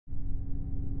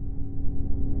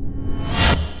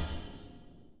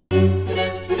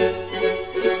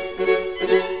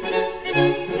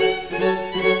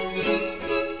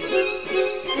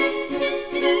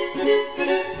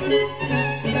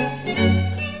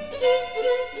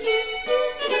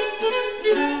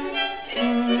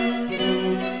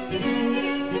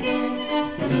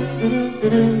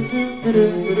Okay,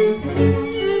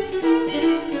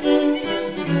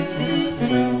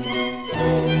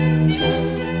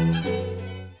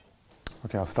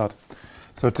 I'll start.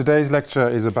 So today's lecture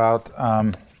is about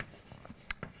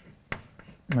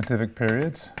Motivic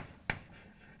periods.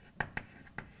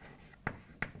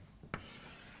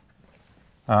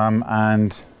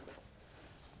 And it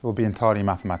will be entirely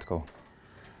mathematical.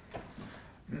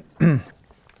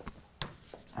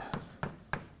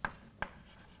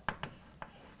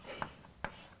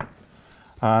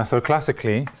 So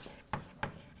classically,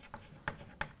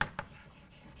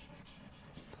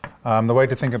 the way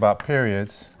to think about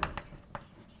periods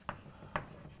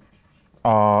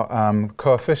are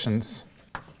coefficients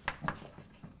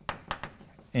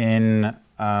in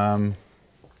the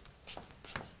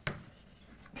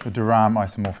de Rham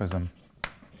isomorphism.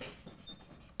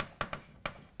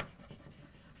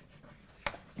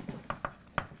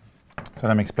 So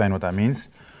let me explain what that means.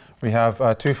 We have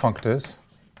two functors.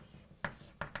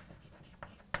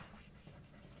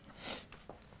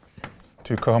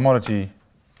 Two cohomology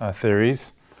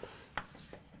theories,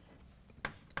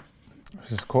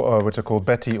 which are called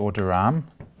Betti or de Rham,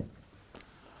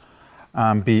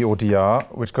 B or dr,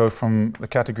 which go from the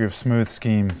category of smooth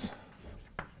schemes,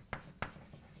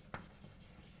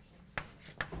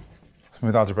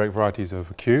 smooth algebraic varieties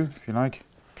over Q, if you like,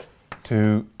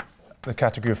 to the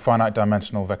category of finite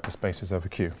dimensional vector spaces over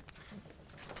Q.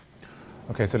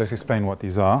 Okay, so let's explain what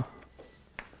these are.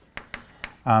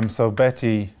 So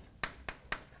Betti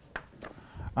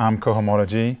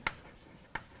cohomology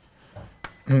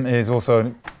is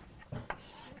also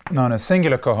known as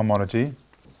singular cohomology,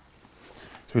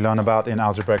 as we learn about in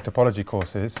algebraic topology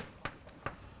courses.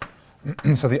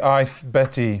 So the ith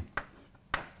Betti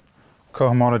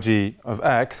cohomology of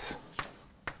X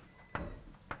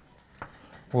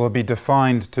will be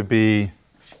defined to be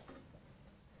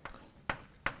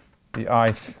the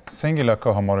ith singular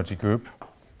cohomology group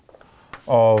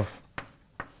of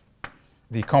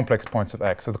the complex points of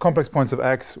X. So the complex points of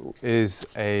X is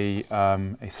a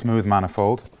smooth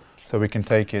manifold, so we can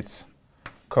take its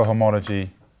cohomology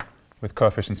with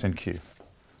coefficients in Q.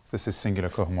 This is singular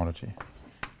cohomology.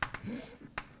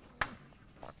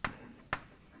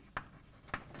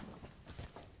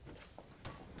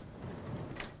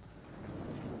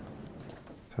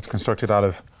 So it's constructed out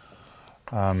of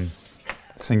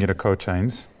singular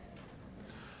cochains.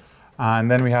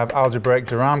 And then we have algebraic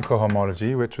de Rham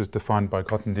cohomology, which was defined by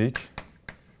Grothendieck.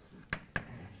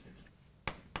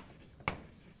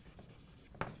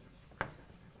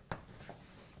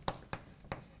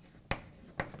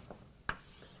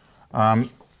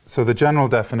 So the general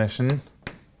definition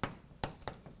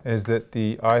is that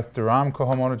the ith de Rham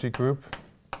cohomology group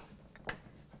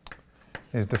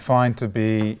is defined to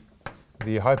be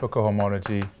the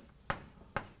hypercohomology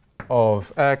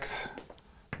of X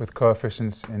with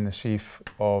coefficients in the sheaf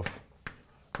of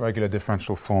regular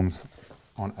differential forms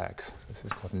on X. This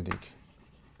is Grothendieck.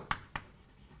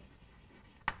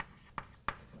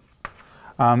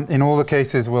 In all the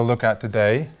cases we'll look at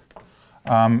today,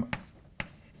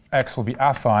 X will be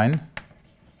affine,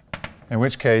 in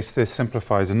which case this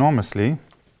simplifies enormously,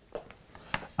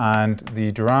 and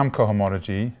the de Rham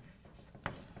cohomology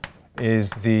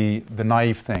is the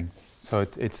naive thing. So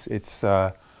it's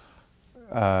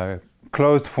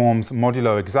closed forms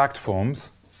modulo exact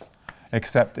forms,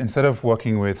 except instead of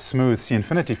working with smooth C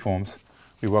infinity forms,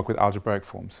 we work with algebraic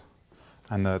forms.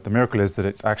 And the miracle is that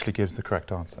it actually gives the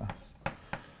correct answer.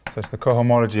 So it's the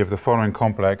cohomology of the following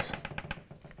complex.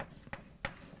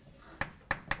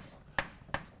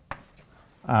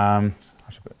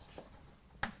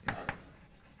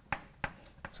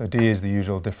 So D is the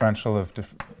usual differential of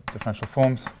differential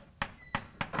forms.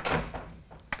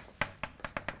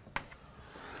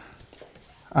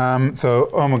 So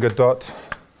omega dot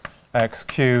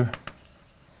xq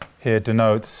here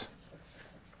denotes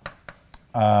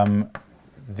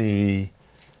the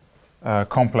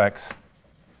complex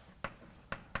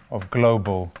of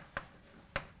global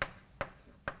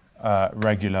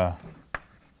regular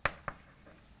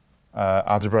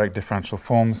algebraic differential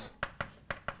forms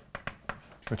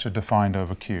which are defined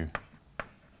over Q.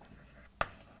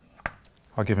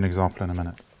 I'll give an example in a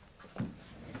minute.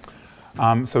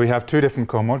 So we have two different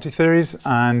cohomology theories,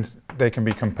 and they can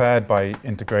be compared by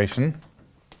integration.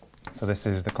 So this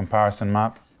is the comparison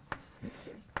map.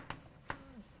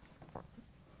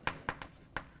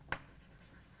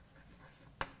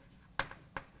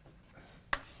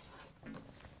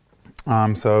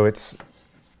 So it's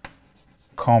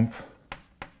comp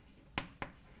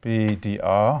B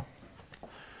dr,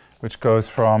 which goes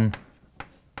from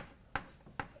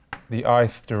the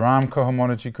ith de Rham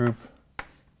cohomology group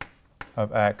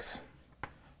of X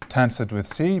tensored with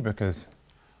C because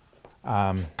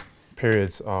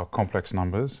periods are complex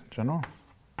numbers in general.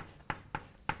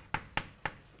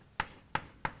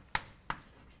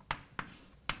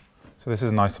 So this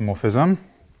is an isomorphism.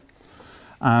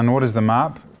 And what is the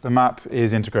map? The map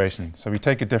is integration. So we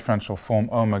take a differential form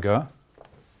omega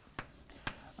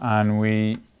and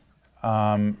we,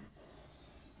 and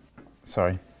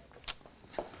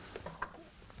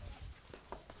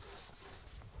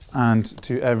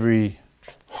to every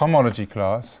homology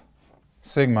class,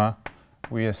 sigma,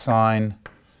 we assign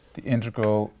the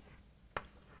integral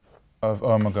of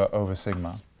omega over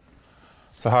sigma.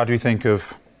 So how do we think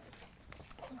of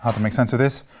how to make sense of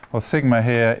this? Well, sigma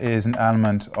here is an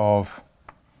element of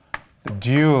the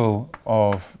dual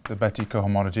of the Betti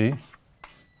cohomology.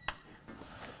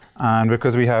 And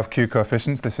because we have Q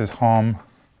coefficients, this is hom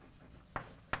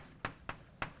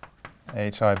hi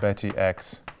Betti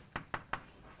x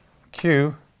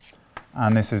Q,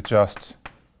 and this is just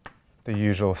the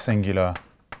usual singular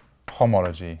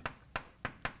homology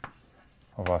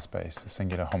of our space, a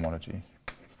singular homology.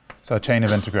 So a chain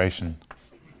of integration.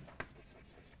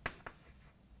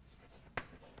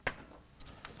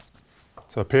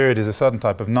 So a period is a certain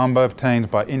type of number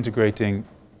obtained by integrating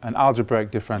an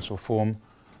algebraic differential form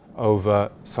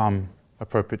over some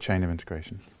appropriate chain of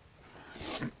integration.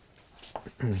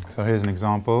 So here's an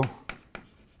example.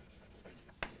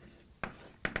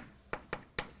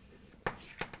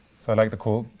 So I like to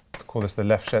call this the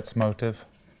Lefschetz motive.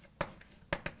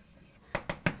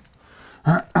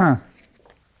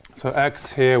 So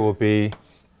x here will be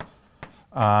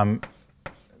the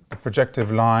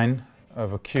projective line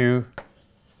over Q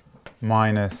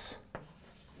minus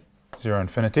 0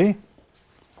 infinity.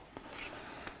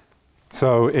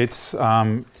 So it's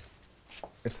the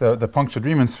punctured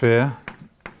Riemann sphere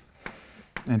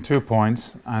in 2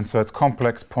 points, and so its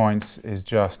complex points is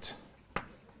just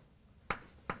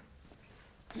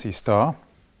C star,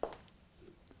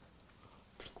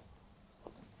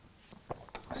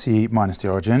 C minus the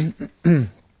origin,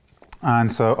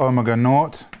 and so omega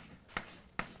naught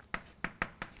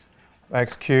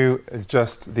xq is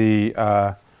just the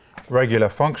regular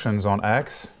functions on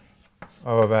x,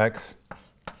 O of x,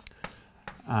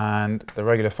 and the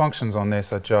regular functions on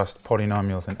this are just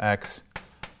polynomials in x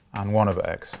and 1 over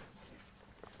x.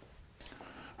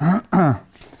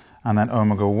 And then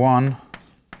omega 1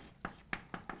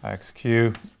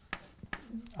 xq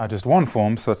are just one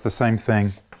form, so it's the same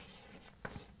thing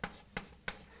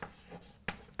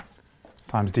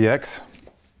times dx.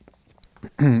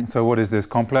 So what is this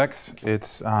complex?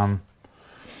 It's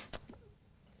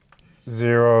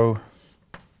 0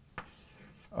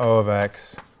 O of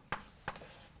x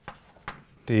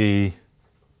d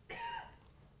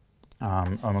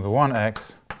omega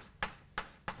 1x.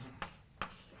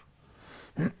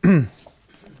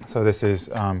 So this is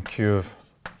q of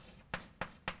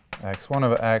x 1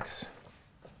 over x,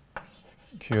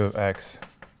 q of x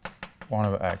 1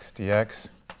 over x dx.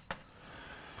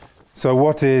 So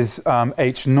what is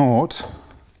H naught?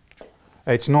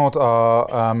 H naught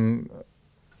are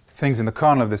things in the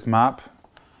kernel of this map.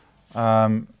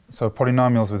 So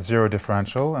polynomials with 0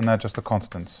 differential, and they're just the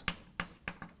constants.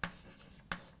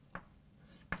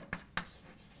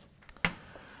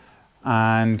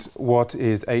 And what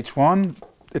is H1?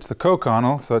 It's the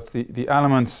co-kernel, so it's the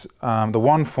elements, the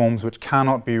one forms which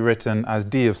cannot be written as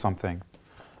D of something.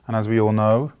 And as we all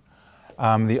know,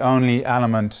 the only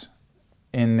element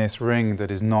in this ring that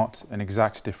is not an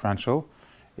exact differential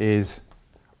is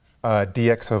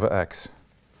dx over x.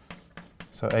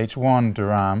 So H1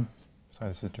 Durham, so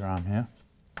this is Durham here,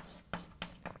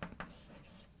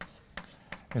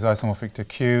 is isomorphic to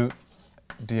q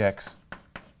dx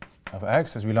over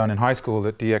x, as we learn in high school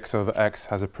that dx over x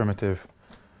has a primitive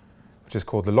which is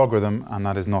called the logarithm, and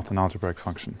that is not an algebraic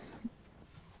function.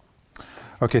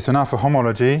 Okay, so now for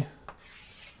homology.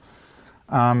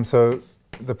 So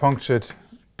the punctured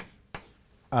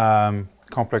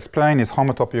complex plane is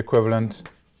homotopy equivalent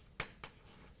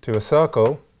to a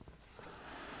circle.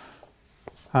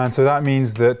 And so that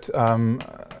means that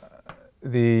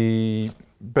the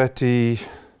Betti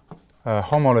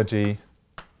homology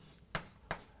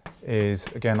is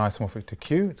again isomorphic to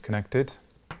Q, it's connected.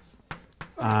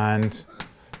 And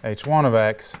H1 of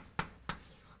x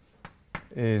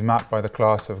is mapped by the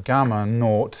class of gamma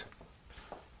naught,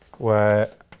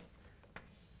 where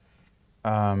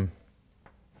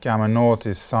gamma naught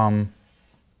is some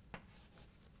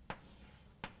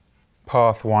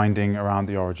path winding around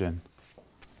the origin.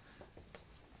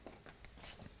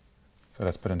 So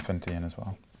let's put infinity in as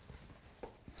well.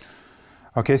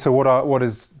 Okay, so what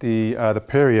is the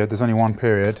period? There's only one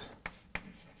period.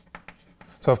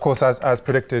 So of course, as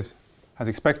predicted, as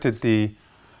expected, the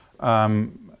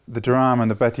de Rham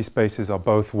and the Betti spaces are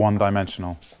both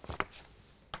one-dimensional.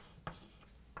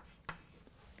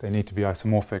 They need to be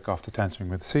isomorphic after tensoring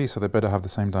with C, so they better have the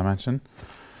same dimension.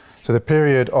 So the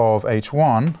period of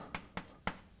H1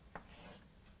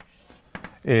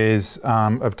 is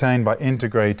obtained by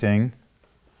integrating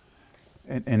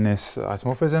in this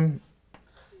isomorphism.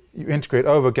 You integrate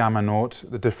over gamma naught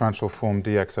the differential form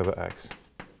dx over x.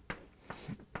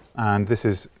 And this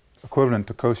is equivalent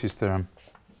to Cauchy's theorem,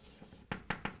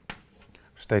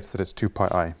 which states that it's 2 pi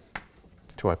I,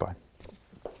 2I pi.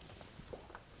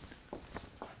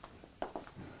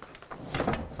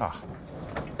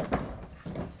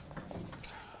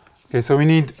 Okay, so we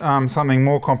need something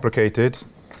more complicated,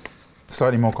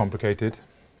 slightly more complicated,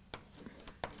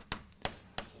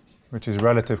 which is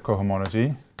relative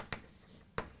cohomology.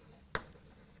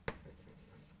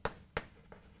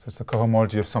 So it's the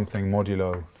cohomology of something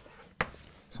modulo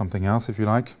something else, if you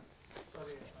like.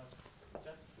 Sorry,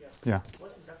 just here. Yeah.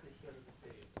 What exactly here is the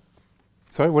period?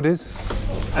 Sorry, what is?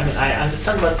 I mean, I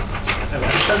understand what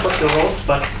you wrote,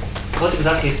 but what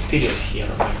exactly is period here?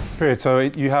 Period. So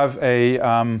you have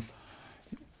a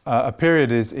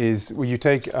period is where you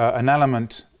take an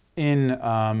element in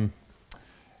de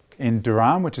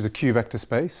Rham, which is a Q vector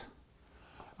space,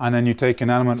 and then you take an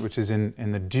element which is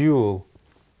in the dual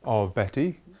of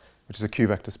Betti, which is a Q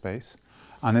vector space,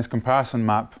 and this comparison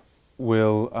map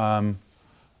will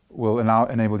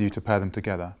enable you to pair them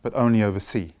together, but only over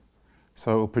C.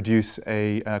 So it will produce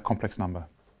a complex number.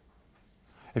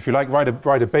 If you like, write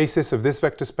a basis of this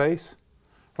vector space,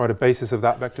 write a basis of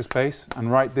that vector space,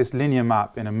 and write this linear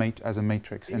map in as a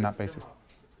matrix in that basis.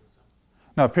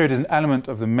 No, a period is an element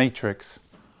of the matrix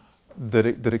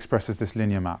that expresses this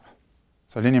linear map.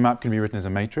 So a linear map can be written as a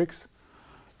matrix,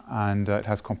 and it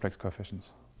has complex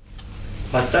coefficients.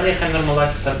 But then you can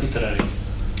normalize it arbitrarily,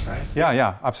 right? Yeah,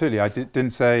 yeah, absolutely. I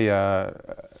didn't say how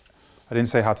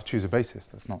to choose a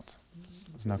basis. There's no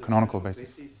canonical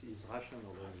basis.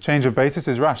 Change of basis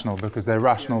is rational because they're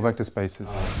rational vector spaces.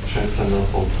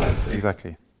 Transcendental type thing.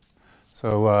 Exactly.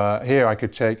 So here I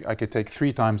could take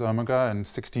 3 times omega and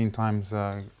 16 times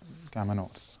gamma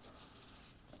naught.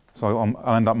 So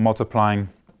I'll end up multiplying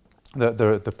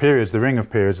the periods. The ring of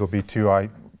periods will be 2I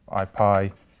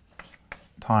pi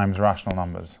times rational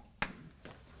numbers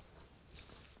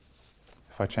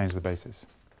if I change the basis.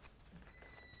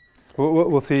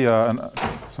 We'll see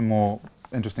some more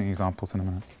interesting examples in a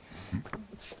minute.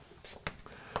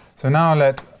 So now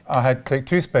I take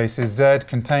 2 spaces, Z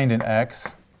contained in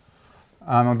X.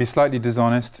 I'll be slightly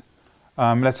dishonest.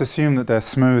 Let's assume that they're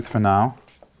smooth for now.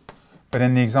 But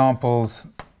in the examples,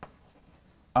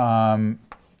 Z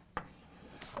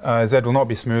will not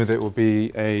be smooth. It will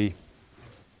be a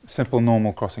simple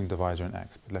normal crossing divisor in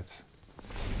X. But let's.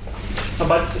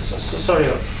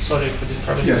 Sorry for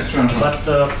disturbing. Yes, right. But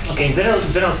okay, in general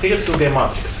periods will be a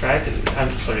matrix, right?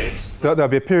 I'm sorry. There'll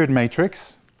be a period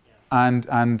matrix, and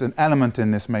an element in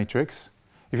this matrix.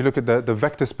 If you look at the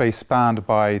vector space spanned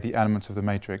by the elements of the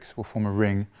matrix, will form a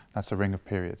ring. That's a ring of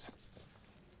periods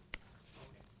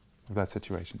of that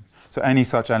situation. So any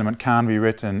such element can be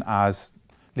written as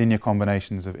linear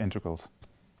combinations of integrals.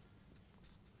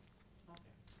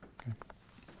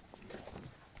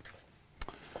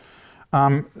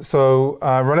 So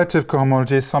relative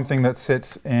cohomology is something that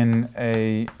sits in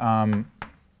a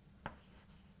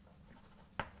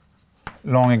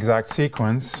long exact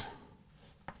sequence.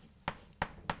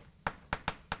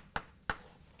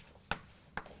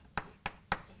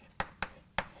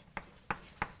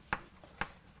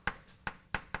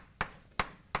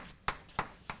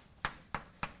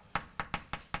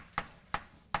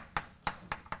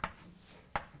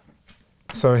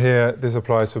 So here, this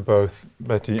applies for both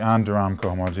Betti and de Rham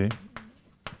cohomology.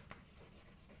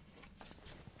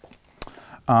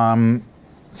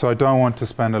 So I don't want to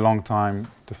spend a long time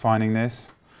defining this.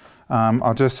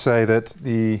 I'll just say that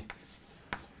the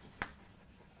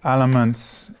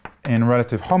elements in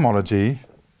relative homology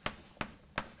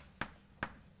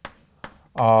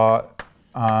are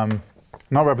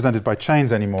not represented by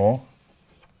chains anymore,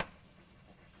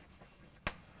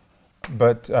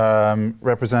 but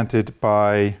represented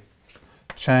by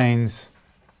chains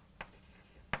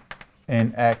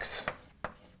in X,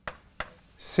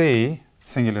 C,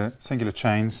 singular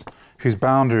chains, whose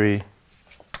boundaries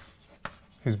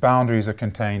are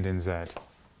contained in Z.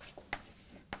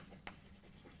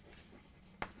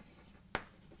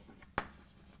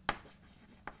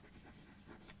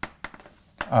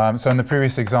 So in the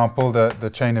previous example,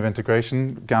 the chain of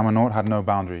integration, gamma naught, had no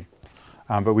boundary.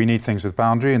 But we need things with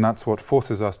boundary, and that's what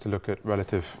forces us to look at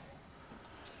relative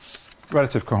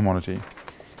cohomology.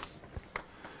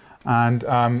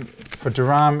 And for de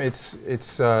Rham,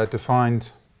 it's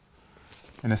defined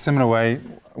in a similar way.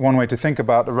 One way to think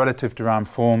about a relative de Rham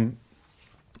form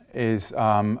is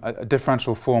a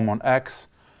differential form on X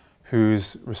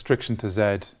whose restriction to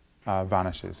Z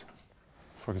vanishes,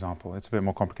 for example. It's a bit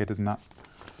more complicated than that,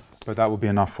 but that will be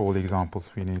enough for all the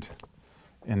examples we need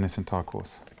in this entire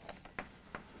course.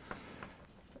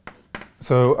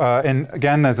 So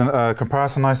again, there's a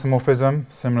comparison isomorphism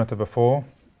similar to before,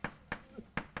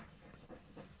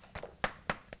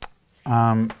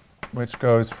 which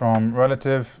goes from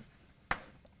relative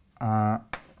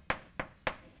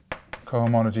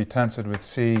cohomology tensored with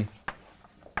C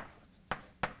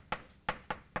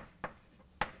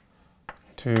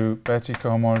to Betti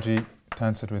cohomology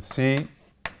tensored with C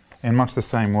in much the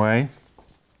same way.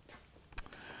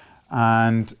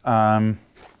 And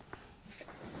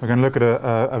we're going to look at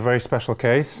a very special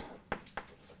case.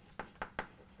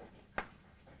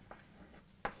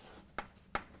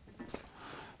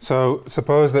 So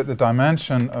suppose that the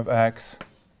dimension of X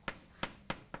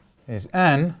is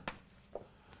n,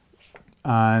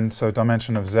 and so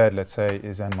dimension of Z, let's say,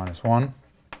 is n minus 1.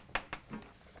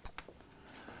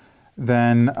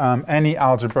 Then any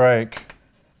algebraic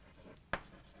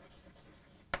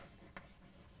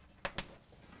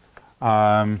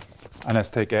and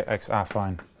let's take X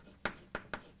affine.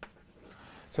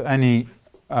 So any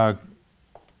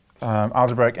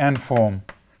algebraic n form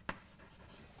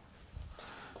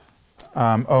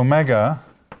omega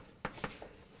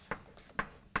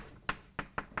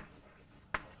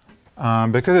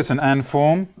because it's an n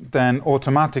form, then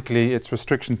automatically its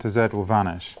restriction to Z will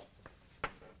vanish.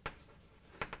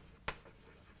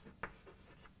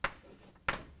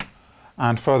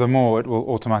 And furthermore, it will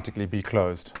automatically be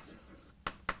closed.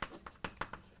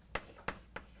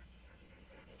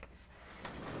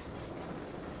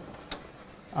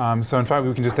 So in fact,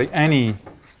 we can just take any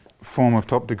form of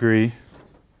top degree,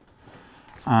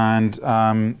 and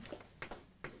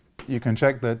you can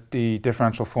check that the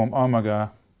differential form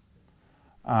omega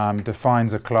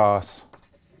defines a class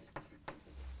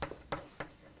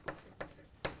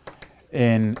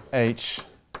in H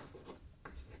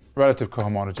relative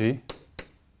cohomology.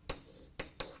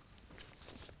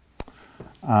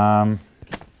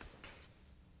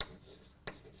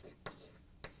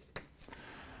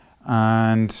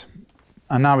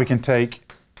 And now we can take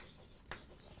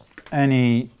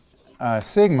any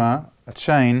sigma, a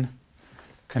chain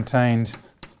contained,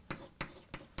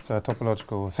 so a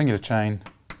topological singular chain,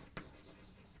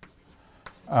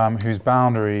 whose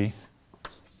boundary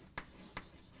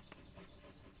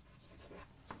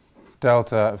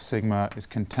delta of sigma is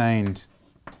contained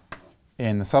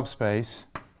in the subspace.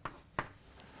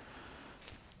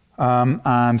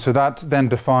 And so that then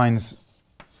defines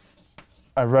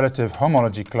a relative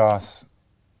homology class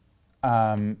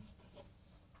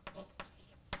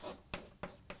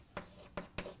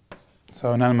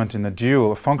so an element in the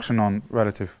dual, a function on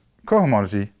relative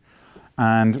cohomology,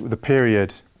 and the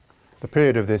period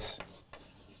of this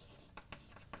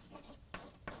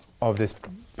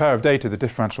pair of data, the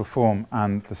differential form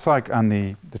and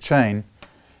the the chain,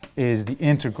 is the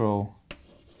integral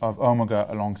of omega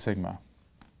along sigma.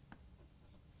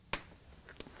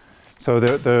 So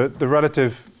this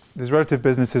relative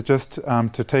business is just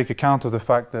to take account of the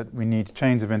fact that we need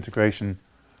chains of integration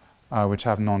which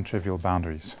have non-trivial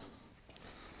boundaries.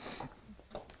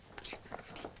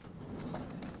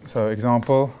 So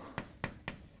example.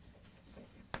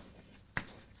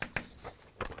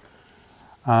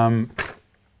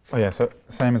 So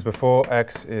same as before,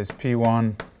 X is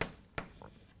P1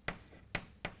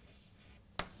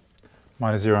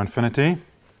 minus 0 infinity.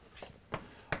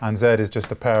 And Z is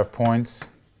just a pair of points,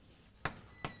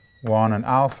 1 and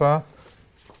alpha,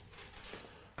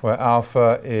 where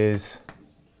alpha is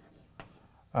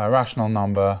a rational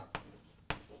number,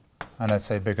 and let's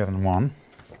say bigger than 1.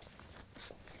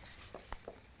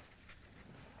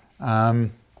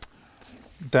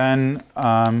 Then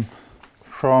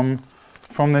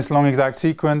from this long exact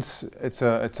sequence, it's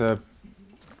a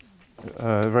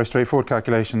very straightforward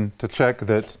calculation to check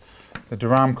that the de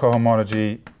Rham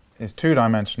cohomology is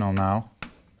two-dimensional now,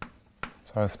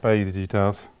 so I'll spare you the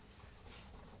details.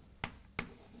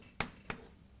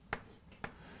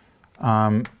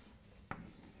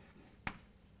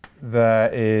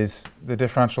 There is the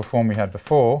differential form we had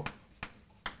before,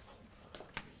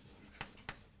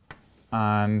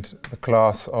 and the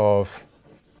class of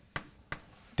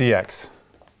dx.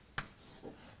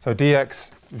 So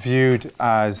dx viewed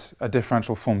as a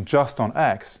differential form just on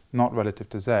x, not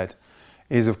relative to z,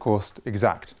 is of course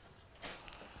exact.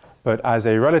 But as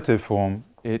a relative form,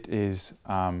 it is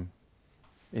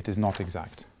not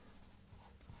exact.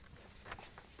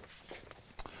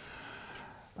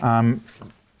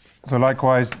 So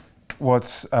likewise,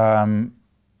 what's the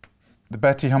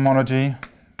Betti homology,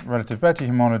 relative Betti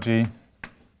homology,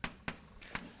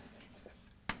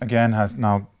 again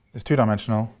is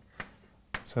two-dimensional.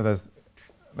 So there's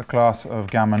the class of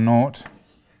gamma naught,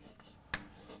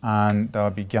 and that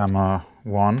would be gamma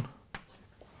 1.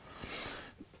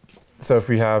 So if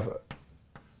we have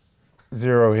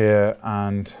 0 here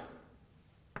and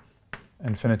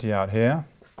infinity out here,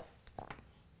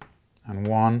 and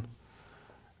 1,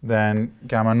 then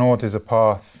gamma naught is a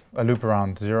path, a loop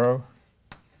around 0,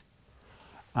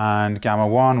 and gamma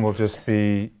 1 will just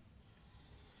be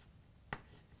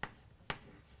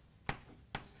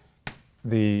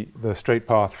the straight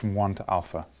path from 1 to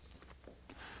alpha.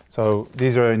 So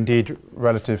these are indeed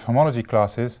relative homology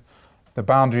classes. The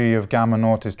boundary of gamma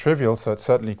naught is trivial, so it's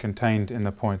certainly contained in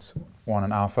the points 1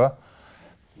 and alpha.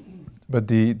 But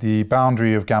the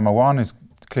boundary of gamma 1 is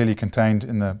clearly contained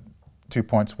in the 2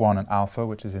 points 1 and alpha,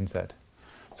 which is in Z.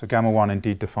 So gamma 1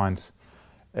 indeed defines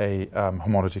a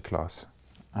homology class,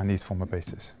 and these form a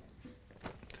basis.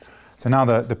 So now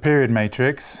the period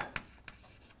matrix,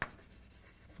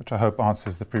 which I hope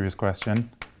answers the previous question.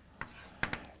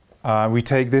 We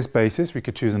take this basis, we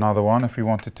could choose another one if we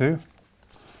wanted to,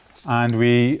 and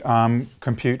we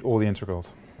compute all the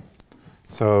integrals.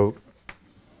 So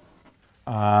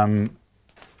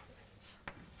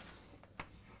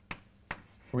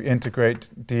we integrate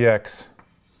dx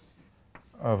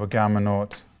over gamma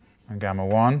naught and gamma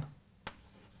 1,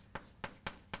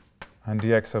 and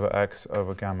dx over x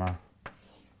over gamma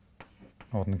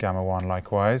naught and gamma 1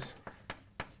 likewise.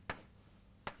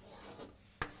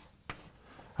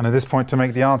 And at this point, to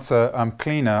make the answer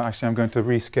cleaner, actually I'm going to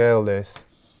rescale this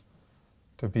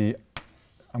to be,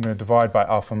 I'm going to divide by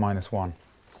alpha minus 1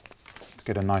 to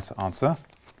get a nicer answer.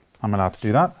 I'm allowed to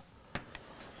do that.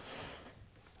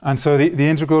 And so the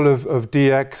integral of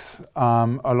dx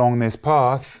along this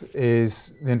path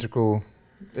is, the integral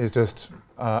is just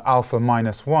alpha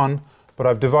minus 1, but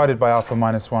I've divided by alpha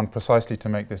minus 1 precisely to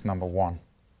make this number 1.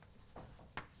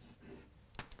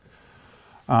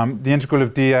 The integral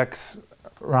of dx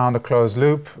around a closed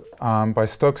loop by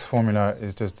Stokes' formula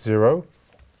is just 0,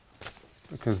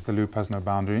 because the loop has no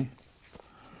boundary.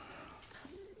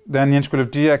 Then the integral of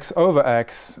dx over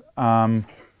x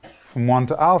from 1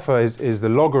 to alpha is the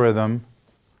logarithm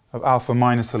of alpha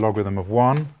minus the logarithm of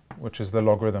 1, which is the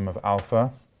logarithm of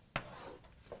alpha.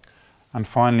 And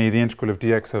finally, the integral of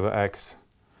dx over x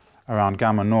around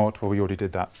gamma naught, well, we already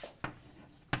did that.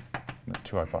 That's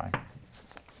 2I pi.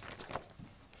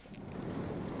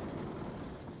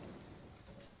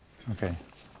 Okay.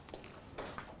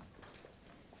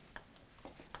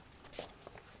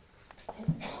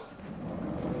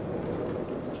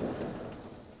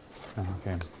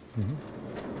 Okay.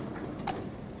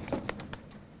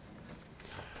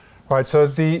 Right, so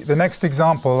the next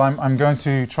example, I'm going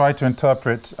to try to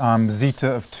interpret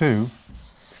zeta of 2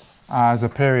 as a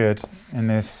period in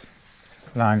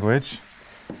this language.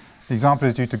 The example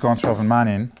is due to Gonchar and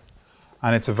Manin,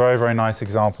 and it's a very, very nice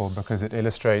example because it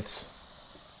illustrates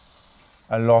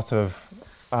a lot of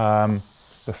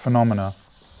the phenomena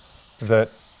that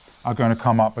are going to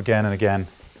come up again and again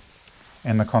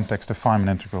in the context of Feynman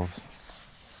integrals.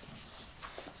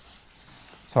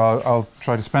 So I'll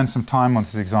try to spend some time on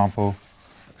this example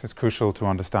because it's crucial to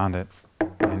understand it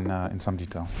in some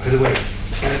detail. By the way,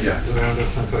 to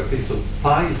understand correctly, so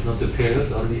pi is not the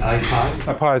period, only I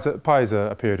pi? Pi is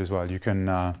a period as well. You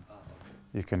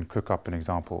can cook up an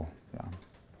example. Yeah.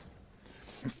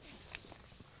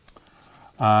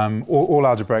 All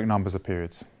algebraic numbers are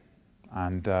periods,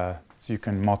 and so you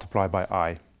can multiply by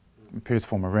I. Periods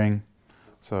form a ring,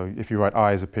 so if you write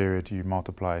I as a period, you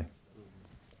multiply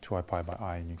 2I pi by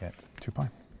I, and you get 2 pi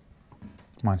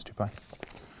minus 2 pi.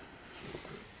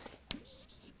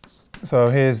 So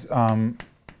here's an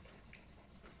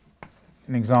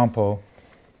example.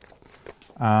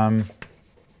 I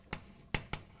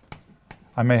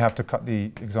may have to cut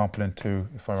the example in two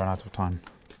if I run out of time.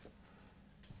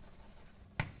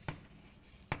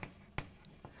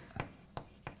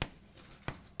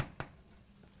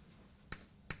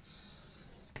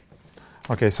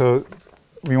 Okay, so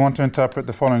we want to interpret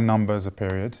the following number as a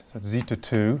period. So zeta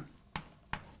 2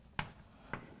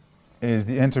 is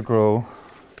the integral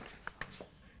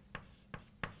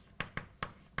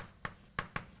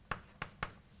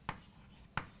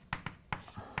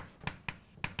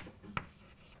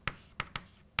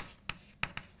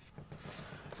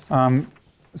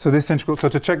so this integral, so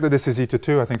to check that this is zeta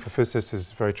 2, I think for physicists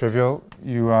is very trivial.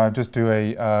 You just do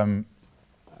a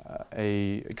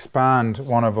expand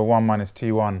 1 over 1 minus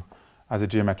t1 as a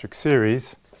geometric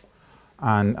series,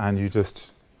 and you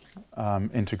just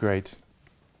integrate.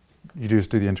 You just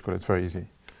do the integral. It's very easy.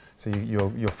 So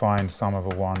you'll find sum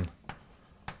over 1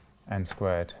 n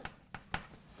squared.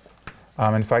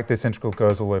 In fact, this integral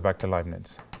goes all the way back to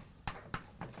Leibniz.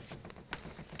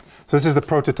 So this is the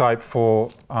prototype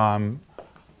for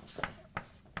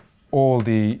all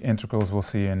the integrals we'll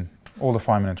see in all the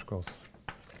Feynman integrals.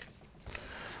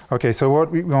 Okay, so what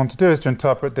we want to do is to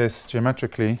interpret this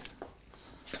geometrically.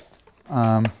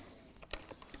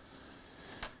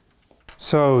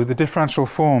 So the differential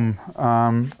form,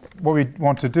 what we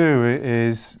want to do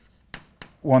is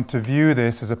want to view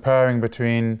this as a pairing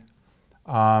between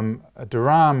a de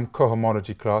Rham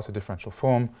cohomology class, a differential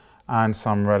form, and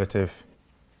some relative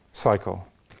cycle.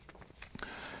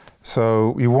 So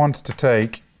we want to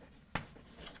take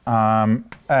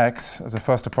X as a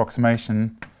first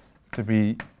approximation to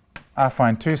be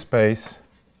affine 2 space,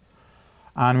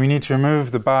 and we need to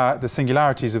remove the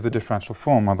singularities of the differential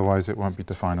form, otherwise it won't be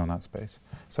defined on that space.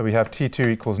 So we have T2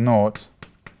 equals 0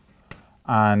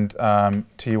 and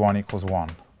T1 equals 1.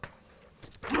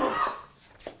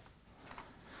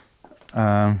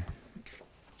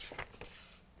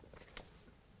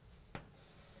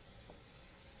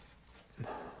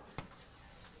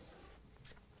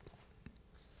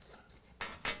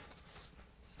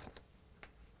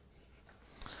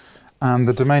 And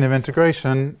the domain of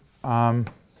integration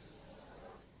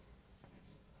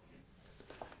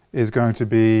is going to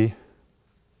be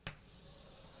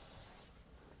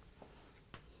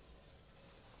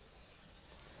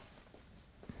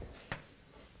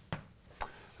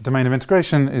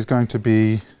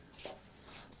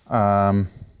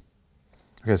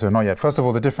okay, so not yet. First of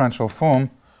all, the differential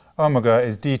form omega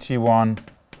is dt1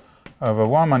 over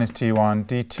 1 minus t1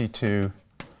 dt2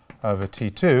 over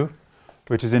t2,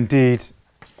 which is indeed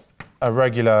a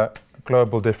regular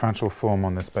global differential form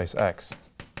on the space X.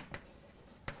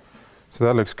 So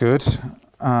that looks good.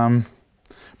 But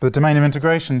the domain of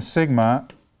integration, sigma,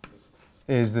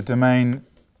 is the domain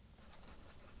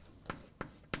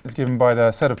is given by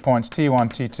the set of points T1,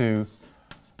 T2,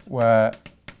 where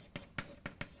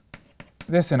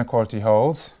this inequality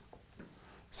holds.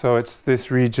 So it's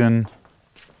this region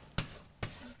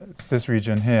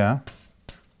here.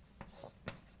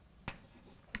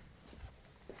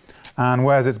 And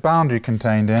where's its boundary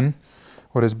contained in?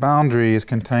 Well, its boundary is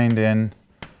contained in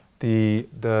the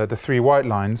three white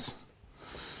lines,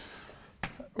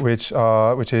 which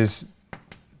is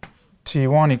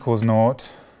T1 equals 0,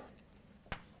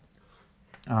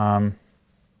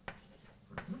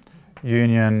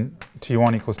 union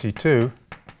T1 equals T2,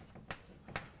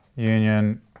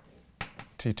 union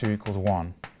T2 equals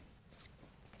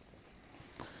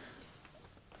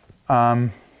 1,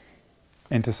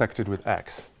 intersected with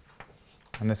X.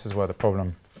 And this is where the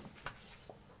problem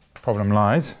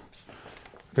lies,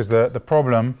 because the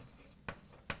problem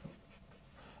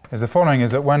is the following: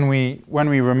 is that when we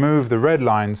remove the red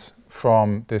lines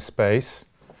from this space,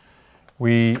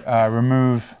 we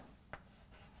remove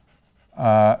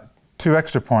 2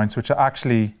 extra points which are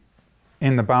actually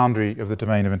in the boundary of the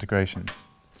domain of integration.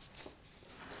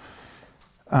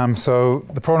 So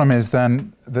the problem is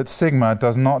then that sigma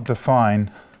does not define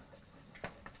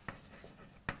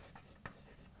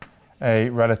a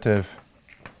relative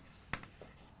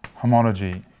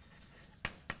homology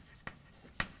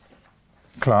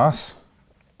class.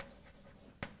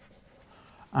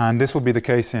 And this will be the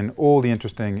case in all the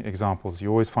interesting examples.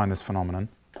 You always find this phenomenon.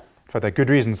 In fact, there are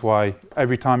good reasons why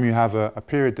every time you have a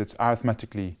period that's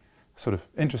arithmetically sort of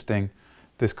interesting,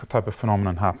 this type of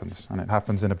phenomenon happens. And it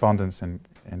happens in abundance in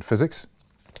physics.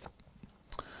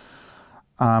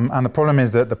 And the problem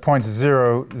is that the points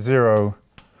 0, 0,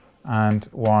 and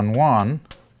 1, 1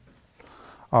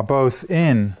 are both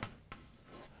in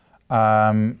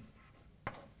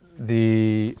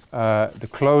the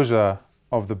closure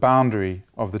of the boundary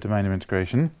of the domain of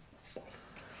integration,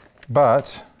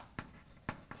 but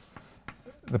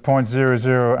the points 0,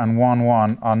 0, and 1,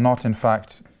 1 are not in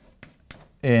fact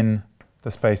in the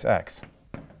space X.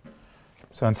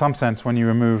 So in some sense, when you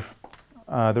remove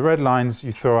the red lines,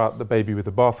 you throw out the baby with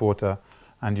the bathwater,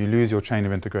 and you lose your chain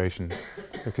of integration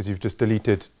because you've just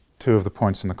deleted 2 of the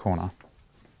points in the corner.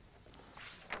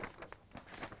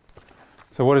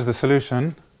 So what is the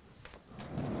solution?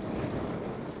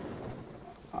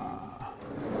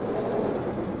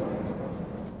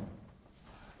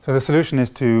 So the solution is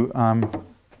to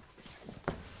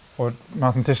what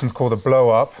mathematicians call the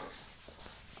blow-up.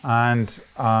 And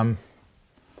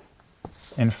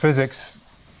in physics,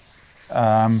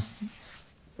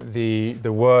 the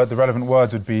relevant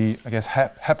words would be, I guess,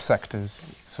 hepsectors.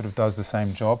 Sort of does the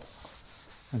same job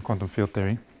in quantum field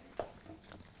theory.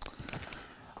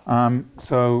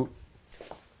 So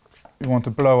we want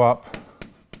to blow up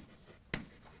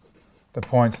the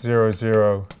points 0,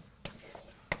 0,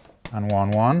 and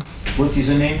 1, 1. What is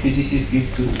the name physicists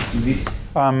give to this?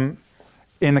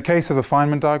 In the case of the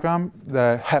Feynman diagram,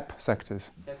 they're HEP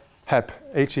sectors. HEP,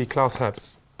 H-E Klaus HEP.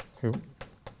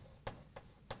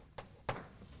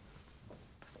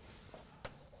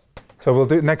 So we'll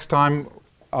do next time.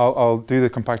 I'll do the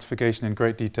compactification in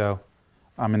great detail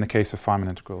in the case of Feynman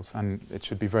integrals, and it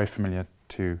should be very familiar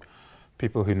to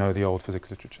people who know the old physics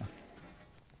literature.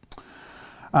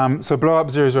 So blow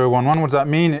up 0, 0, 1, 1. What does that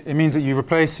mean? It means that you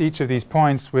replace each of these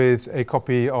points with a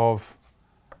copy of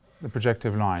the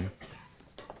projective line.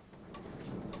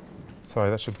 Sorry,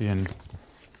 that should be in.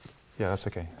 Yeah, that's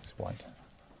okay. It's white.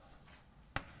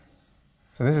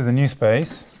 So this is the new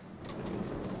space.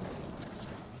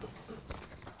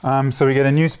 So we get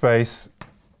a new space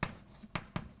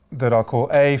that I'll call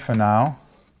A for now,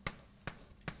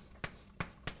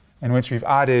 in which we've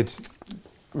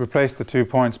replaced the 2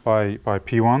 points by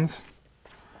P1s.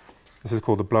 This is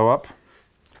called the blow up.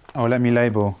 Oh, let me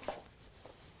label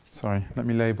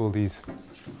these.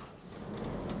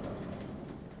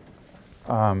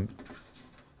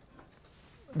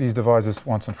 These divisors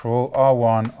once and for all.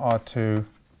 R1, R2,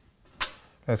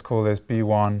 let's call this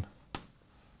B1,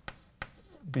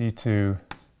 B2,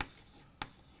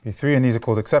 B3, and these are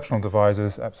called exceptional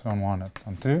divisors, epsilon 1,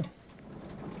 epsilon 2.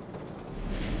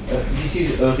 This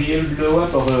is a real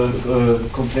blow-up or a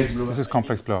complex blow-up? This is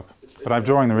complex blow-up, but I'm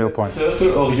drawing the real point.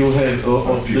 Circle, or you have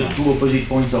the two opposite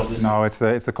points of the circle? No, it's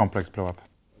the complex blow-up.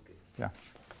 Okay. Yeah.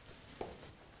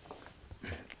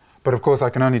 But of course, I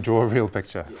can only draw a real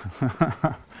picture.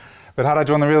 Yeah. But had I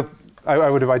drawn the real, I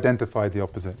would have identified the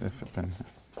opposite if it been.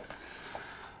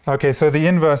 Okay, so the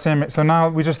inverse image. So now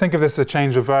we just think of this as a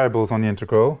change of variables on the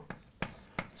integral.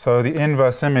 So the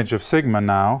inverse image of sigma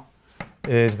now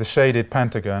is the shaded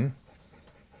pentagon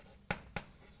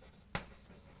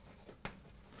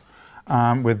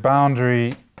with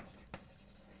boundary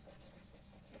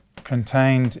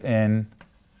contained in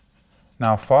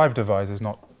now 5 divisors,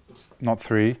 not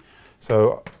 3.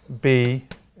 So B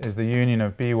is the union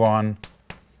of B1,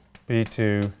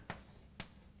 B2,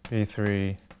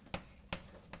 B3,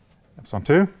 epsilon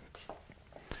 2.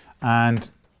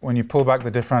 And when you pull back the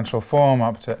differential form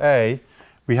up to A,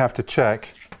 we have to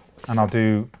check, and I'll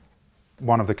do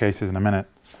one of the cases in a minute,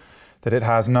 that it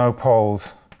has no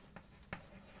poles.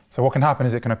 So what can happen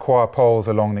is it can acquire poles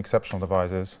along the exceptional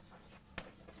divisors,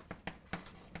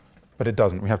 but it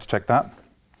doesn't. We have to check that.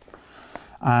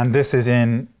 And this is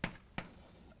in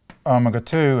omega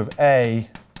 2 of A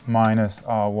minus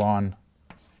R1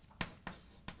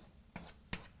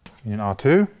 union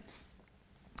R2.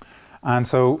 And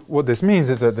so what this means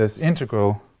is that this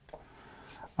integral,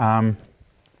 so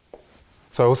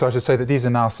also I should say that these are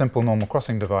now simple normal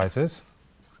crossing divisors.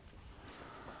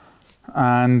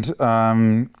 And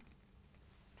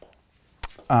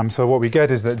so what we get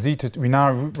is that zeta, we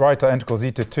now write our integral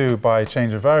zeta 2 by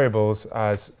change of variables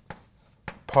as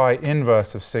pi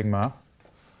inverse of sigma,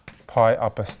 pi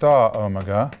upper star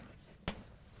omega.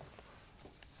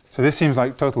 So this seems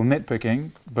like total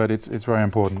nitpicking, but it's very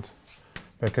important,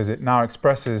 because it now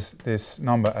expresses this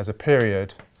number as a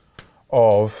period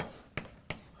of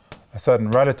a certain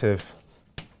relative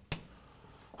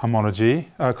homology,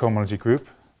 cohomology group.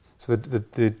 So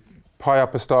the pi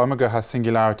upper star omega has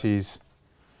singularities,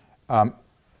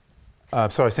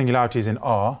 singularities in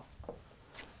R.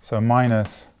 So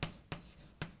minus,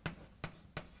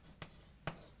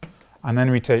 and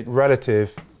then we take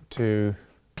relative to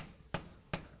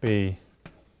B.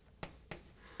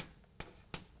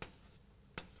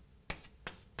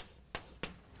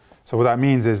 So what that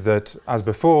means is that, as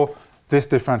before, this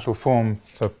differential form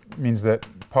means that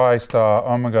pi star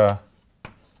omega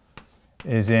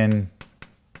is in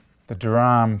the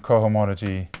Durham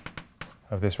cohomology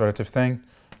of this relative thing,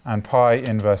 and pi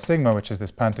inverse sigma, which is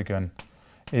this pentagon,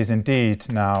 is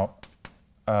indeed now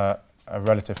a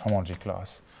relative homology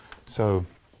class. So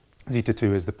zeta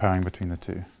 2 is the pairing between the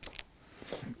two.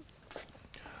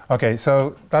 Okay,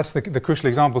 so that's the crucial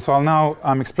example. So I'll now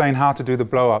explain how to do the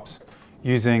blow-ups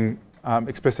using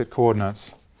explicit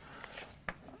coordinates.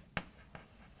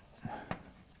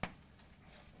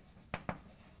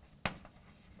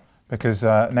 Because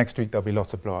next week there'll be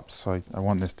lots of blow-ups, so I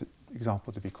want this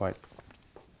example to be quite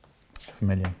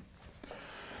familiar.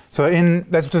 So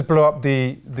let's just blow up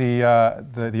the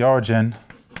origin.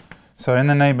 So in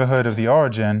the neighborhood of the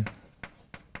origin,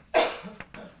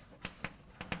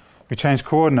 we change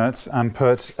coordinates and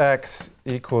put x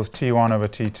equals t1 over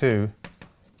t2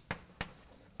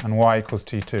 and y equals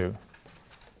t2.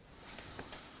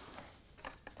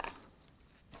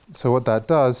 so what that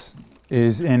does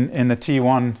is in the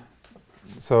T1,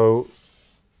 so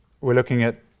we're looking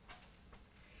at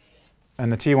in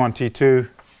the T1, T2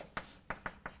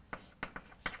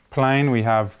 plane, we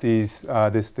have these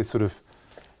this sort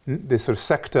of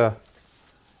sector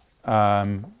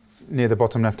near the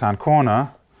bottom left-hand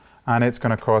corner, and it's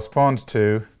going to correspond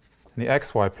to, in the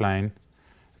xy plane,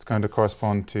 it's going to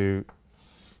correspond to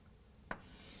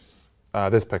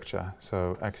this picture.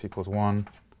 So x equals 1.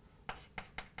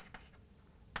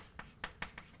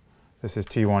 This is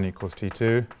T1 equals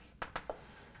T2.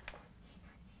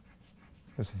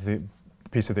 This is the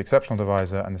piece of the exceptional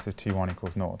divisor, and this is T1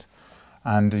 equals 0.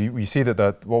 And you see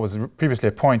that what was previously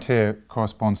a point here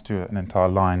corresponds to an entire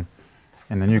line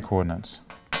in the new coordinates.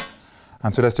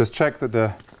 And so let's just check that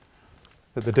the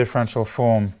differential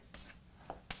form,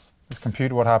 let's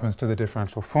compute what happens to the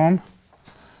differential form.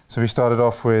 So we started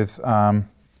off with, so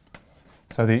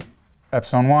the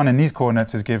epsilon 1 in these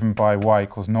coordinates is given by y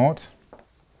equals 0.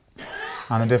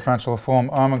 And the differential form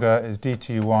omega is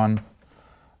dt1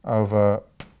 over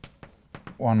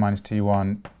 1 minus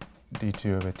t1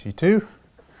 d2 over t2.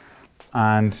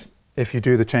 And if you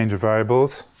do the change of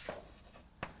variables,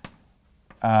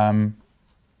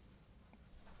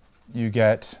 you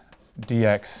get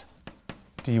dx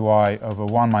dy over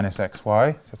 1 minus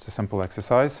xy. So it's a simple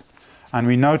exercise. And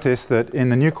we notice that in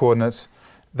the new coordinates,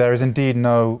 there is indeed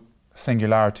no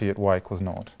singularity at y equals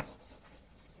 0.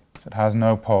 So it has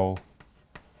no pole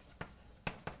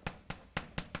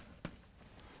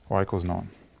y equals 0.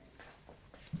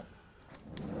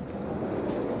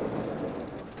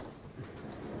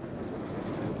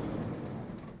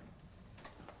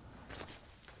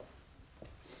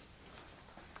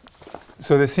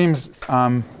 So this seems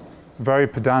very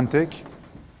pedantic,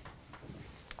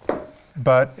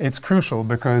 but it's crucial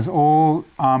because all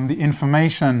the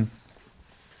information,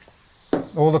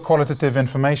 all the qualitative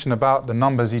information about the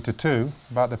number zeta 2,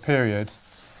 about the period,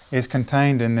 is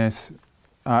contained in this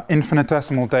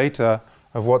infinitesimal data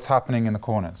of what's happening in the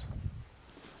corners.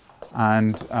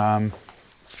 And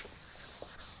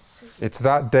it's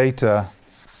that data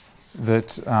that,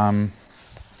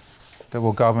 that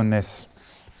will govern this.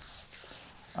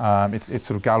 It's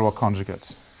sort of Galois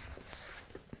conjugates.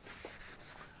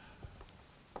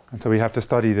 And so we have to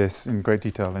study this in great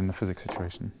detail in the physics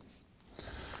situation.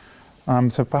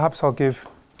 So perhaps I'll give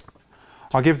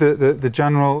the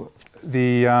general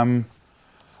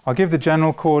I'll give the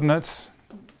general coordinates,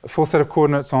 a full set of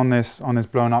coordinates on this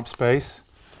blown up space,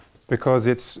 because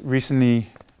it's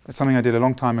something I did a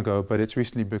long time ago, but it's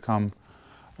recently become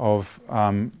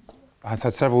has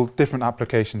had several different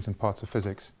applications in parts of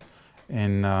physics,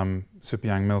 in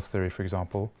Super-Yang-Mills theory, for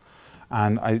example.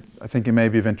 And I think it may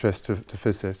be of interest to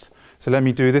physicists. So let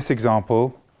me do this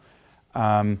example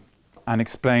and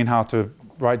explain how to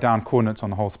write down coordinates on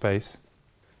the whole space.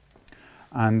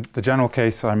 And the general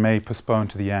case I may postpone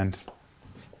to the end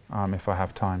if I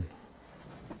have time.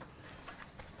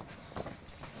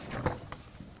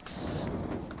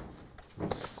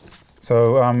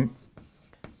 So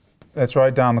let's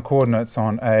write down the coordinates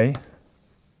on A.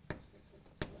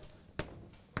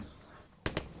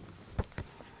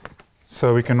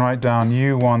 So we can write down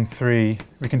U1, 3.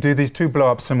 We can do these two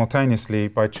blow-ups simultaneously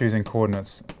by choosing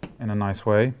coordinates in a nice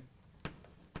way.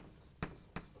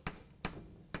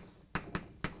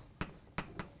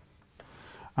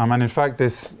 And in fact,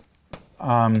 this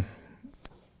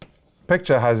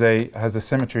picture has a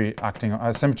symmetry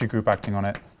group acting on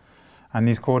it, and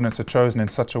these coordinates are chosen in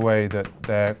such a way that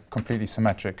they're completely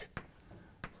symmetric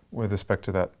with respect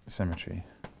to that symmetry.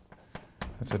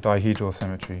 It's a dihedral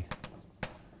symmetry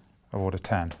of order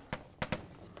 10,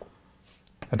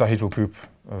 a dihedral group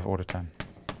of order 10.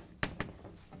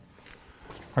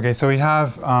 Okay, so we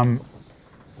have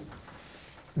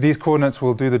these coordinates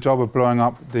will do the job of blowing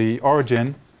up the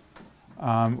origin,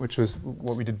 which was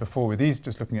what we did before with these,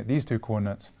 just looking at these two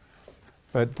coordinates.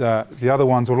 But the other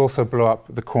ones will also blow up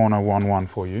the corner 1, 1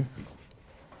 for you.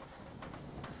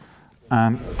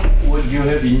 What you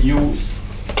have in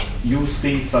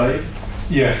U3, 5?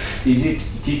 Yes. Is it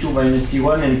T2 minus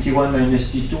T1 and T1 minus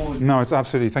T2? No, it's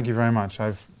absolutely, thank you very much.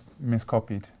 I've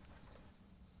miscopied.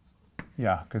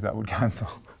 Yeah, because that would cancel.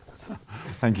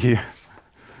 Thank you.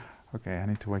 Okay, I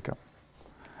need to wake up.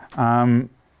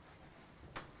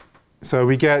 So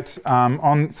we get,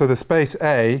 so the space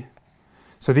A,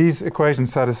 so these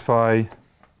equations satisfy,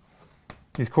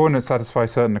 these coordinates satisfy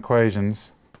certain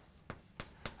equations.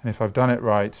 And if I've done it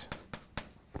right,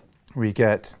 we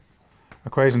get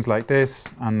equations like this,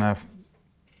 and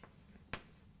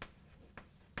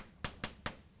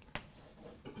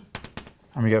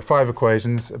we get 5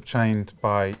 equations obtained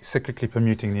by cyclically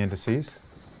permuting the indices.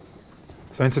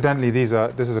 So incidentally, this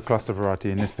is a cluster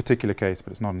variety in this particular case,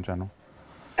 but it's not in general.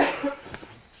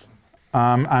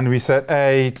 And we set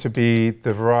A to be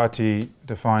the variety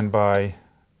defined by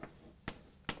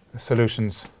the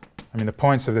solutions. I mean, the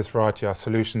points of this variety are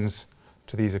solutions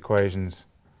to these equations.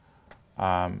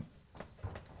 So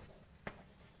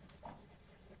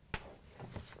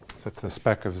it's the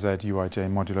spec of Z Uij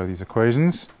modulo these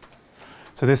equations.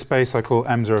 So this space I call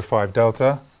M05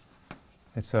 delta.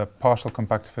 It's a partial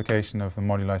compactification of the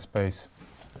moduli space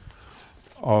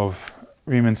of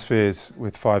Riemann spheres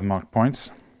with 5 marked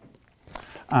points.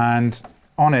 And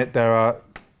on it there are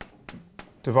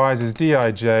divisors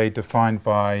Dij defined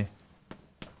by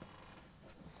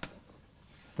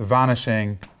the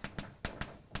vanishing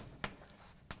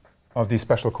of these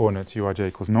special coordinates Uij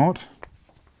equals 0.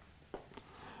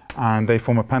 And they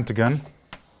form a pentagon.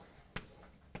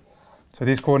 So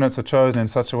these coordinates are chosen in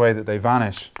such a way that they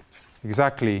vanish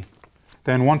exactly.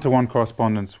 They're in one-to-one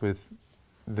correspondence with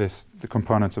the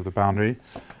components of the boundary,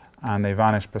 and they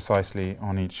vanish precisely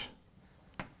on each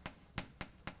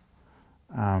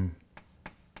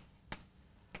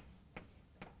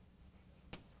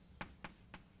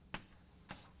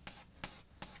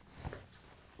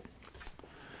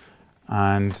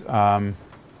and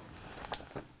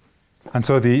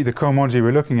so the cohomology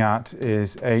we're looking at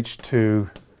is H2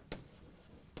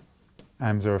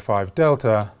 M05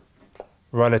 delta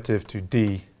relative to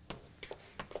D,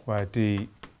 where D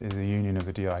is the union of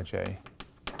the Dij.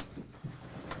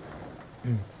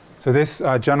 So this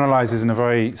generalizes in a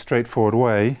very straightforward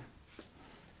way.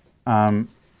 And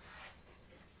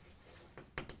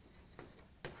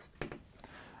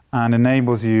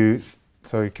enables you,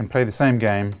 so you can play the same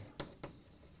game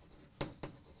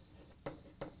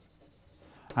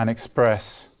and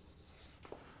express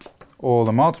all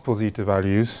the multiple zeta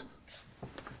values.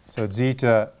 So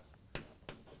zeta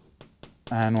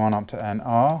n1 up to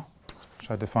nr, which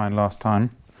I defined last time.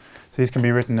 So these can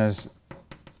be written as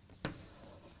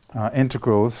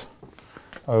integrals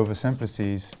over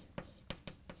simplices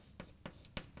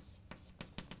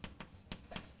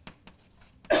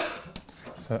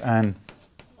so n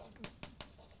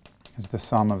is the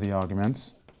sum of the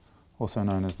arguments, also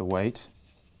known as the weight.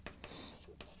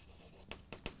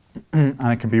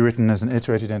 And it can be written as an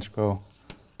iterated integral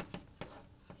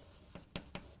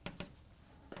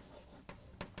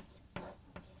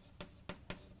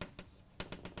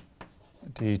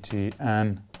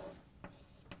dtn,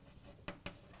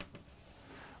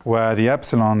 where the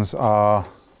epsilons are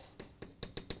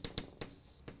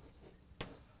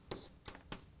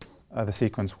the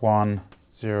sequence 1,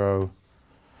 0.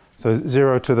 So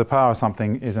 0 to the power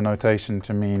something is a notation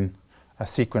to mean a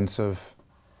sequence of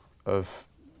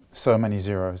so many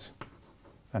zeros,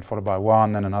 then followed by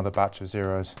 1, then another batch of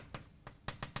zeros,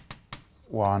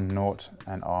 1, 0,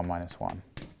 and r minus 1.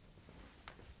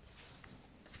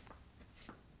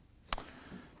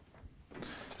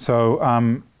 So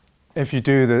if you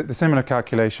do the similar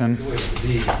calculation,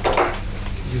 you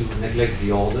neglect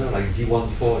the order, like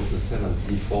D14 is the same as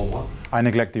D41? I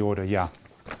neglect the order, yeah,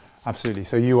 absolutely.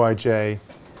 So Uij,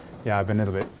 yeah, I've been a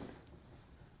little bit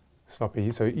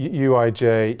sloppy. So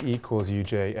Uij equals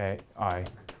Uji,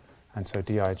 and so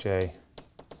Dij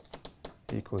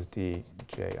equals Dji.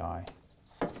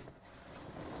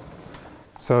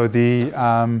 So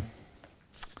the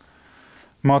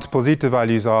multiple zeta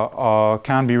values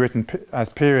can be written as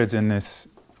periods in this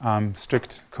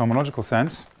strict cohomological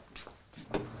sense.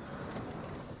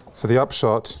 So the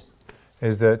upshot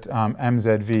is that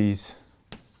MZVs,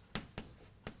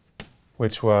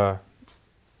 which were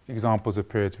examples of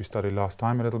periods we studied last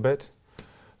time a little bit,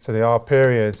 so they are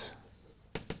periods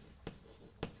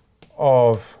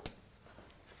of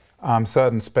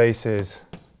certain spaces.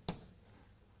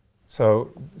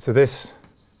 So this,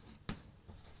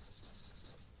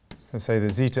 so say the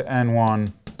zeta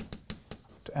n1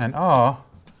 to nr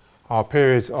are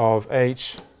periods of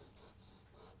H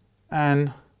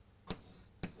n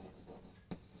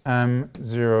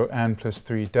m0 n plus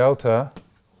 3 delta,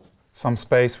 some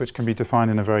space which can be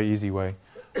defined in a very easy way.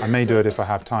 I may do it if I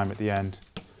have time at the end,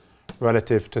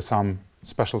 relative to some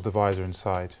special divisor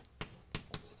inside.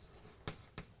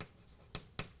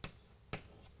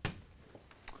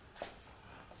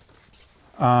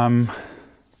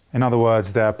 In other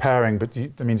words, they're pairing, but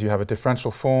that means you have a differential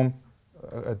form,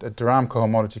 a de Rham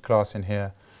cohomology class in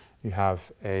here. You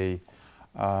have a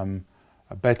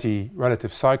Betti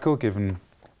relative cycle given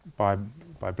by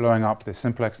blowing up the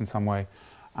simplex in some way,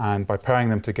 and by pairing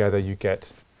them together you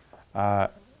get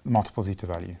multiple zeta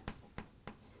value.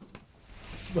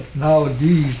 But now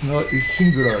D is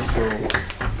singular, so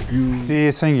you... D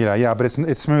is singular, yeah, but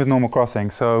it's smooth normal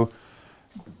crossing. So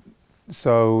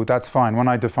so that's fine. When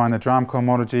I define the de Rham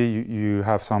cohomology, you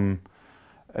have some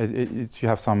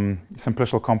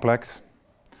simplicial complex,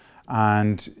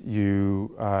 and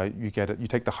you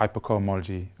take the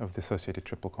hypercohomology of the associated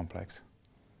triple complex.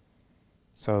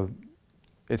 So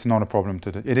it's not a problem to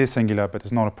it is singular, but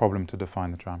it's not a problem to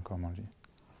define the de Rham cohomology.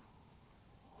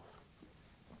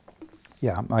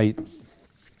 Yeah,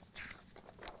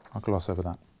 I'll gloss over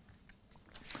that.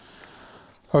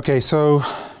 Okay, so.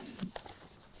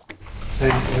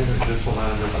 Just for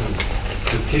my understanding,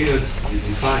 the periods you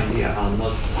define here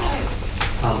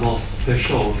are more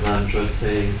special than just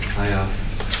saying I have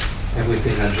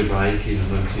everything algebraic in a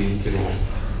multi-integral,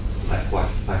 like what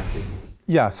I think.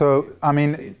 Yeah, so I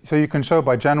mean, so you can show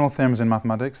by general theorems in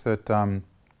mathematics that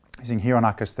using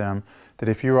Hironaka's theorem that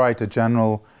if you write a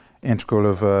general integral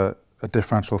of a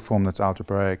differential form that's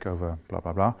algebraic over blah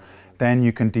blah blah, then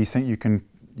you can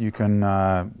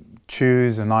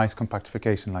choose a nice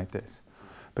compactification like this.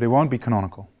 But it won't be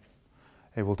canonical.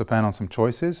 It will depend on some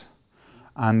choices.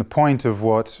 And the point of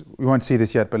what, we won't see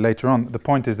this yet, but later on, the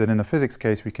point is that in the physics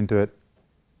case, we can do it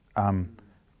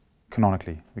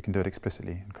canonically. We can do it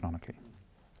explicitly and canonically.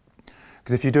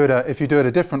 Because if you do it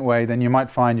a different way, then you might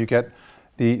find you get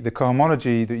the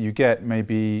cohomology that you get may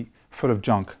be full of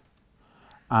junk.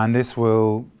 And this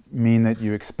will mean that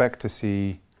you expect to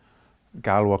see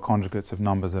Galois conjugates of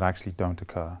numbers that actually don't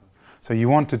occur. So you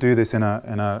want to do this in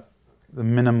the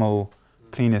minimal,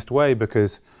 cleanest way,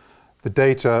 because the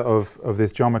data of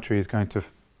this geometry is going to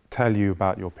tell you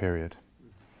about your period.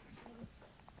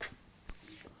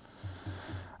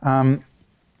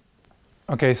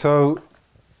 Okay, so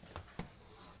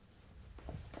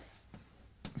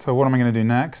what am I going to do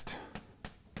next?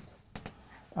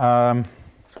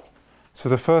 So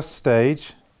the first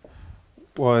stage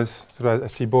was, sort of,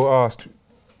 as Thibault asked,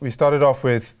 we started off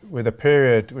with a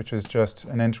period which was just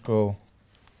an integral,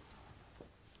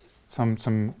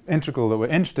 some integral that we're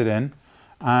interested in,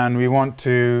 and we want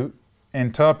to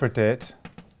interpret it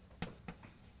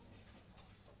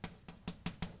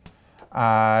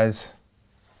as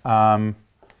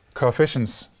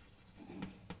coefficients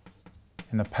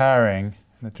in the pairing,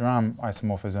 in the de Rham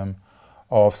isomorphism,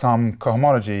 of some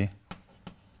cohomology,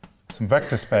 some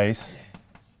vector space,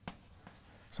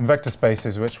 some vector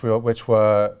spaces which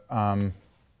were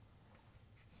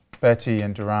Betti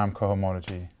and de Rham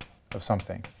cohomology of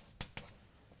something.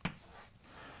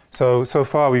 So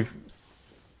far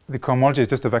the cohomology is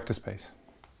just a vector space.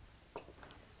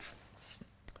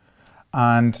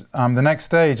 And the next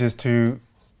stage is to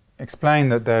explain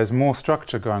that there's more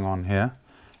structure going on here.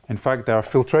 In fact, there are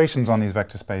filtrations on these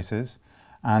vector spaces,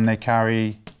 and they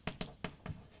carry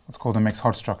what's called a mixed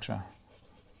Hodge structure.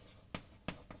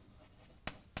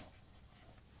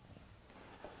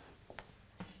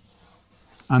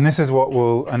 And this is what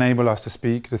will enable us to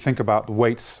think about the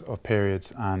weights of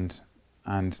periods and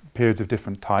periods of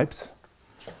different types.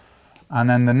 And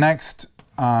then the next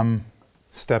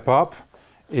step up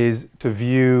is to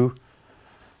view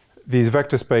these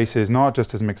vector spaces not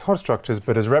just as mixed Hodge structures,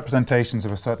 but as representations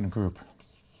of a certain group.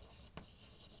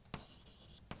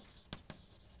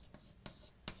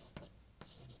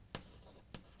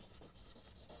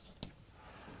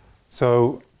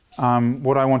 So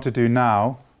what I want to do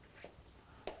now,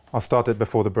 I'll start it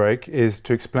before the break, is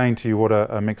to explain to you what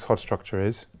a mixed Hodge structure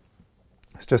is.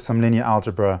 It's just some linear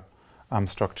algebra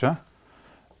structure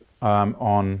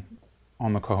on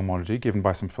the cohomology given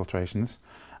by some filtrations.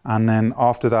 And then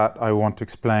after that, I want to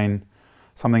explain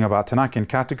something about Tannakian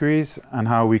categories and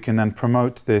how we can then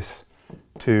promote this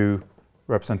to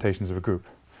representations of a group.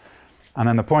 And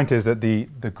then the point is that the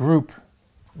group,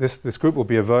 this group will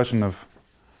be a version of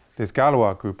this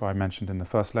Galois group I mentioned in the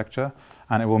first lecture,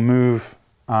 and it will move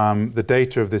the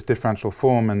data of this differential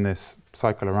form in this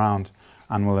cycle around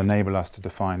and will enable us to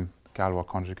define Galois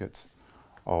conjugates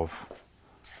of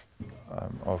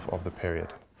the period.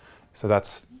 So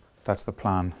that's the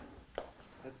plan.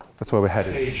 That's where we're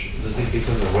headed. Does it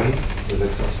become a ring, the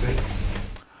vector space?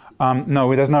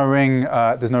 No, there's no ring.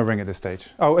 There's no ring at this stage.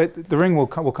 Oh, the ring will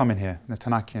come in here in the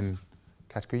Tannakian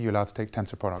category. You're allowed to take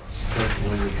tensor products.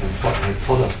 When you can make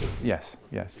products. Yes,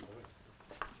 yes.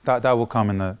 That will come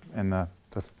in the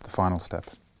final step.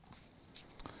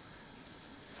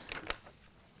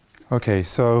 Okay,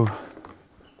 so.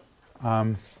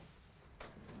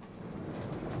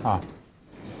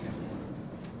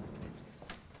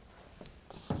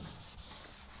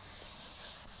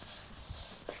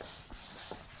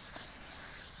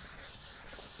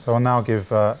 So I'll now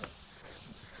give a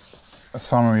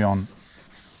summary on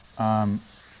a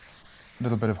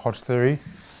little bit of Hodge theory.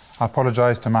 I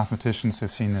apologize to mathematicians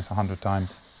who've seen this 100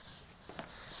 times.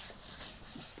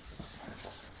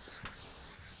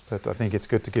 but I think it's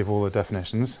good to give all the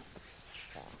definitions.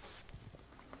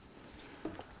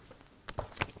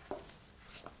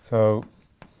 So,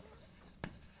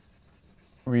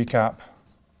 recap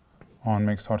on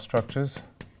mixed hot structures.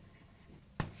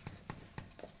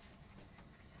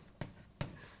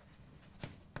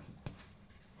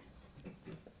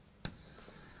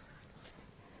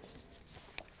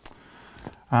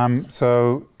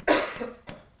 So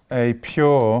a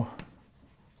pure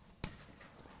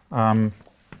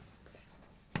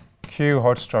Q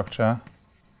hot structure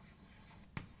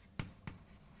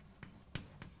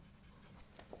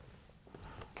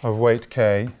of weight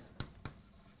K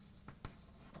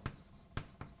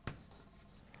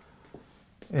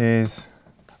is,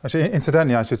 actually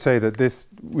incidentally I should say that this,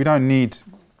 we don't need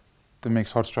the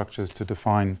mixed hot structures to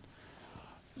define,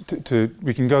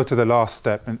 we can go to the last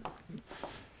step and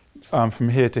from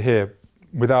here to here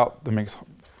without the mixed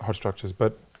hot structures,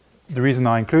 but the reason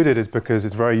I include it is because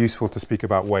it's very useful to speak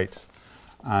about weights,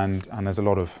 and there's a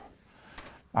lot of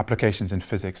applications in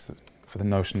physics for the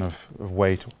notion of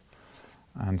weight,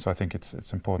 and so I think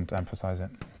it's important to emphasize it.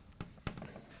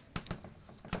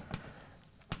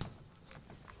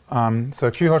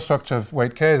 So Q hot structure of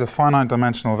weight K is a finite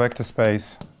dimensional vector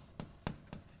space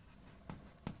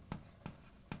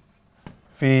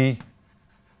V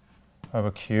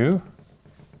over Q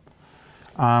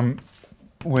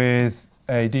with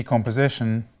a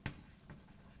decomposition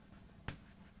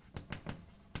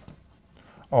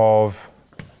of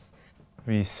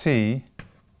Vc,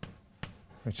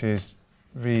 which is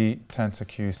V tensor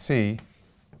QC,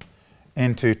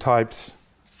 into types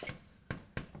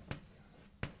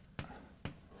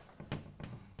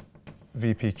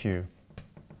VPQ,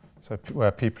 so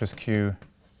where P plus Q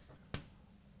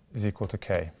is equal to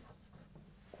K.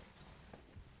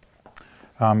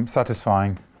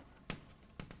 Satisfying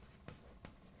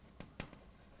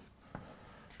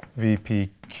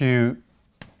VPQ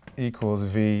equals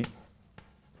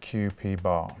VQP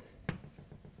bar.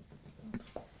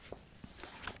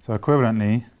 So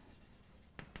equivalently,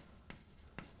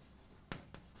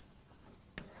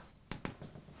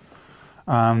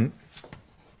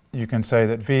 you can say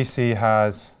that VC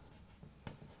has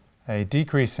a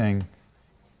decreasing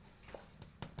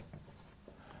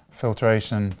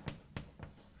filtration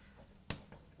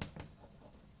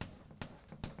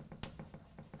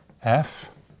F.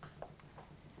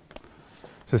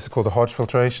 So this is called the Hodge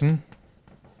filtration,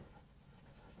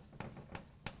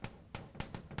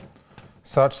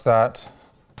 such that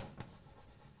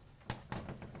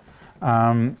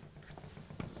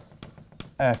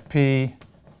FP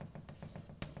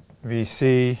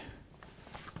VC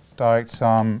direct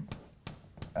sum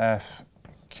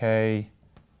Fk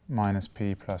minus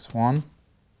P plus 1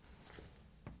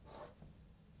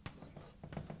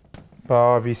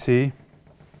 bar VC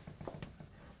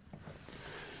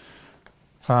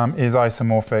is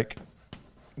isomorphic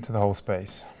to the whole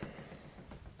space.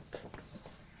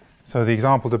 So the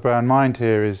example to bear in mind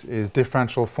here is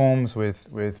differential forms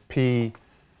with P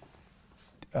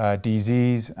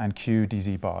dz's and Q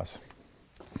dz bars.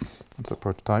 That's a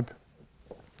prototype.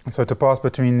 So to pass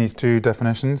between these two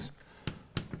definitions,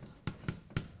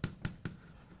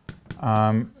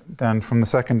 then from the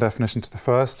second definition to the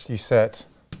first, you set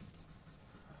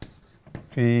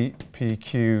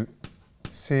VPQC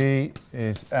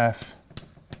is F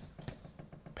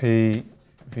P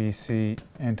VC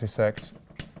intersect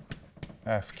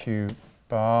FQ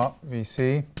bar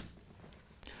VC.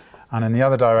 And in the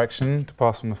other direction, to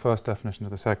pass from the first definition to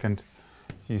the second,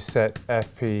 you set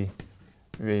FP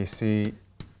VC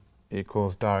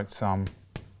equals direct sum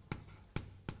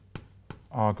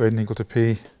R greater than or equal to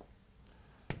P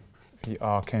V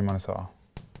R K minus R.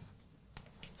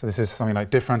 So this is something like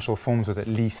differential forms with at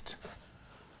least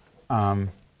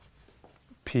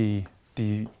P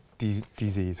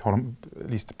dz's, at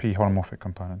least P holomorphic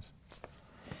components.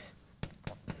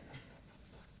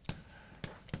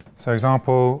 So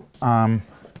example,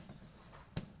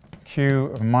 Q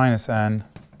of minus n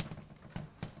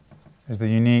is the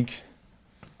unique,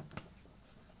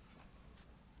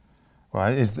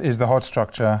 well, is the Hodge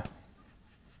structure,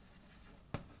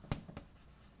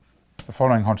 the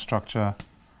following Hodge structure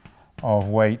of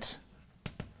weight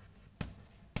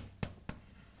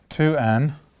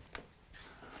 2n.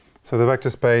 So the vector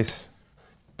space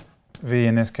V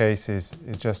in this case is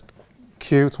just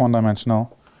Q, it's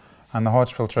one-dimensional, and the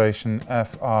Hodge filtration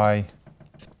Fi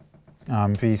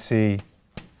Vc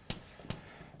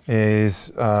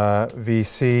is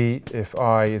Vc if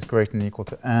I is greater than or equal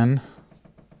to n,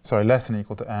 sorry, less than or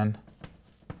equal to n,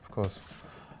 of course,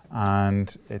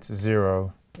 and it's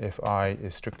 0 if I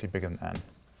is strictly bigger than n.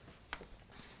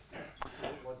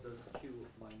 What does Q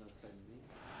of minus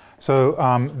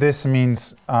So this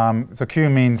means, so Q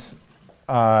means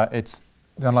it's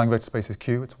the underlying vector space is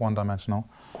Q, it's one-dimensional.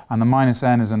 And the minus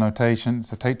n is a notation,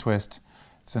 it's a Tate twist.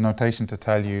 It's a notation to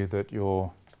tell you that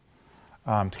you're,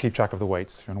 to keep track of the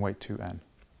weights. You're on weight 2n.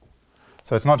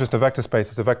 So it's not just a vector space,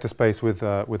 it's a vector space with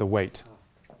a weight.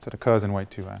 So it occurs in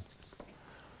weight 2n.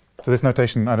 So this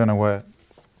notation, I don't know where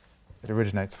it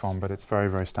originates from, but it's very,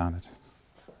 very standard.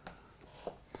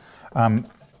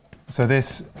 So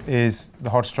this is the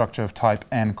Hodge structure of type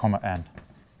n, n.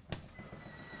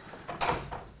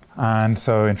 And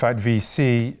so, in fact,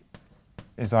 VC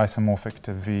is isomorphic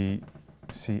to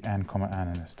VC n, n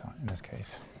in this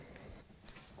case.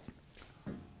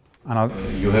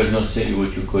 And you have not said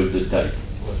what you call the type.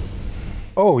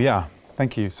 Oh yeah,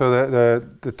 thank you. So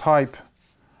the type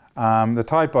are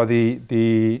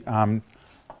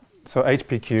so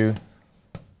HPQ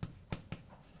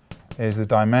is the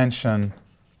dimension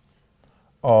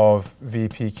of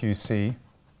VPQC,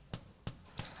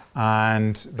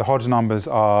 and the Hodge numbers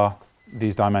are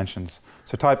these dimensions.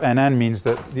 So type NN means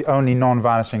that the only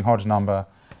non-vanishing Hodge number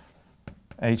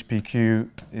HPQ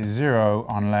is 0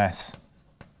 unless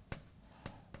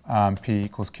P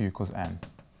equals Q equals N.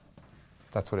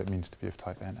 That's what it means to be of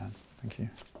type NN. Thank you.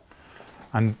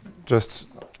 And just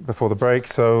before the break,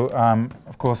 so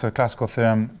of course a classical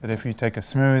theorem that if you take a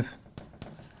smooth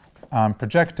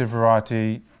projective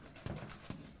variety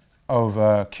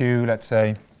over Q, let's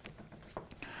say,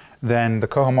 then the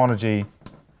cohomology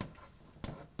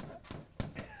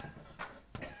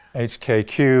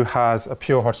HKQ has a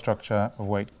pure Hodge structure of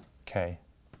weight K.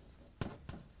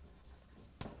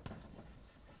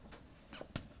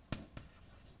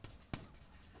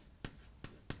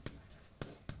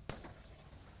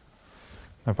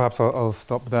 Now perhaps I'll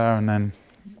stop there and then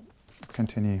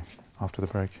continue after the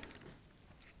break.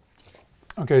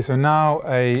 Okay, so now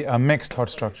a mixed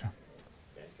Hodge structure.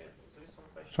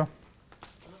 Sure.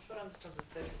 I'm not sure I understand the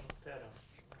statement of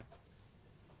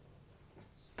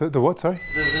term. The what, sorry?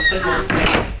 The statement of term.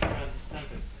 I understand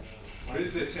it. What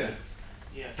is this here?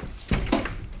 Yes.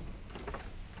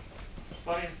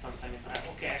 For instance, I mean,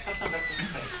 okay, I have some vector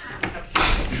space.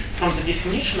 From the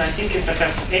definition, I think if I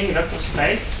have any vector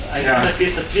space, I have at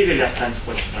least a trivial sense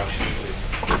Hodge structure to it.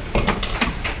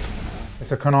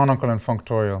 It's a canonical and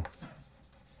functorial.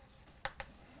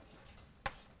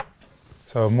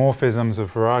 So morphisms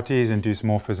of varieties induce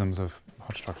morphisms of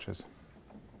Hodge structures.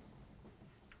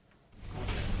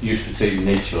 You should say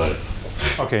natural.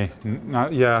 Okay,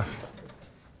 yeah,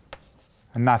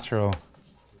 a natural.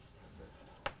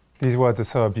 These words are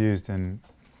so abused in.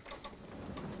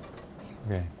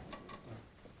 Okay.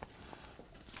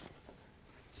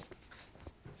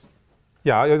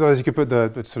 Yeah, otherwise you could put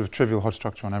the sort of trivial Hodge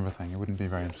structure on everything. It wouldn't be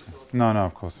very interesting. No,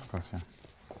 of course,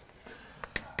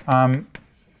 yeah.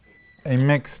 A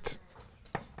mixed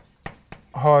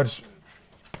Hodge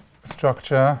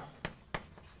structure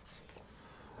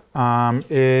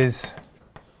is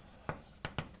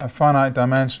a finite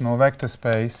dimensional vector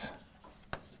space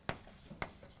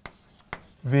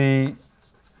V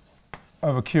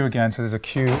over Q again. So there's a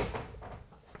Q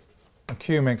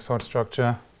mixed Hodge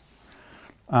structure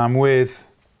with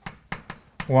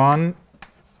an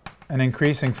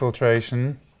increasing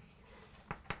filtration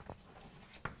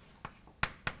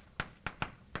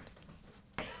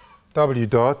W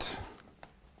dot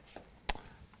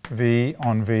V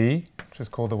on V, which is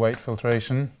called the weight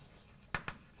filtration,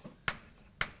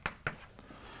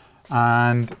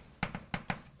 and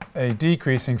a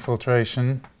decreasing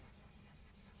filtration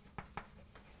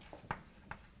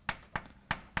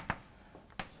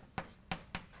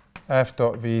F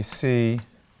dot VC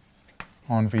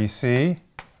on VC,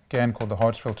 again called the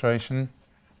Hodge filtration,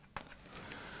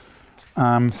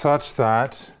 such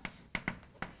that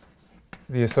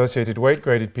the associated weight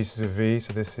graded pieces of V,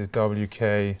 so this is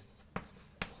WK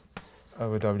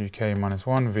over WK minus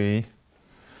 1V,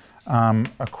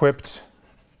 equipped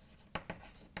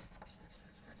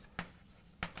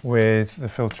with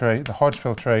the Hodge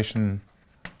filtration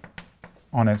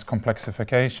on its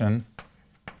complexification,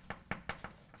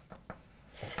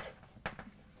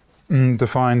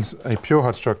 defines a pure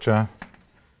Hodge structure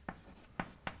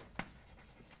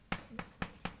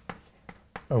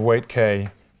of weight K.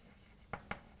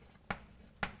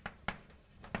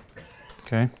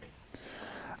 Okay,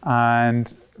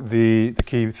 and the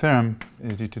key theorem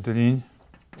is due to Deligne,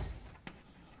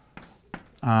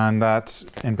 and that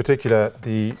in particular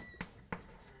the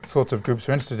sorts of groups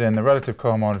we're interested in, the relative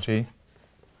cohomology,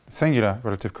 singular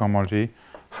relative cohomology,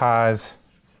 has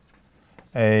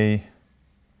a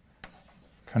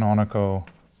canonical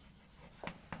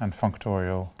and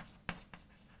functorial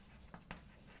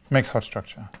mixed Hodge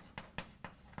structure.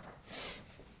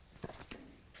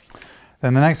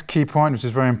 Then the next key point, which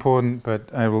is very important, but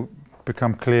it will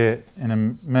become clear in a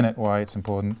minute why it's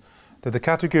important, that the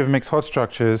category of mixed Hodge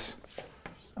structures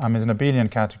is an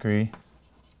abelian category.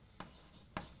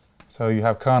 So you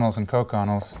have kernels and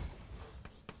co-kernels.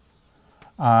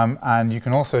 And you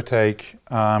can also take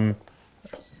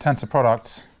tensor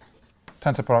products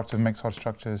of mixed Hodge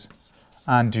structures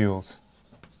and duals.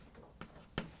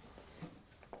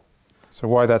 So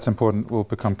why that's important will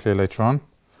become clear later on.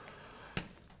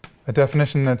 A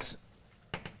definition that's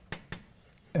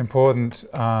important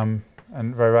and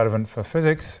very relevant for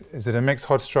physics is that a mixed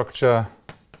Hodge structure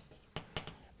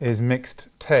is mixed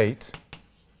Tate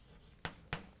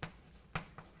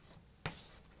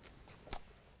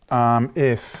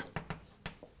if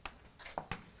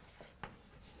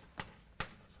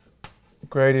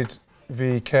graded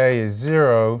Vk is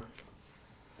 0,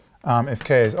 if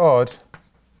k is odd,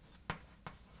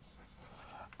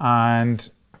 and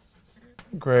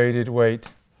graded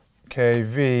weight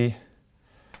kv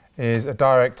is a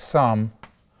direct sum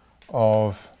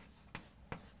of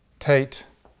Tate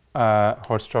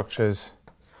Hodge structures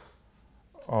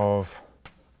of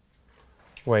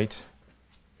weight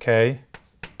k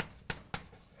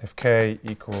if k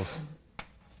equals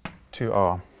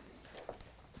 2r.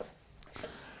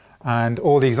 And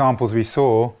all the examples we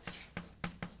saw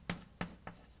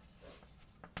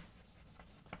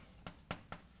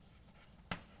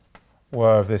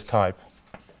were of this type.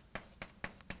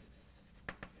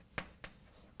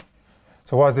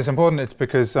 So why is this important? It's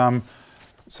because so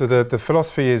the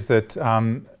philosophy is that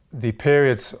the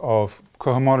periods of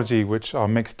cohomology which are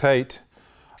mixed Tate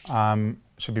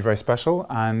should be very special,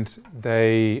 and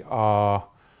they are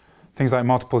things like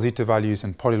multiple zeta values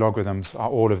and polylogarithms are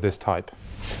all of this type.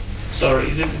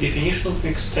 Sorry, is it the definition of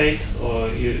mixed Tate, or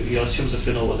you assume that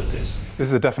we know what it is? This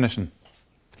is a definition.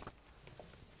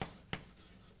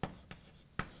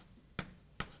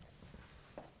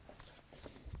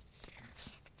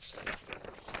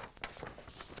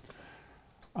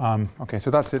 Okay,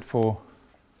 so that's it for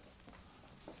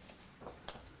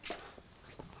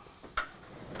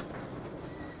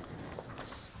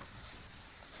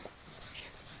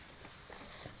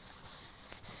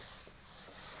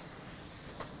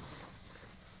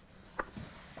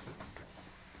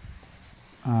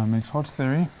mixed Hodge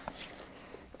theory.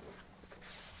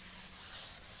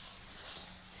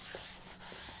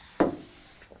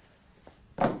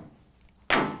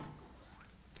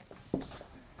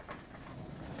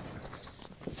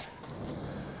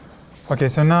 Okay,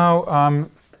 so now,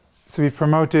 so we've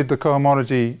promoted the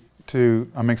cohomology to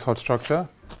a mixed Hodge structure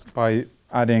by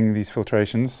adding these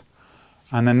filtrations,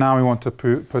 and then now we want to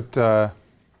put a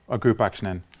group action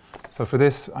in. So for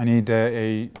this, I need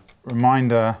a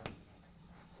reminder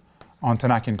on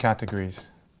Tannakian categories.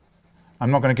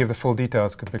 I'm not going to give the full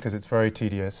details because it's very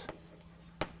tedious.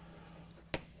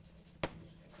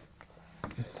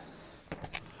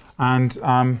 And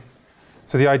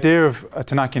so the idea of a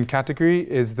Tannakian category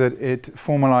is that it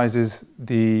formalizes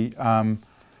the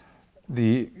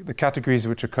categories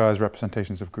which occur as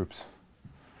representations of groups.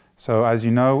 So as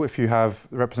you know, if you have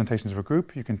representations of a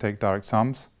group, you can take direct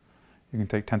sums, you can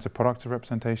take tensor products of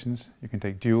representations, you can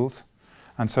take duals.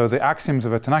 And so the axioms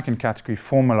of a Tannakian category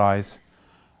formalize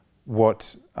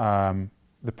what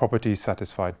the properties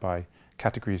satisfied by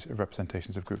categories of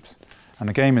representations of groups. And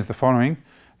the game is the following,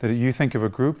 that you think of a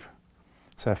group,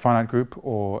 say a finite group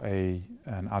or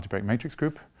an algebraic matrix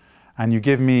group, and you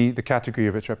give me the category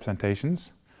of its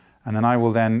representations, and then I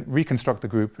will then reconstruct the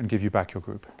group and give you back your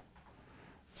group.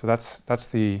 So that's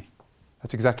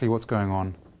exactly what's going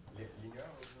on.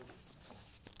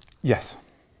 Yes.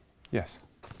 Yes.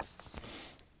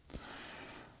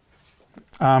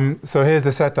 So here's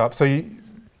the setup. So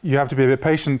you have to be a bit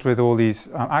patient with all these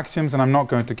axioms, and I'm not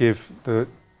going to give the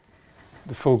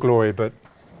full glory, but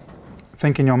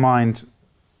think in your mind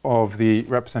of the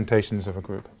representations of a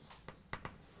group.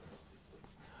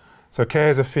 So K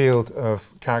is a field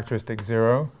of characteristic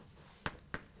 0,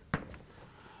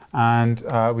 and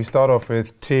we start off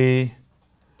with T,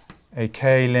 a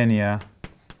K-linear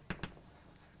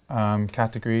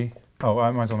category. Oh, I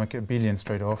might as well make it abelian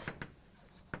straight off.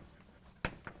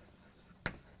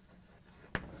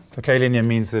 So K-linear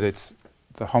means that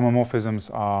the homomorphisms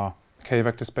are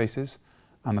K-vector spaces,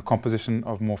 and the composition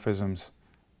of morphisms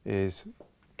is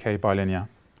K bilinear.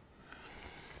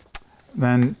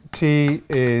 Then T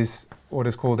is what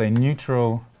is called a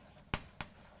neutral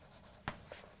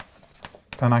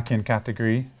Tannakian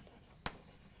category.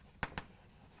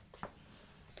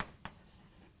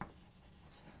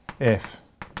 If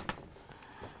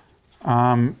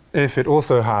it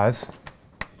also has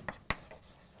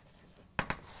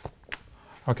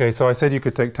Okay, so I said you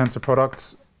could take tensor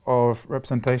products of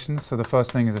representations. So the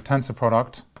first thing is a tensor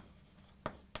product.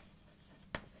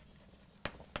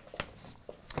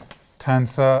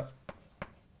 Tensor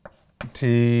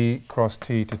T cross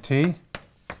T to T,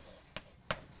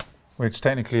 which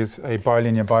technically is a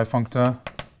bilinear bifunctor.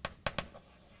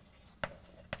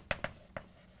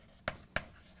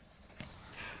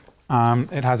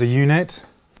 It has a unit.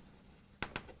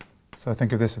 So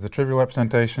think of this as the trivial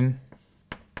representation.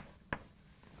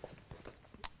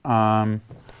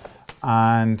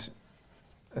 And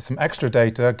some extra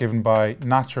data given by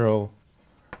natural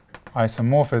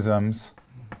isomorphisms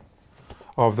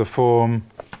of the form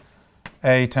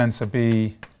A tensor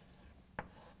B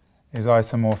is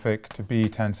isomorphic to B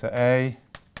tensor A.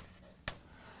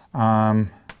 A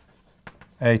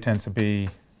tensor B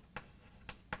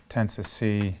tensor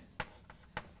C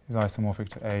is isomorphic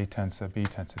to A tensor B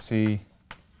tensor C.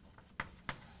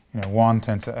 1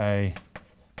 tensor A,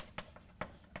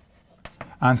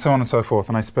 and so on and so forth,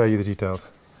 and I spare you the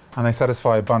details. And they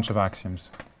satisfy a bunch of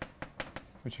axioms,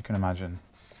 which you can imagine.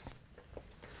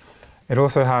 It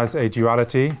also has a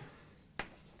duality.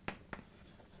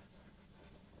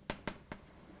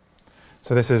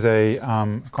 So this is a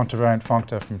contravariant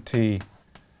functor from T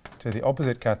to the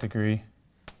opposite category,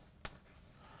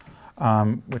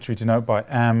 which we denote by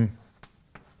M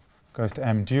goes to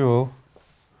M dual.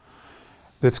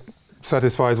 That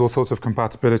satisfies all sorts of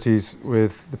compatibilities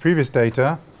with the previous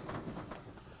data.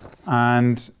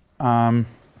 And the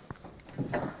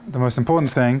most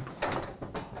important thing,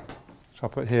 which I'll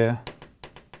put here,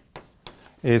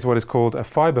 is what is called a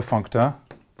fiber functor.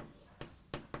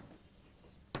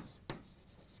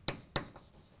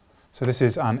 So this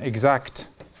is an exact,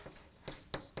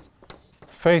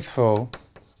 faithful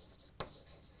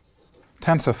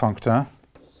tensor functor.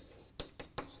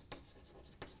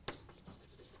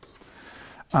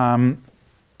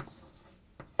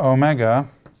 Omega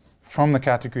from the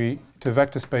category to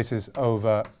vector spaces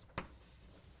over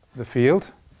the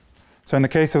field. So in the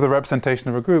case of the representation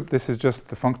of a group, this is just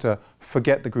the functor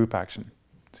forget the group action.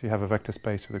 So you have a vector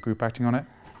space with a group acting on it.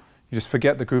 You just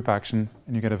forget the group action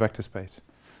and you get a vector space.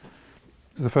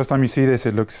 So the first time you see this,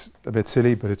 it looks a bit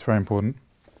silly, but it's very important.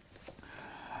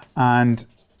 And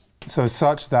so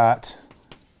such that,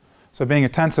 so being a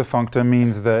tensor functor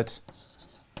means that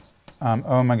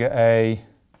omega A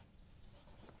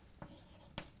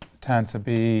tensor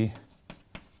B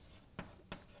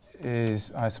is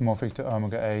isomorphic to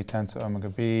omega A tensor omega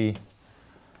B.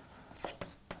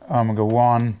 Omega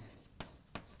 1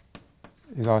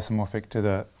 is isomorphic to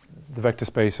the vector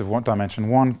space of dimension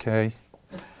 1, K,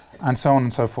 and so on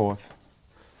and so forth.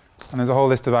 And there's a whole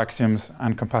list of axioms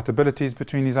and compatibilities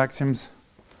between these axioms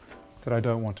that I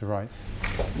don't want to write.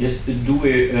 Yes, but does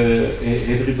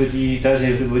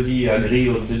everybody agree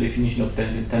on the definition of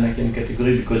Tannakian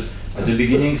category? Because at the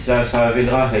beginning,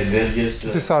 Saavedra had various...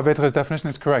 This is Saavedra's definition,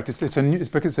 it's correct. It's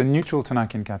because it's a neutral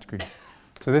Tannakian category.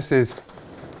 So this is,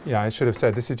 yeah, I should have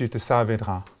said, this is due to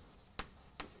Saavedra.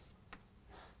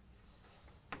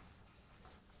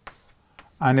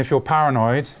 And if you're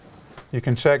paranoid, you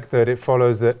can check that it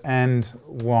follows that end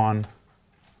 1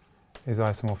 is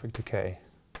isomorphic to K.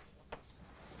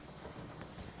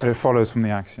 But it follows from the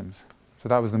axioms. So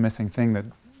that was the missing thing that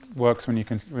works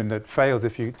when that fails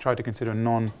if you try to consider a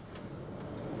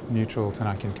non-neutral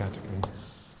Tannakian category.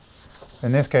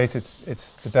 In this case,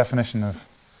 it's the definition of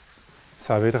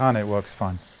Saavedra, and it works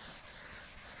fine.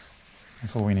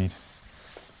 That's all we need.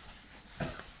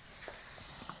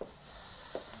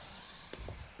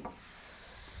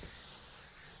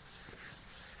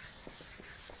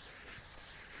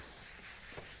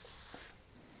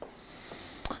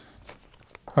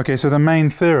 Okay, so the main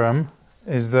theorem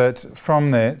is that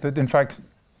from that in fact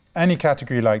any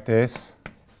category like this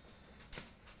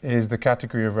is the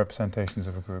category of representations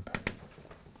of a group.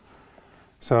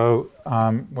 So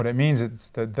what it means is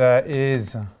that there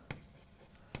is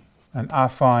an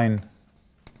affine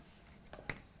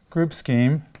group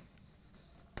scheme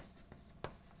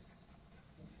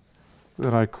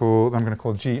that I'm going to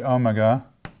call G omega.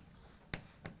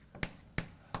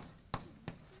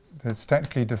 It's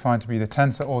technically defined to be the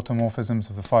tensor automorphisms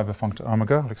of the fiber functor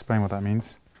omega. I'll explain what that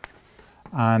means.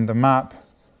 And the map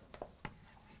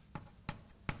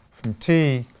from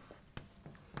T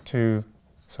to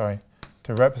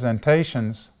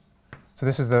representations. So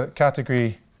this is the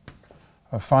category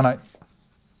of finite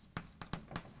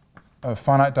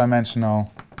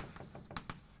dimensional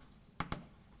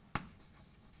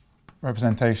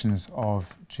representations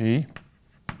of G.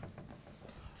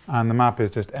 And the map is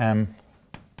just M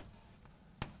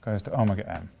goes to omega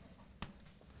M.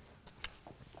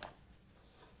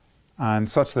 and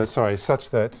such that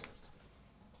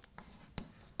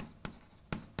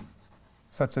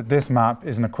this map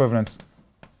is an equivalence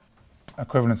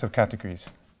of categories.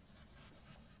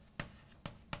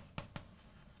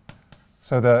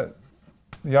 So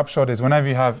the upshot is whenever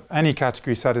you have any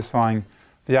category satisfying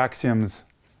the axioms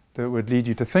that would lead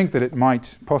you to think that it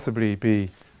might possibly be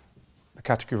the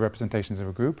category of representations of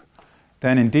a group,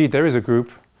 then indeed there is a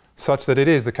group such that it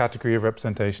is the category of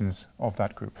representations of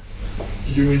that group.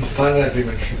 You mean finite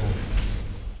dimensional?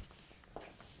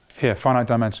 Here, finite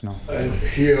dimensional. And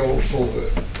here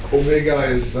also omega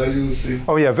is values in...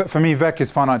 Oh yeah, for me vec is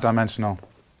finite dimensional.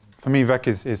 For me vec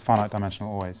is finite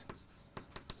dimensional always.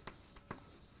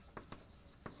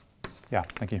 Yeah,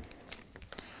 thank you.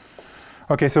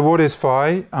 Okay, so what is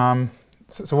phi?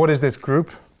 So what is this group?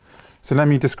 So let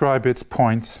me describe its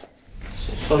points.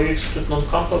 So you exclude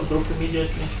non-compact group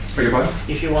immediately? Beg your pardon?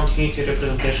 If you want unity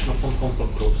representation of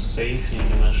non-compact groups, say infinite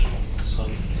dimensional.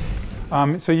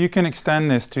 So you can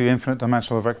extend this to infinite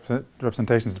dimensional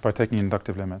representations by taking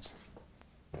inductive limits.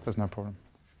 There's no problem.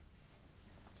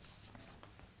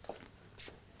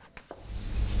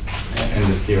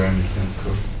 And the theorem is then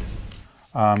correct.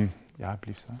 Yeah, I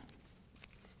believe so.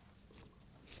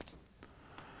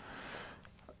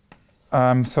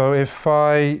 So if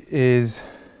phi is...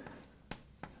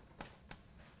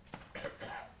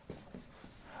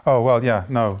 Oh, well, yeah,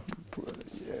 no.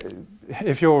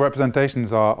 If your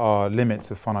representations are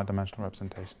limits of finite dimensional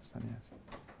representations, then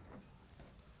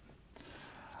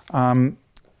yes.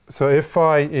 So if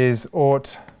phi is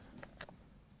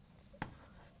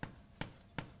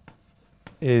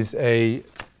is a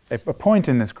point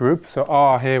in this group, so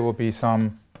R here will be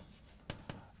a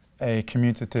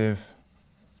commutative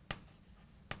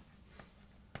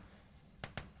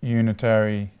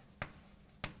unitary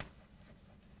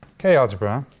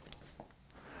K-algebra,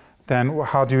 then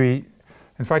how do we...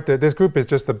 In fact, this group is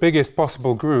just the biggest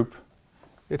possible group.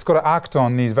 It's got to act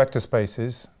on these vector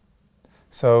spaces.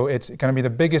 So it's going to be the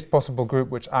biggest possible group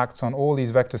which acts on all these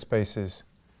vector spaces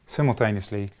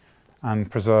simultaneously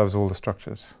and preserves all the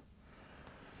structures.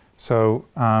 So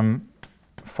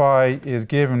phi is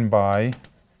given by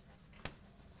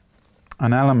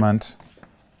an element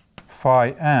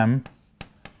phi m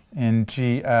in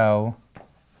GL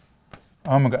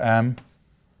omega m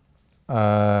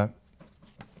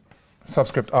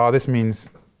subscript r. This means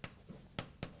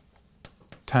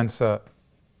tensor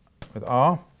with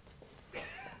r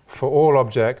for all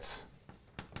objects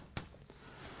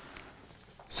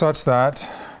such that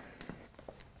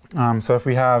so if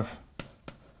we have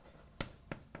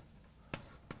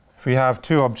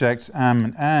two objects m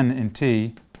and n in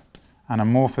T and a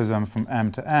morphism from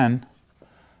m to n,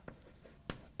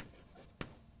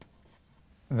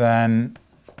 then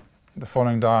the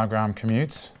following diagram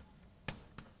commutes.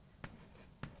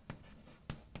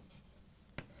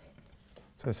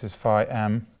 So this is phi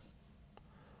m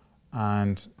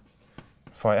and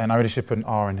phi n. I really should put an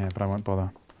r in here, but I won't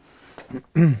bother.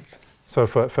 So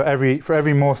for every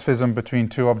morphism between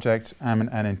two objects m and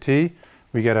n in T,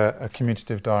 we get a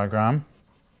commutative diagram.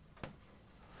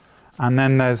 And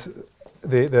then there's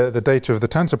the data of the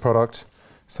tensor product.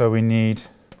 So we need,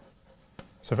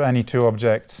 so for any two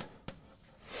objects,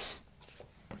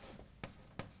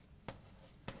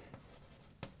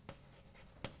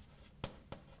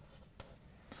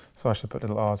 so I should put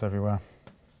little r's everywhere.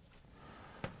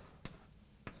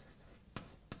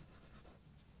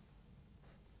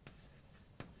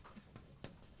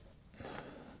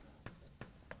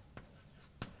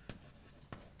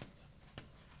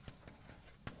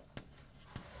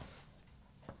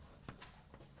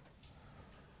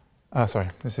 Sorry,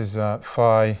 this is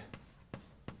phi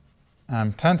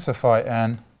m tensor phi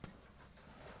n,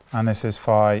 and this is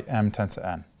phi m tensor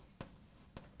n.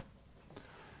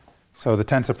 So the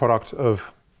tensor product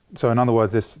of, so in other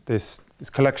words, this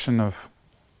collection of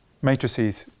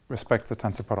matrices respects the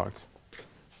tensor product.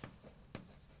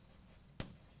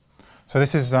 So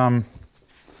this is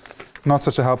not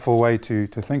such a helpful way to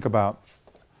think about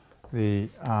the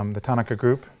Tanaka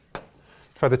group.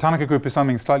 In fact, the Tanaka group is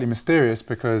something slightly mysterious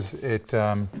because it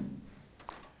how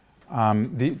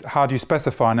do you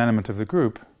specify an element of the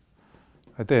group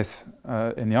at this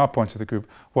in the R points of the group?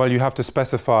 Well, you have to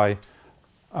specify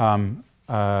an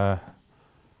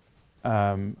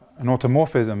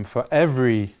automorphism for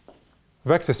every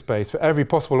vector space, for every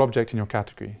possible object in your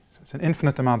category. So it's an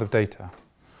infinite amount of data.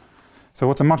 So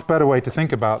what's a much better way to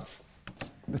think about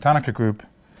the Tanaka group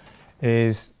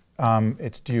is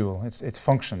its dual, its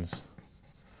functions.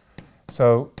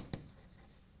 So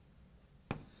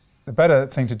the better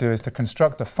thing to do is to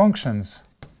construct the functions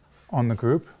on the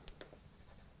group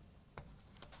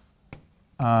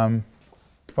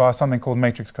via something called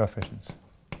matrix coefficients.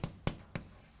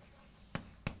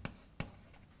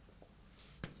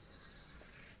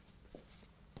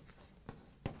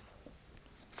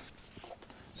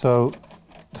 So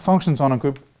the functions on a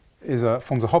group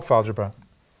forms a Hopf algebra,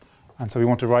 and so we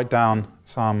want to write down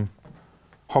some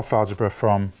Hopf algebra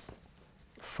from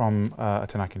a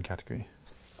Tannakian category.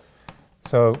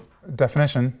 So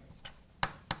definition: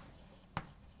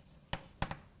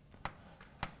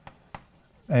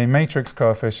 a matrix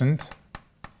coefficient,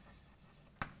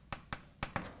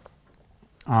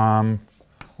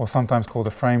 or sometimes called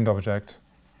a framed object,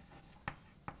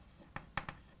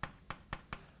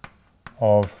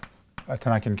 of a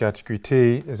Tannakian category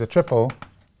T is a triple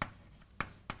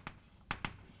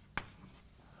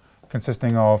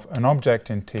consisting of an object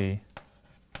in T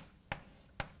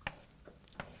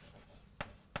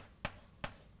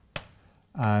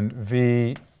and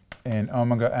V in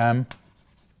omega m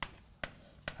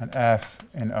and F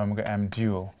in omega m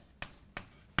dual.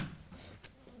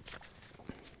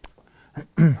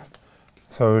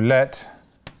 So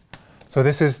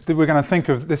this is, we're going to think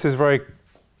of, this is very,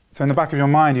 so in the back of your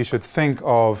mind you should think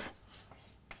of,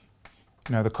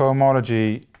 the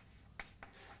cohomology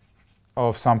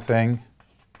of something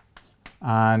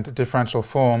and differential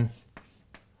form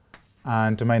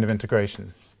and domain of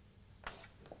integration.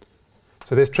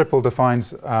 So this triple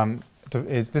defines,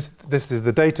 this is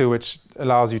the data which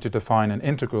allows you to define an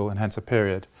integral and hence a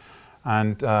period.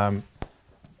 And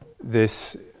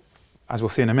this, as we'll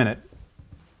see in a minute,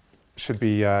 should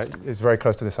be, is very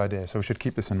close to this idea. So we should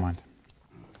keep this in mind.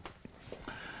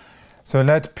 So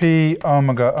let P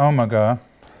omega omega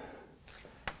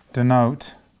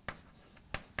denote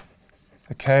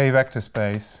the K vector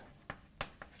space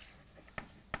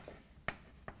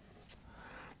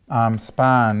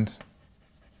spanned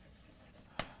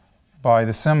by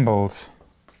the symbols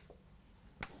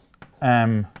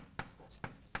M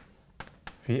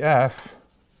V F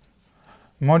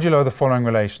modulo the following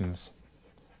relations,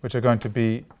 which are going to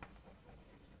be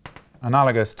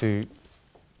analogous to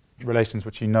relations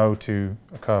which you know to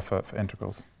occur for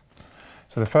integrals.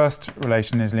 So the first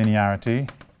relation is linearity.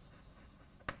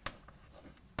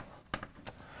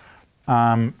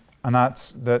 And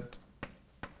that's that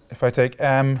if I take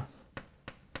m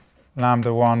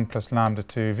lambda 1 plus lambda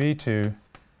 2 v2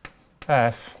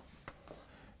 f,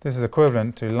 this is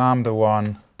equivalent to lambda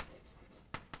 1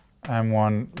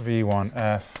 m1 v1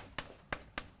 f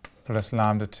plus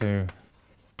lambda 2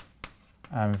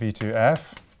 m v2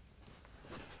 f.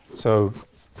 So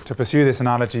to pursue this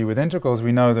analogy with integrals,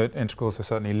 we know that integrals are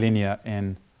certainly linear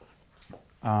in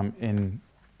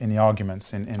the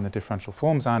arguments, in the differential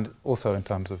forms, and also in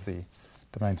terms of the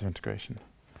domains of integration.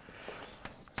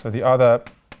 So the other,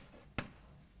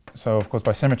 so of course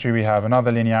by symmetry we have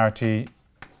another linearity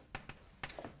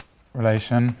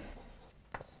relation.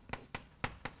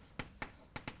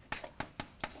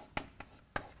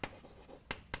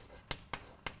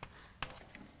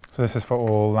 So this is for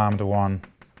all lambda 1.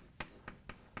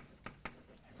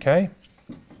 Okay.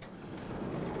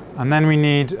 And then we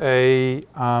need a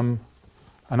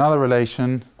another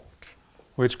relation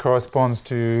which corresponds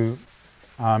to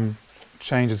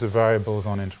changes of variables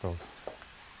on integrals.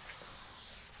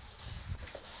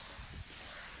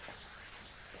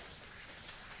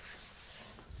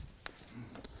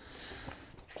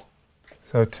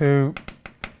 So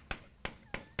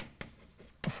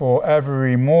for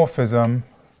every morphism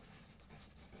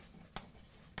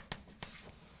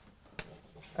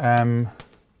m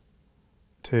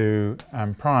to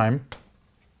m prime,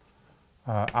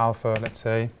 alpha, let's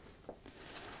say,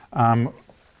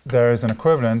 there is an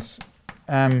equivalence.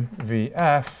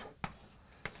 MVF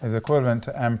is equivalent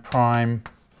to m prime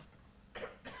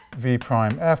v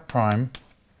prime f prime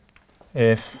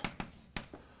if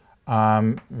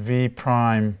v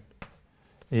prime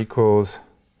equals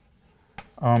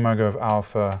omega of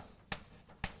alpha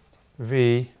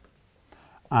v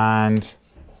and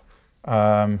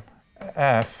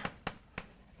f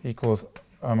equals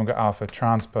omega alpha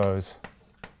transpose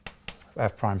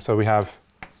f prime. So we have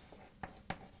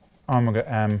omega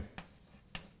m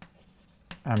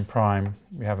prime,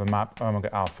 we have a map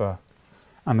omega alpha,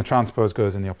 and the transpose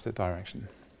goes in the opposite direction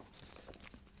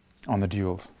on the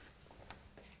duals.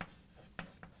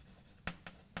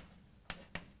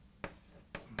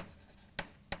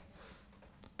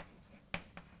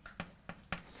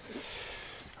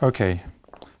 Okay,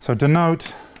 so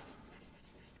denote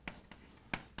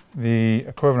the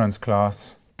equivalence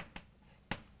class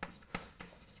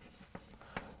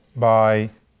by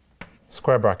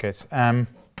square brackets m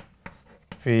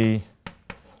v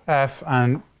f,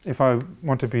 and if I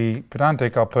want to be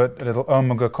pedantic, I'll put a little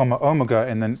omega comma omega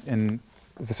in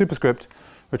is a superscript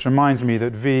which reminds me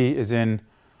that V is in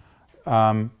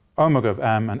omega of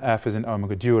M and F is in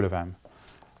omega dual of M.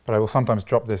 But I will sometimes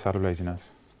drop this out of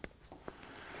laziness.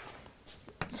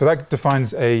 So that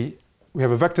defines we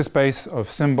have a vector space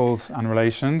of symbols and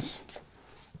relations.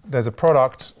 There's a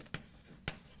product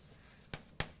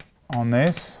on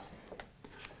this,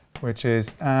 which is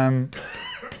MVF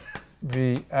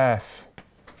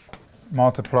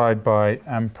multiplied by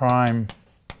M prime,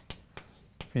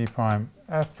 V prime,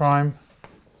 F prime,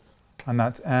 and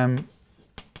that's M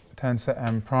tensor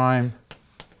M prime,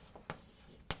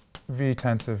 V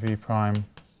tensor V prime,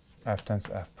 F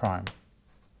tensor F prime.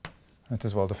 It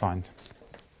is well defined.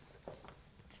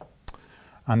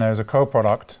 And there's a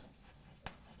coproduct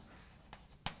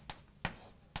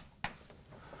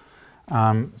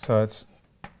so it's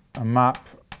a map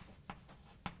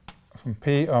from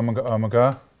P omega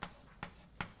omega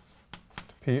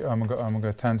to P omega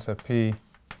omega tensor P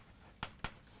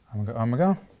omega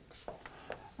omega.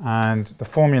 And the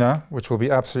formula, which will be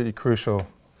absolutely crucial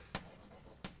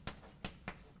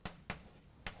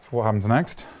for what happens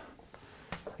next,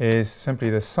 is simply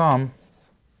the sum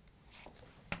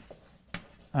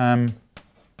M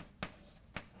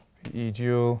E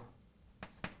dual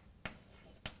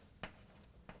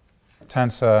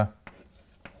tensor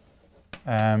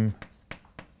M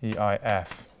EIF.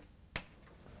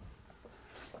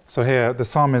 So here the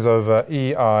sum is over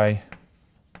EI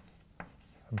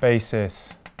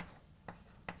basis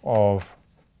of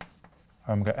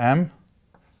omega M,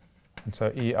 and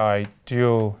so EI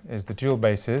dual is the dual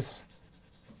basis.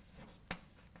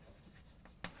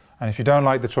 And if you don't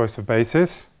like the choice of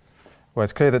basis, well,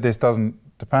 it's clear that this doesn't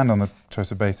depend on the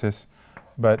choice of basis,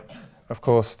 but of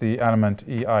course the element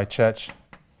EI Chech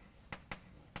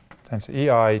tensor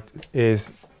EI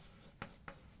is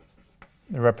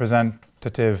the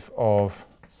representative of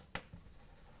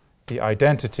the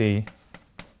identity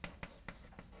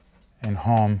in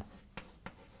Hom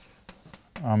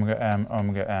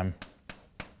omega M,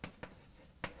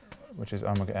 which is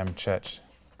omega M Chech.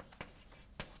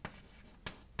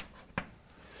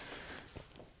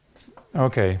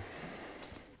 Okay,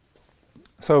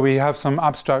 so we have some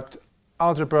abstract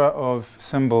algebra of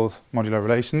symbols modular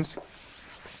relations.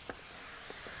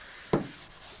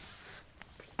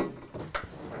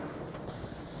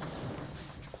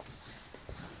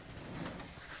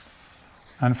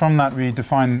 And from that we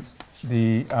define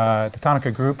the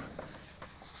Tanaka group.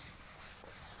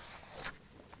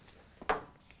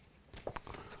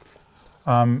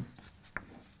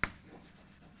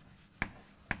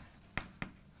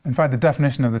 In fact, the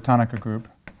definition of the Tanaka group.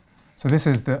 So this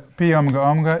is the P omega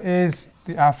omega is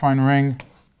the affine ring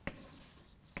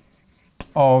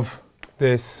of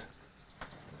this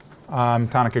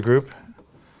Tanaka group.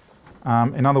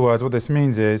 In other words, what this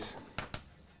means is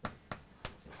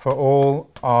for all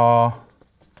R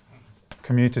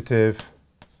commutative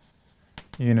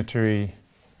unitary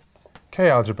K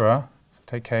algebra,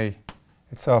 take K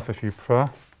itself if you prefer,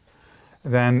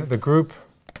 then the group,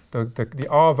 the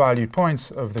R valued points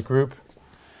of the group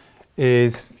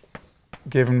is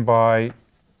given by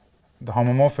the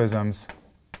homomorphisms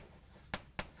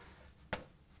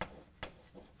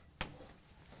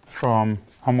from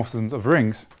homomorphisms of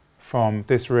rings from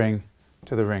this ring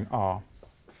to the ring R.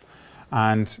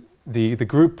 And the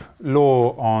group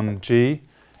law on G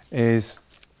is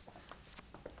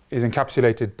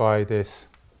encapsulated by this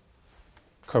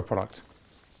coproduct.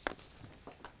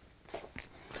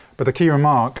 But the key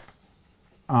remark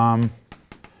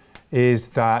is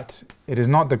that it is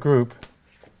not the group.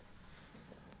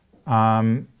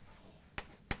 The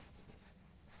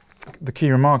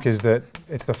key remark is that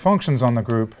it's the functions on the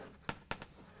group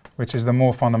which is the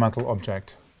more fundamental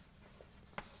object.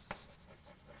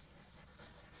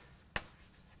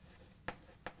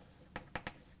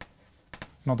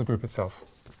 Not the group itself.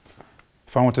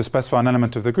 If I want to specify an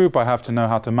element of the group, I have to know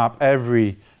how to map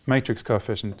every matrix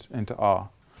coefficient into R.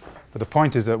 But the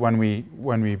point is that when we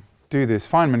do this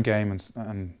Feynman game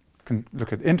and can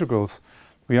look at integrals,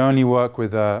 we only work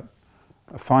with a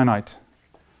finite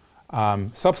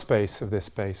subspace of this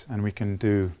space, and we can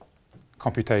do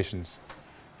computations.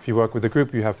 If you work with a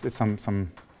group, you have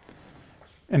some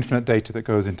infinite data that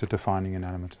goes into defining an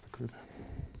element of the group.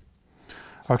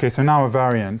 Okay, so now a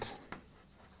variant,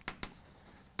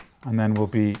 and then we'll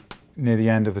be near the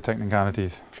end of the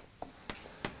technicalities.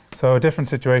 So a different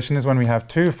situation is when we have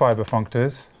two fiber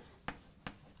functors,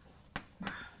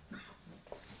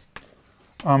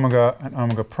 omega and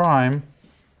omega prime,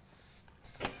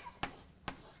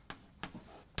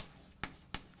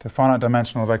 to finite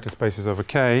dimensional vector spaces over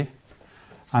K,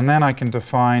 and then I can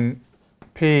define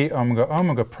P omega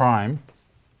omega prime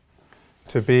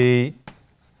to be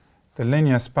the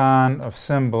linear span of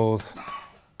symbols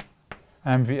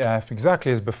MVF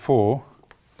exactly as before,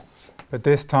 but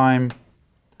this time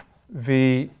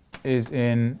V is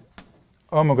in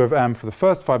omega of M for the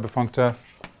first fiber functor,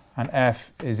 and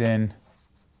F is in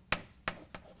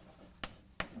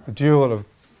the dual of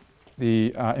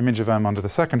the image of M under the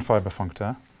second fiber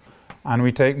functor, and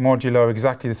we take modulo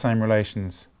exactly the same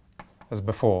relations as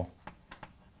before.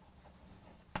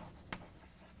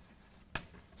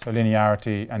 So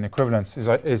linearity and equivalence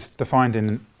is defined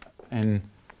in an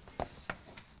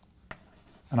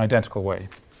identical way.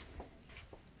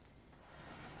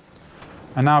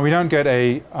 And now we don't get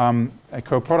a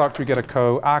co-product, we get a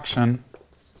co-action.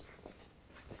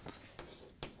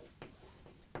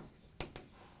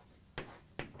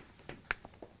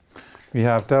 We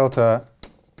have delta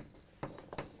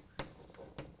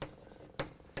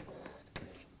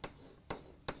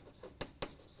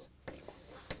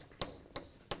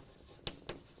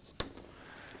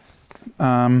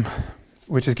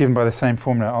which is given by the same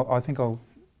formula. I think I'll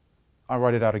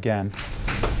write it out again.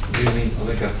 Do you mean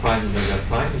omega prime in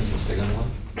the second one?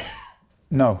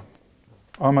 No.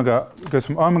 Omega goes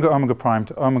from omega prime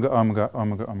to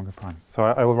omega prime. So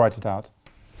I will write it out.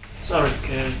 Sorry,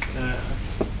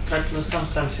 try to understand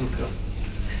something.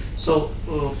 So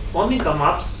omega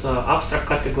maps abstract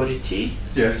category T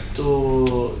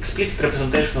to explicit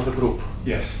representation of a group.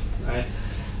 Yes. Right?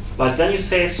 But then you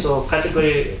say so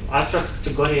abstract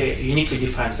category uniquely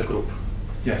defines a group.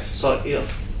 Yes. So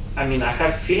if I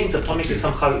have feelings that omega is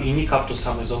somehow unique up to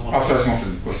some isomorphism. Up to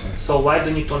isomorphism, of course. Yes. So why do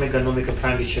you need omega and omega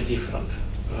prime which are different?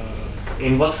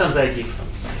 In what sense are they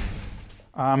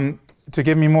different? To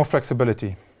give me more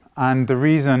flexibility. And the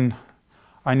reason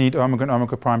I need omega and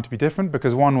omega prime to be different,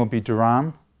 because one will be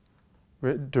Durham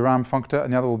functor,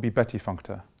 and the other will be Betti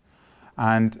functor.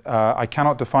 And I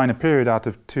cannot define a period out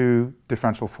of two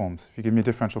differential forms. If you give me a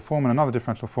differential form and another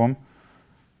differential form,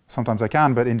 sometimes I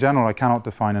can, but in general I cannot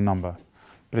define a number.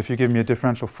 But if you give me a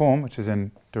differential form, which is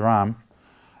in Durham,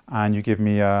 and you give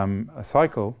me a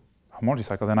cycle, a homology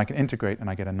cycle, then I can integrate and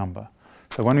I get a number.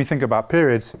 So when we think about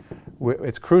periods,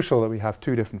 it's crucial that we have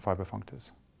two different fiber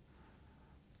functors.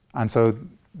 And so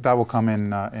that will come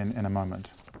in a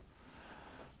moment.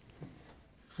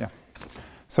 Yeah.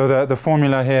 So the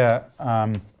formula here,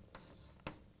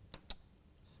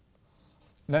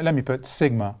 let me put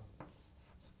sigma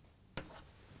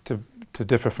to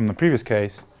differ from the previous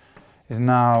case, is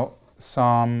now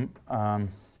some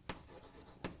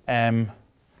m.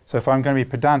 So if I'm going to be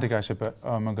pedantic, I should put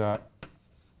omega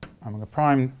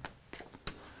prime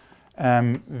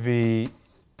m v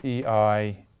e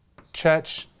I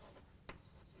chech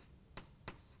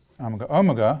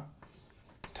omega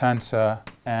tensor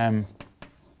m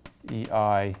e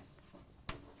I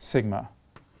sigma.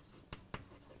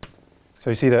 So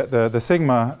you see that the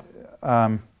sigma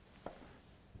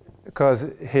occurs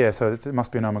here, so it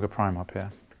must be an omega prime up here.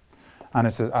 And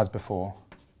it's as before.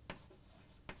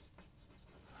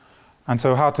 And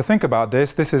so how to think about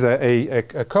this? This is a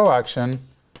coaction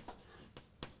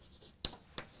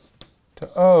to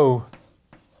O,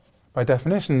 by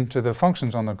definition, to the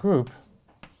functions on the group.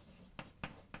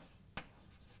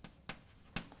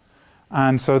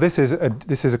 And so this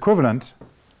is equivalent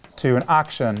to an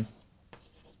action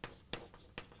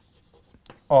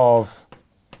of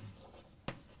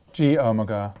G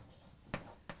omega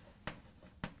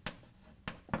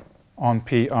on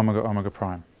P omega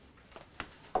prime.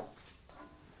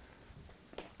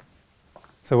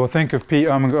 So we'll think of P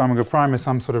omega prime as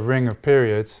some sort of ring of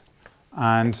periods,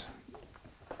 and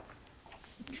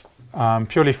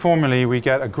purely formally we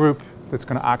get a group that's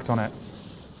going to act on it.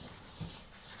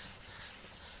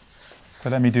 So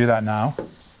let me do that now.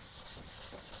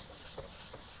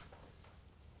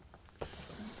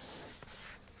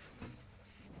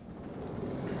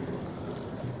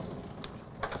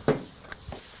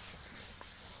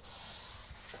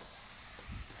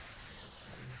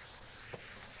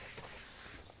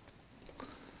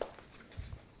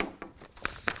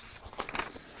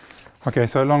 Okay,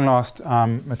 so long last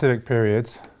Motivic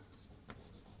periods.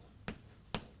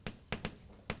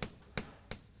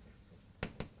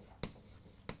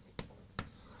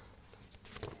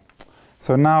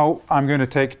 So now I'm going to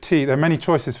take T. There are many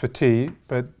choices for T,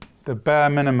 but the bare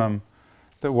minimum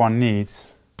that one needs,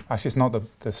 actually it's not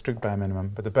the strict bare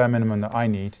minimum, but the bare minimum that I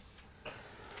need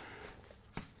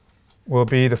will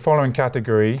be the following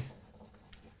category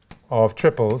of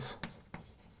triples.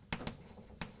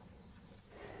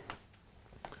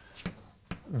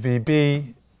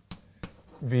 VB,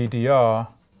 VDR,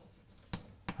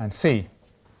 and C,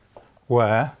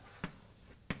 where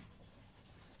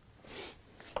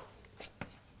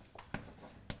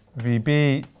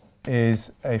VB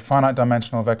is a finite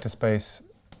dimensional vector space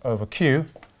over Q.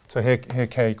 So here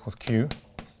K equals Q.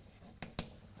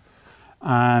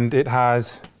 And it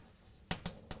has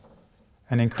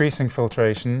an increasing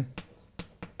filtration,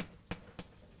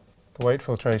 the weight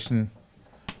filtration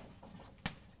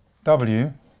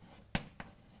W,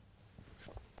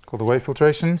 called the weight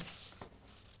filtration.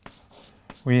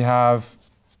 We have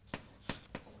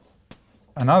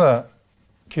another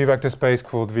Q vector space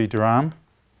called V Durham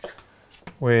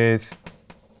with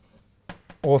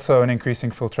also an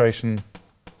increasing filtration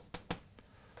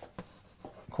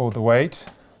called the weight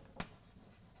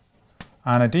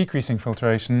and a decreasing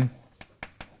filtration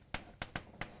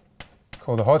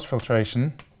called the Hodge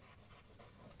filtration,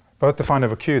 both defined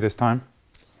over Q this time.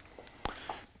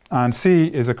 And C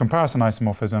is a comparison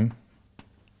isomorphism.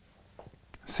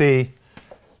 C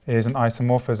is an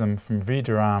isomorphism from V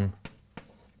Durham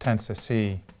tensor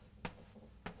C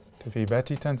to V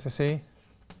Betti tensor C,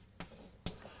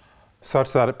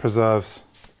 such that it preserves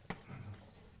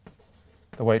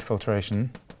the weight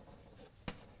filtration.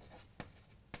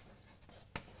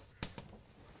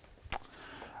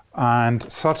 And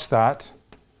such that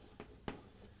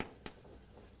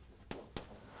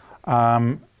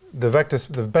the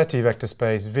Betti vector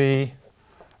space V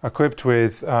equipped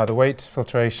with the weight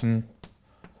filtration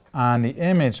and the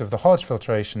image of the Hodge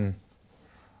filtration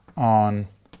on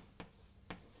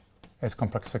its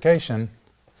complexification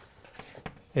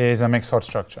is a mixed Hodge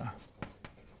structure.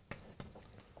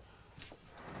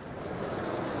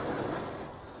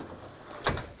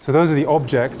 So those are the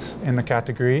objects in the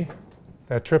category.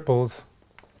 They're triples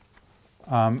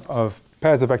of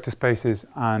pairs of vector spaces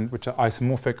and which are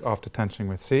isomorphic after tensioning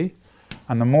with C.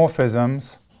 And the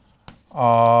morphisms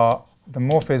are the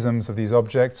morphisms of these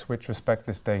objects which respect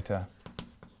this data.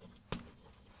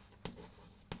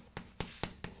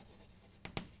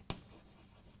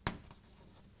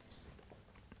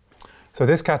 So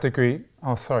this category,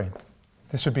 oh sorry,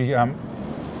 this should be, I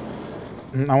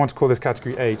want to call this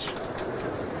category H.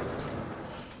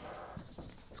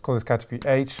 Let's call this category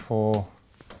H for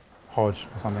Hodge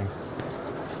or something.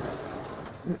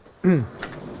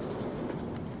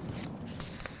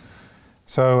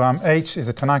 So H is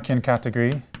a Tannakian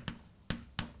category.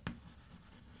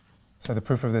 So the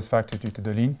proof of this fact is due to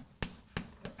Deligne.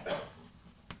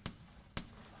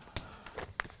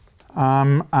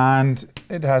 And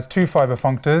it has two fiber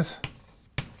functors.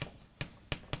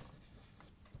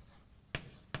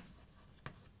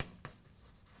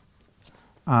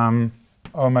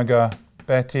 Omega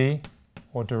Betti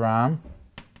or Durham,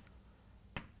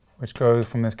 which goes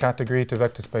from this category to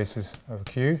vector spaces over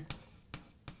Q.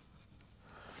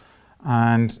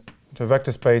 And to a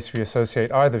vector space we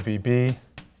associate either VB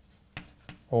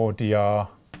or dr,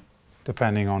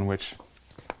 depending on which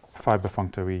fiber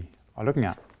functor we are looking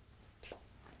at.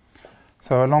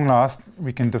 So at long last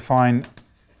we can define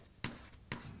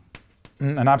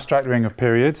an abstract ring of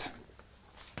periods.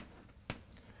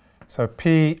 So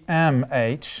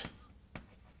PMH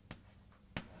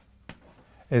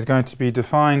is going to be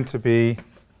defined to be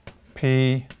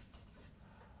P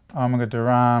omega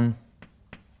Durham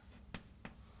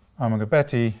omega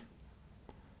Betti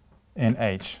in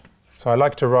H. So I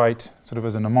like to write sort of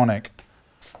as a mnemonic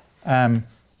M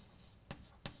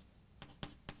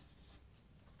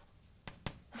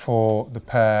for the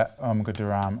pair omega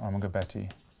Durham omega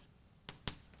Betti.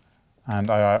 And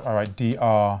I write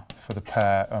dr for the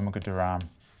pair omega Durham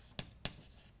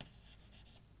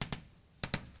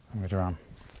omega Durham.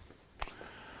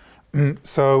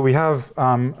 So we have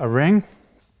a ring.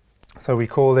 So we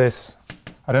call this,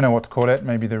 I don't know what to call it,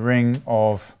 maybe the ring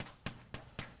of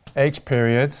H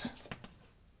periods.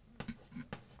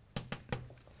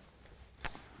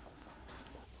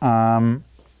 And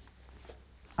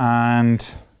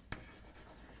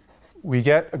we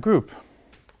get a group.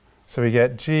 So we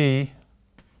get G,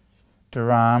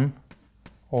 Durham,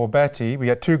 or Betti. We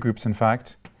get two groups, in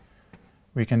fact.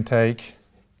 We can take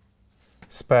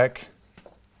spec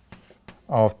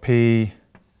of P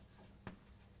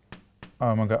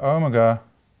omega omega,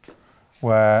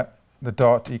 where the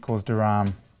dot equals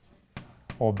Durham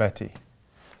or Betti.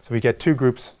 So we get two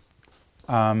groups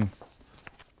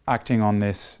acting on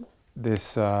this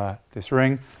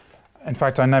ring. In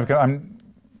fact,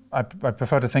 I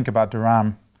prefer to think about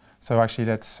Durham. So actually,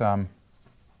 let's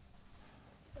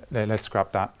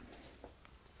scrap that.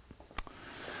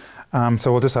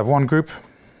 So we'll just have one group.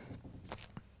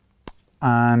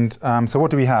 And so what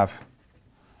do we have?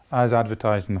 As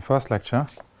advertised in the first lecture.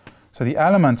 So the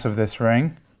elements of this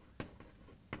ring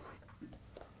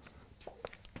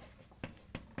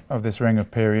of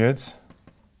periods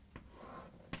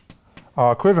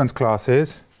are equivalence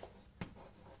classes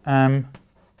M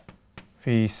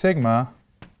V sigma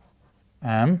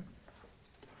M,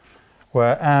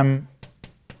 where M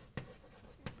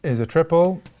is a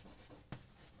triple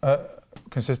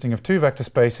consisting of two vector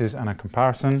spaces and a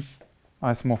comparison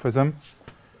isomorphism.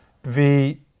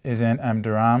 V is in M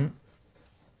de Rham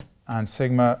and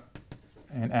sigma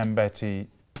in M Betti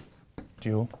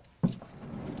dual.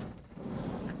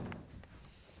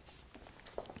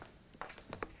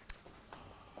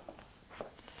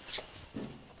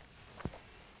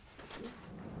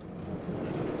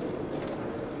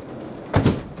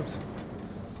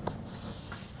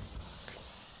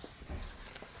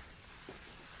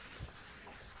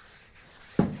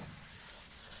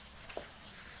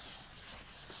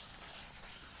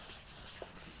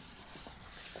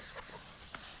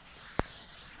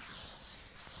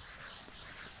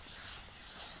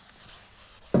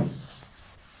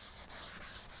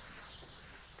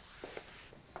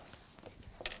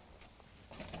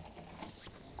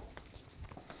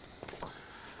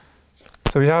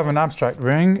 So we have an abstract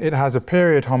ring. It has a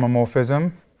period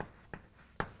homomorphism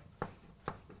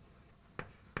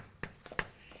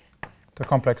to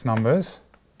complex numbers.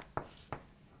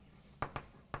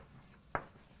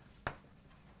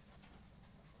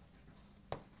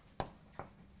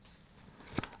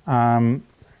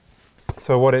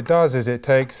 So what it does is it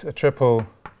takes a triple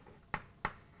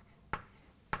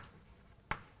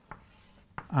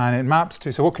and it maps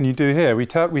to, so what can you do here? We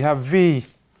have V.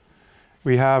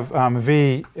 We have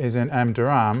V is in M de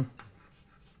Rham,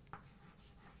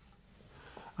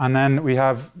 and then we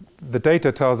have, the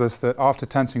data tells us that after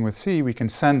tensing with C, we can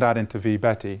send that into V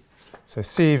Betti. So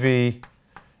CV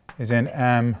is in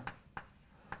M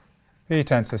V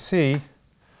tensor C,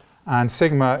 and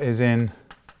sigma is in,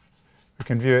 we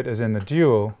can view it as in the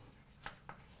dual.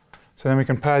 So then we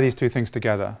can pair these two things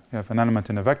together. You have an element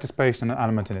in a vector space and an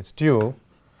element in its dual,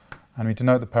 and we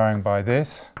denote the pairing by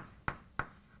this.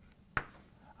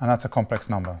 And that's a complex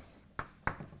number.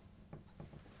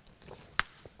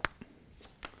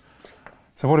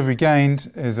 So what have we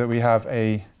gained is that we have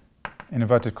a, in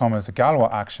inverted commas, a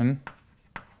Galois action.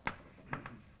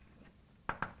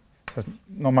 So it's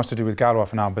not much to do with Galois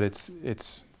for now, but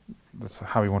that's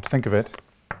how we want to think of it.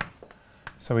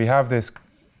 So we have this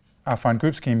affine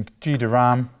group scheme G de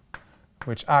Rham,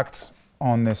 which acts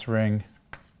on this ring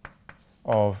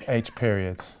of H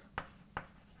periods.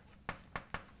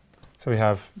 So we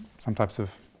have some types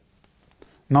of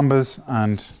numbers,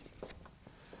 and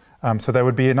so there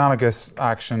would be analogous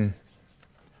action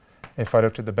if I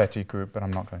looked at the Betti group, but I'm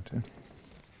not going to.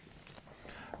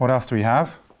 What else do we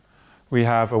have? We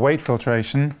have a weight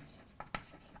filtration.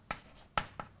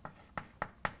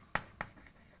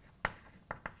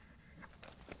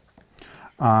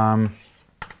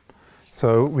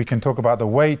 So we can talk about the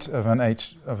weight of an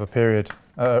H of a period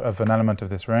of an element of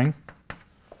this ring.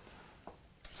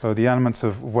 So the elements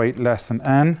of weight less than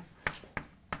n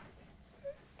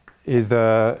is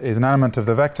an element of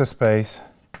the vector space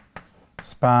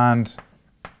spanned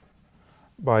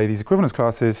by these equivalence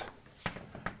classes,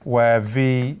 where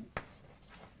V,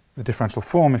 the differential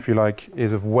form, if you like,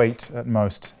 is of weight at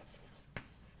most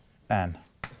n.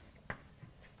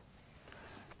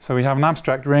 So we have an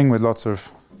abstract ring with lots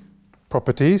of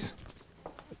properties.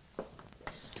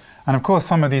 And of course,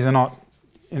 some of these are not.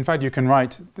 In fact, you can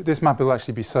write, this map will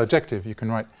actually be surjective. You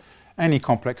can write any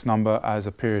complex number as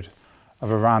a period of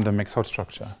a random mixed Hodge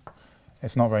structure.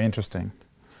 It's not very interesting.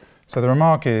 So the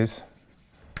remark is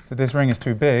that this ring is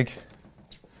too big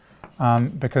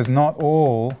because not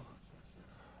all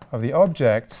of the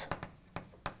objects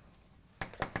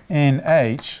in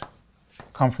H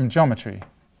come from geometry.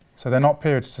 So they're not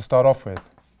periods to start off with.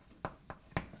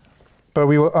 But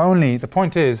we will only, the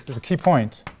point is, the key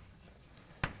point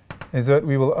is that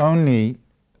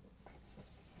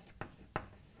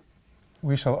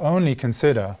we shall only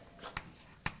consider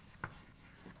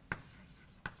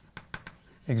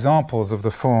examples of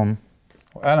the form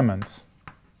or elements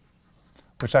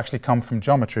which actually come from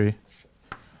geometry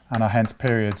and are hence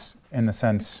periods in the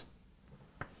sense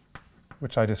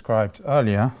which I described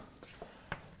earlier.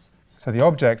 So the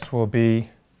objects will be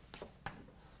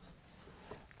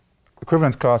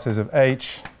equivalence classes of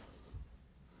H,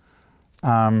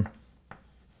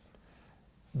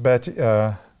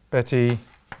 Betti,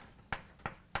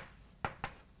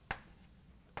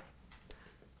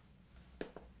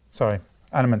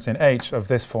 elements in H of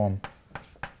this form,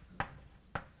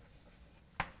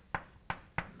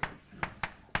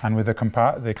 and with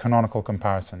the canonical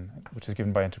comparison, which is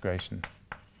given by integration.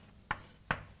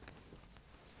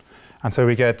 And so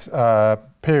we get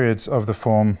periods of the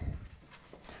form.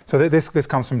 So this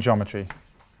comes from geometry.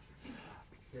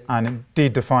 Yes, and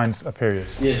indeed defines a period.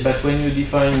 Yes, but when you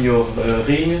define your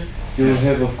ring, you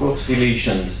have, of course,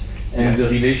 relations. And the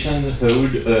relations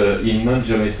hold in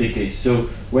non-geometric case. So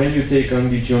when you take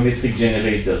only geometric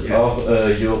generators,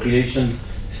 are your relations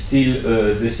still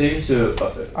the same? So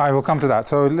I will come to that.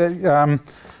 So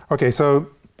okay, so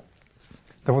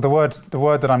the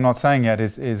word that I'm not saying yet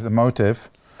is a motive,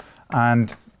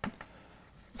 and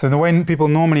so the way people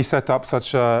normally set up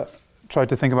such try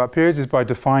to think about periods is by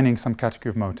defining some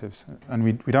category of motives, and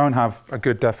we don't have a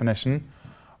good definition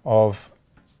of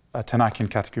a Tannakian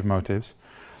category of motives.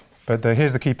 But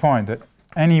here's the key point, that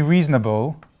any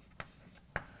reasonable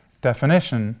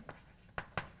definition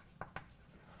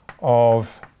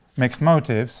of mixed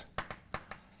motives,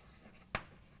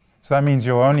 so that means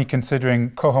you're only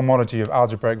considering cohomology of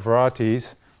algebraic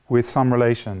varieties with some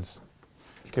relations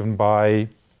given by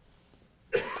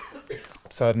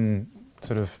certain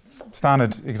sort of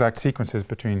standard exact sequences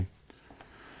between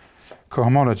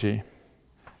cohomology.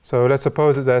 So let's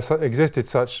suppose that there existed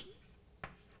such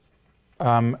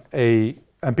a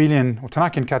abelian or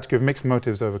Tannakian category of mixed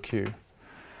motives over Q.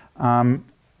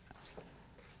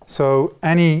 So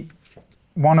any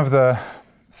one of the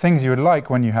things you would like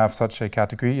when you have such a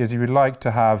category is you would like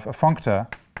to have a functor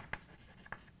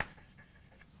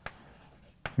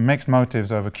mixed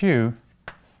motives over Q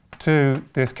to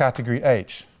this category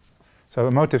H. So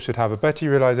a motive should have a Betti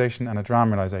realization and a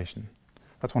Dram realization.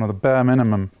 That's one of the bare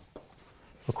minimum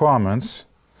requirements.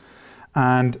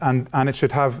 And it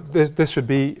should have, this should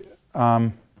be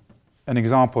an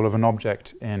example of an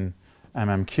object in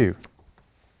MMQ.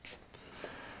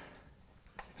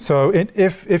 So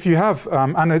if you have,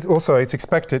 and it's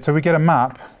expected, so we get a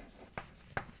map,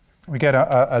 we get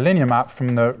a linear map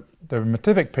from the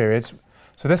Motivic periods.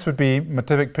 So this would be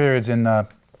Motivic periods in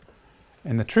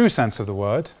the true sense of the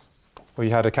word, where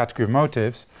you had a category of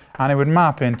motives, and it would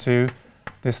map into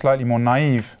this slightly more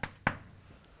naive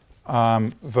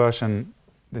version,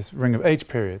 this ring of H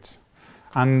periods.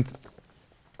 And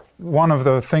one of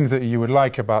the things that you would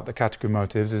like about the category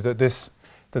motives is that this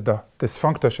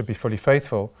functor should be fully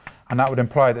faithful, and that would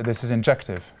imply that this is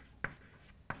injective.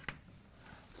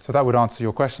 So that would answer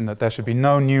your question, that there should be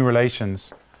no new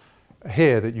relations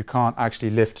here that you can't actually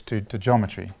lift to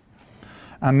geometry.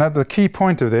 And that the key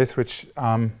point of this, which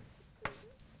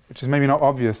is maybe not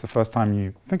obvious the first time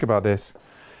you think about this,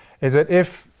 is that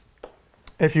if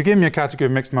you give me a category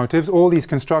of mixed motives, all these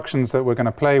constructions that we're going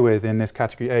to play with in this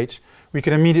category H, we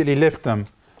can immediately lift them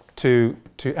to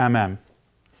MM.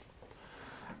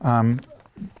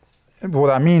 What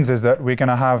that means is that we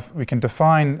can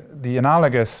define the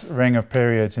analogous ring of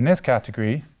periods in this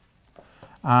category,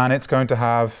 and it's going to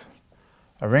have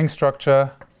a ring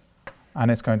structure, and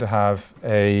it's going to have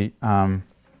a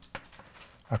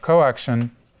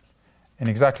coaction in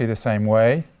exactly the same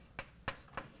way.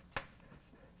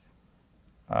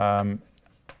 But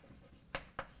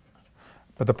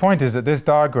the point is that this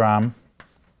diagram,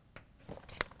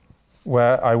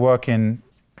 where I work in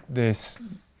this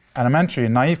elementary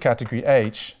and naive category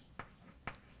H,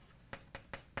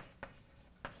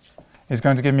 is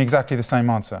going to give me exactly the same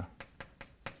answer.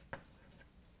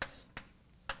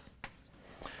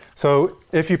 So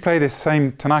if you play this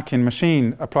same Tannakian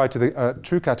machine applied to the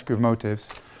true category of motives,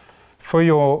 for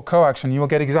your coaction you will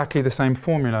get exactly the same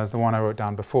formula as the one I wrote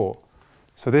down before.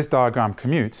 So this diagram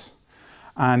commutes,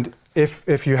 and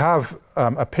if you have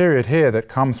a period here that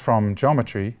comes from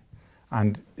geometry,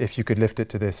 and if you could lift it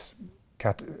to this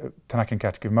Tannakian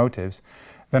category of motives,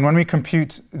 then when we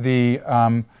compute the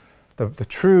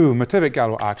true Motivic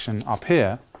Galois action up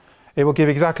here, it will give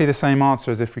exactly the same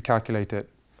answer as if we calculate it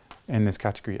in this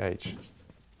category H.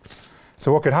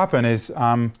 So what could happen is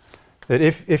that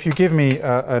if you give me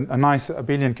a nice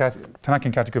abelian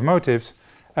Tannakian category of motives,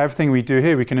 everything we do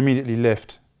here we can immediately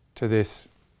lift to this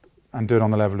and do it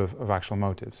on the level of actual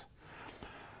motives.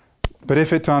 But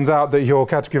if it turns out that your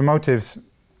category of motives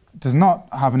does not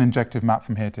have an injective map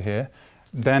from here to here,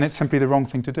 then it's simply the wrong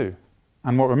thing to do.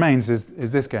 And what remains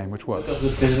is this game, which works. What are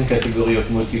the present category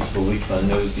of motives for which one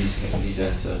knows these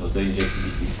answers of the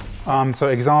injectivity? So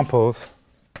examples.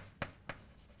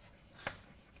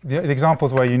 The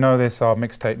examples where you know this are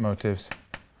mixed-state motives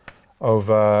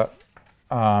over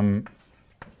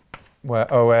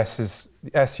where OS is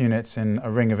the S units in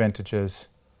a ring of integers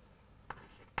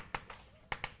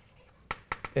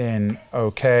in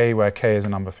OK, where K is a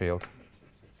number field.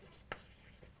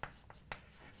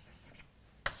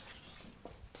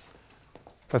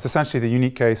 That's essentially the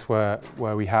unique case where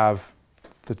we have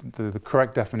the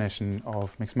correct definition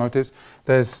of mixed motives.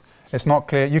 It's not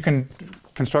clear. You can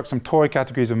construct some toy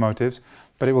categories of motives,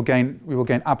 but we will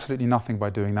gain absolutely nothing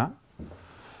by doing that.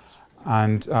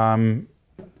 And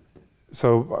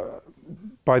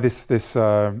by this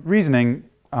reasoning,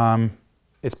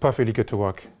 it's perfectly good to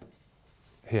work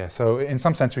here. So in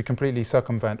some sense, we completely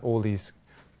circumvent all these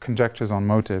conjectures on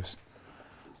motives.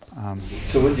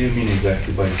 So what do you mean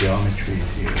exactly by geometry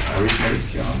here? Arithmetic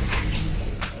geometry?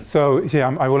 So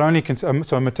yeah, I will only so a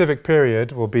motivic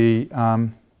period will be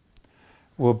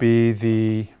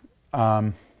the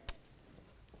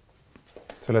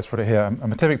so let's put it here. A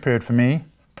motivic period for me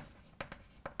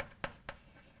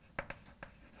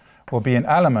will be an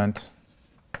element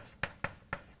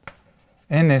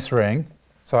in this ring.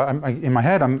 So in my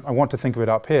head, I want to think of it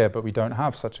up here, but we don't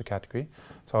have such a category.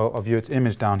 So I'll view its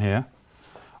image down here,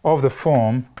 of the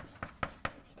form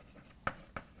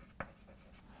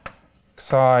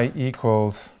psi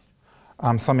equals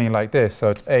something like this.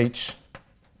 So it's H.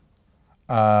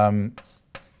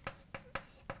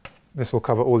 This will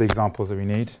cover all the examples that we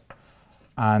need,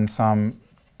 and some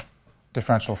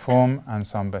differential form and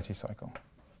some Betti cycle.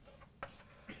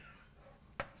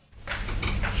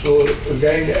 So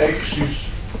again, X is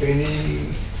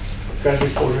any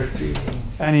quasi-projective?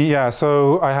 Any, yeah.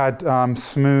 So I had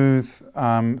smooth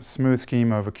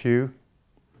scheme over Q.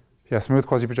 Yeah, smooth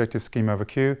quasi-projective scheme over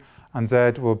Q, and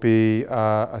Z will be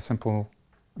a simple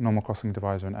normal crossing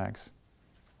divisor in X,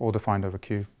 all defined over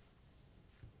Q.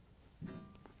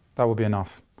 That will be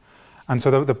enough. And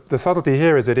so the subtlety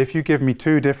here is that if you give me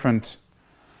two different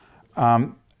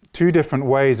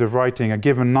ways of writing a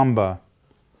given number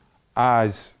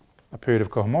as a period of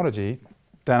cohomology,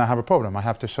 then I have a problem. I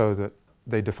have to show that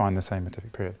they define the same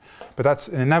motivic period. But that's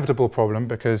an inevitable problem,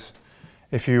 because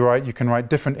if you can write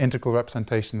different integral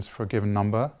representations for a given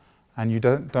number, and you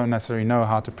don't necessarily know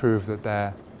how to prove that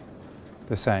they're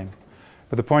the same.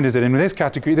 But the point is that in this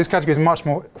category is much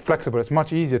more flexible. It's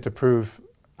much easier to prove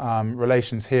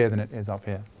relations here than it is up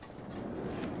here.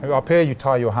 Up here, you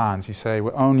tie your hands. You say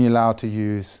we're only allowed to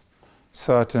use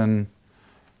certain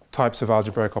types of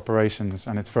algebraic operations,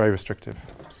 and it's very restrictive.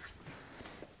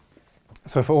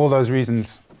 So for all those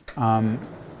reasons,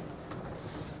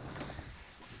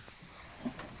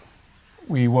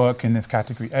 we work in this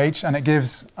category H, and it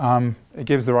gives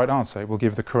the right answer. It will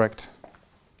give the correct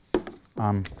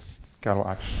Galois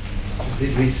action.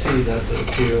 Did we see that the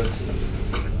period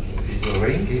is a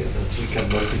ring here that we can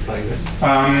multiply with?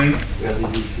 Where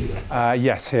did we see that?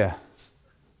 Yes, here.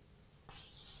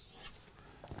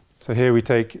 So here we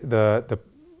take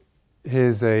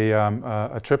here's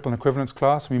a triple equivalence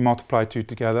class. We multiply two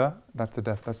together. That's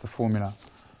the formula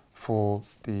for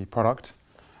the product,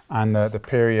 and the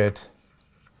period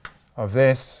of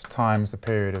this times the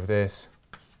period of this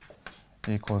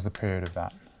equals the period of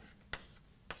that.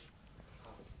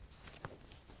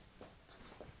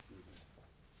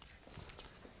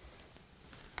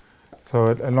 So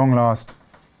at long last,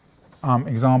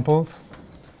 examples.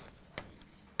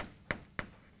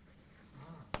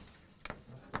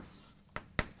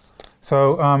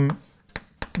 So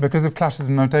because of clashes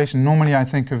of notation, normally I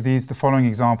think of the following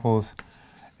examples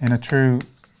in a true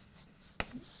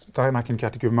Dirac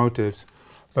category of motives,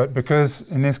 but because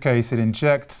in this case it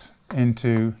injects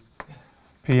into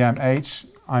PMH,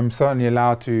 I'm certainly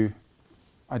allowed to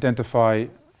identify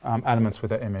elements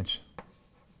with that image.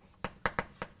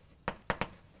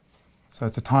 So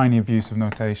it's a tiny abuse of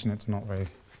notation, it's not very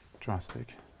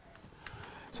drastic.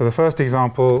 So the first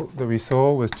example that we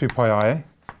saw was 2 pi I,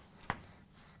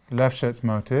 Lefschetz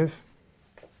motive.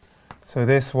 So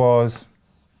this was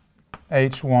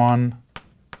H1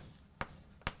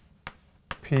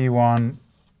 P1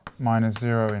 minus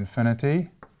 0 infinity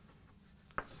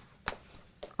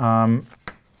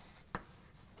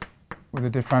with a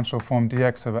differential form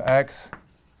dx over x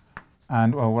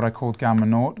and what I called gamma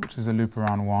naught, which is a loop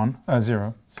around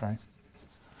 0. Sorry.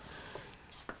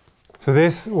 So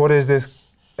this, what is this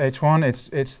H1?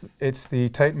 It's the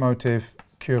Tate motive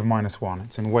Q of minus 1.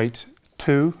 It's in weight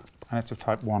 2 and it's of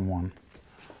type 1, 1.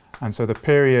 And so the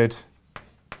period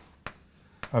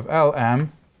of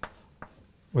Lm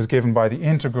was given by the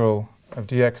integral of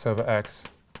dx over x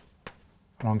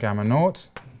along gamma naught,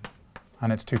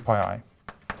 and it's 2 pi I.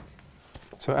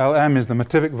 So Lm is the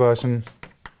motivic version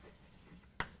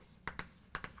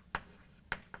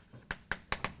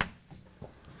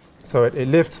so it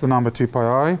lifts the number 2 pi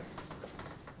I,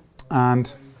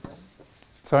 and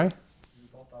sorry? You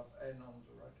don't have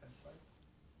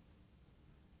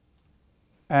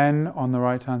N n on the right-hand side? on the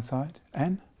right-hand side.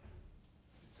 N?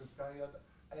 It's a period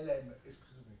Lm,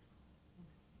 excuse me.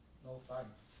 No, fine.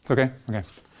 It's okay, okay.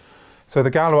 So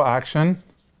the Galois action,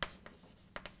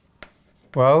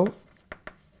 well,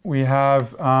 we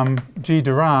have G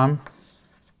de Rham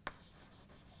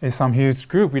is some huge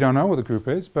group. We don't know what the group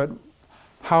is, but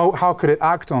how could it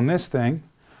act on this thing?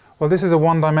 Well, this is a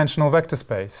one-dimensional vector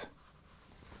space.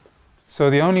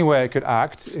 So the only way it could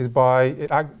act is by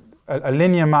a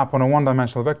linear map on a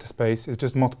one-dimensional vector space is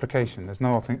just multiplication. There's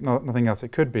nothing else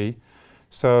it could be.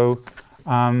 So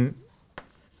how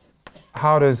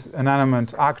does an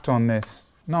element act on this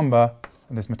number,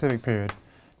 this Motivic period?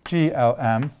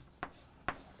 GLM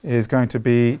is going to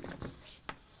be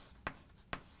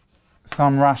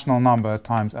some rational number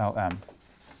times LM.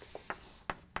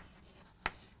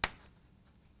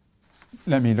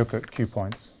 Let me look at Q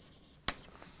points.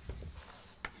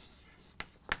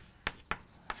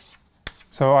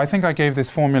 So I think I gave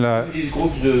this formula. These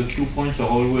groups, the Q points are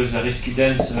always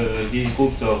Ariskidens. These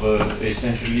groups are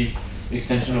essentially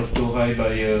extension of tori by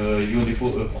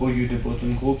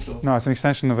pro-unipotent groups? Or? No, it's an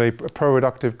extension of a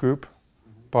pro-reductive group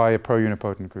by a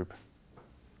pro-unipotent group.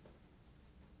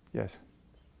 Yes.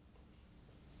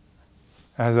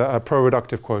 It has a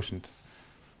pro-reductive quotient.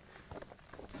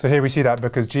 So here we see that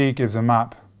because G gives a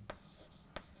map.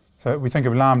 So we think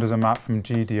of lambda as a map from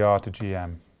GDR to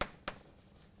GM.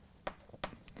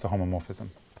 It's a homomorphism.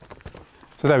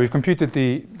 So there, we've computed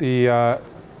the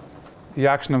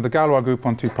action of the Galois group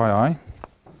on 2 pi I.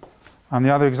 And the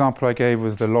other example I gave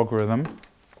was the logarithm.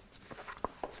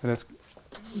 So let's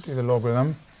do the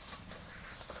logarithm.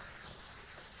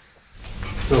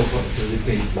 So what does it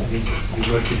mean? It means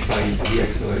you work it by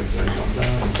dx over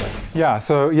lambda?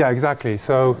 Yeah, exactly.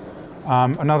 So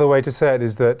another way to say it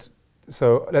is that,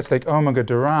 so let's take omega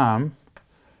de Rham.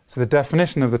 So the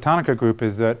definition of the Tanaka group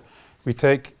is that we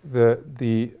take take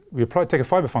a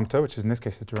fiber functor, which is in this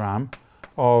case the de Rham,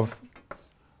 of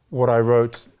what I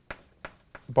wrote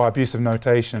by abusive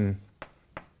notation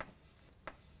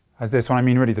as this one. I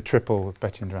mean really the triple of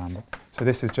Betti and de Rham. So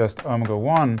this is just omega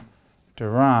 1 de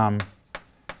Rham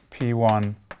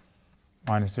P1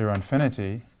 minus 0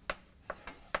 infinity,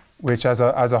 which as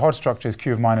a Hodge structure is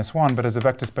Q of minus 1, but as a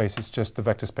vector space it's just the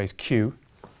vector space Q.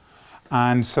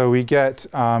 And so we get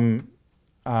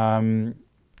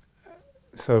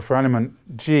so for element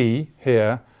G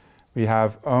here, we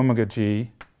have omega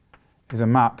G is a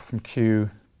map from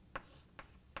Q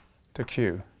to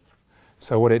Q.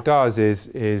 So what it does is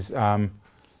this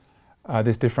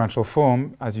differential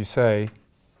form, as you say,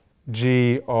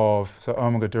 G of, so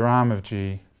omega de Rham of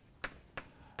G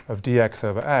of dx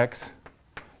over x,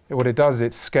 what it does is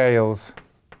it scales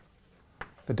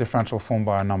the differential form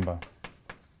by a number.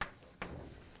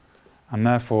 And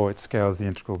therefore it scales the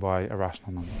integral by a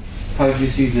rational number. How do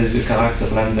you see that the character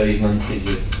lambda is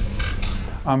non-trivial?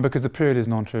 Because the period is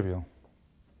non-trivial.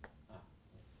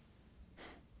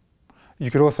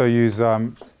 You could also use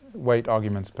weight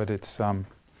arguments, but it's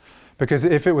because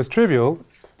if it was trivial,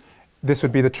 this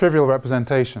would be the trivial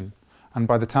representation. And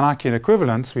by the Tanakian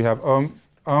equivalence, we have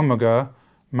omega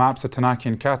maps a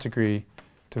Tanakian category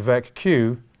to vec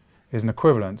Q is an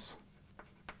equivalence.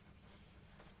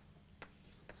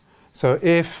 So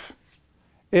if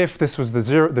this was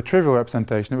the trivial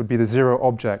representation, it would be the zero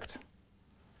object.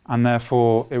 And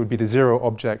therefore, it would be the zero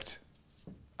object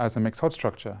as a mixed Hodge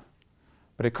structure.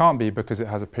 But it can't be because it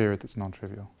has a period that's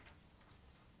non-trivial.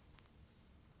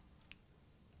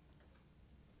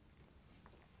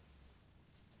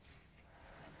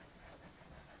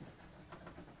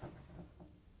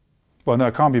 Well, no,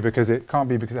 it can't be because it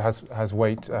has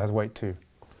weight too. That's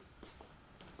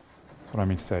what I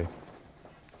mean to say.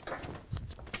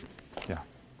 Yeah.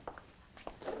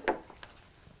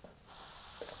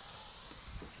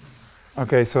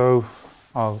 Okay, so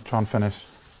I'll try and finish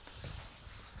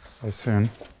very soon.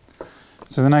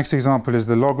 So the next example is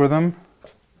the logarithm.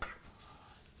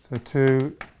 So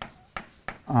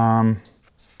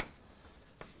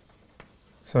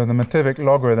so the Motivic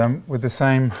logarithm with the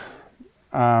same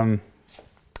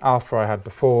alpha I had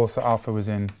before. So alpha was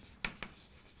in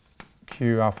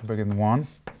Q, alpha bigger than 1.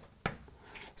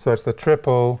 So it's the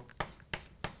triple.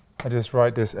 I just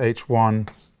write this H1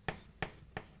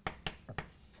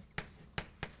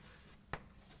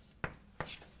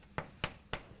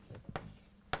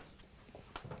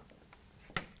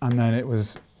 and then it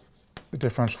was, the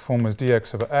differential form was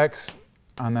dx over x,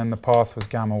 and then the path was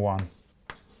gamma 1.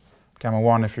 Gamma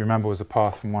 1, if you remember, was the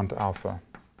path from 1 to alpha.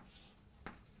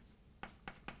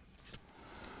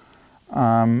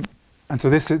 And so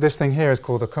this thing here is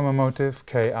called a Kummer motive,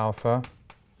 K alpha.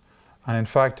 And in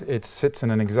fact, it sits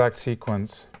in an exact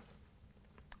sequence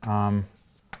of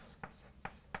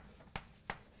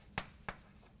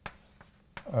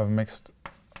mixed,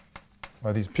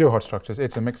 well, these pure Hodge structures.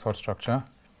 It's a mixed Hodge structure.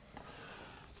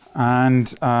 And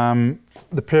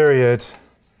the period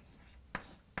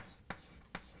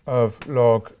of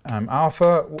log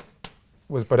alpha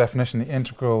was by definition the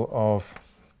integral of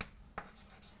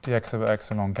dx over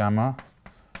x along gamma,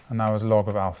 and now is log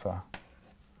of alpha.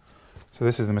 So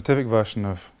this is the Motivic version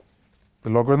of the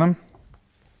logarithm.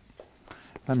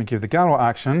 Let me give the Galois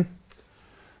action.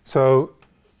 So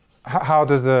how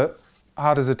does the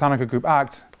Tanaka group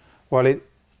act? Well,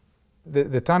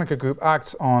 the Tanaka group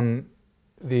acts on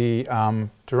the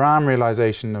de Rham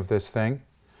realization of this thing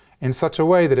in such a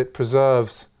way that it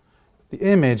preserves the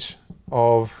image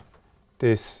of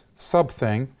this sub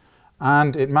thing,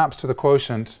 and it maps to the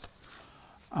quotient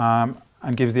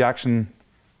and gives the action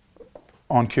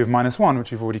on Q of -1,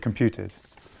 which we've already computed.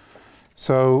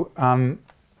 So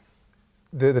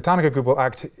the Tanaka group will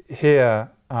act here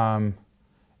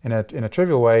in a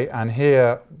trivial way, and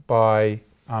here by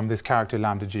this character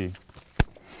lambda g.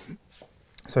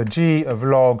 So g of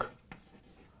log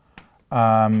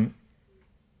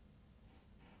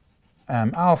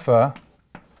alpha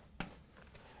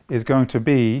is going to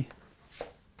be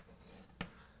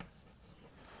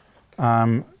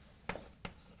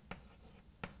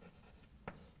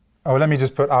oh, let me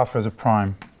just put alpha as a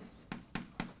prime,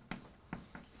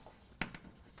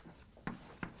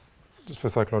 just for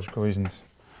psychological reasons.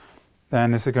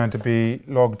 Then this is going to be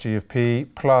log g of p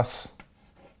plus,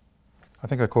 I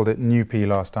think I called it nu p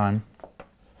last time,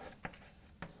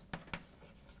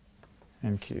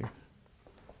 in q.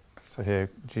 So here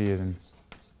g is in.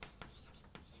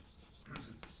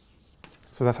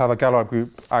 So that's how the Galois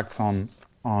group acts on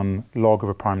log of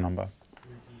a prime number.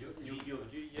 Nu p of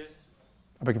g, yes.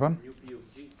 I beg your pardon? Nu p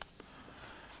of g.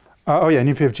 Oh yeah,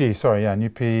 nu p of g. Sorry, yeah, nu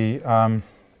p. I'll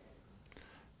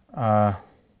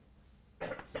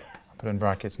put it in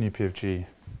brackets. Nu p of g.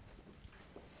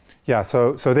 Yeah.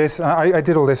 So this I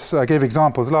did all this. I gave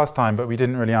examples last time, but we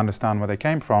didn't really understand where they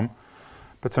came from.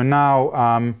 But so now,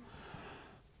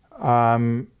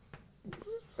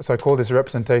 so I called this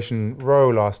representation rho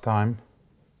last time.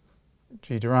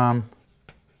 G de Rham,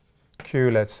 Q,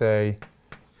 let's say,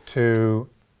 to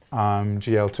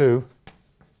GL2,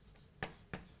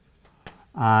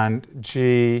 and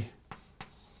G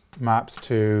maps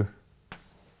to,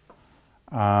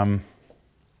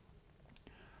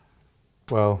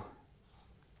 well,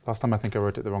 last time I think I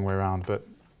wrote it the wrong way around, but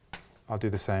I'll do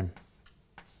the same.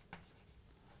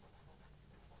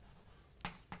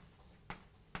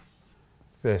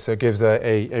 This, so it gives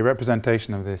a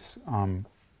representation of this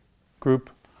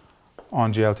group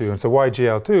on GL2. And so why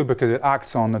GL2? Because it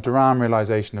acts on the de Rham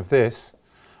realization of this.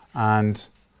 And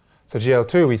so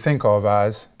GL2 we think of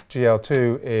as,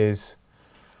 GL2 is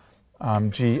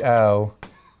GL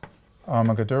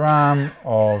omega de Rham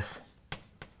of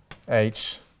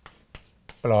H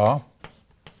blah,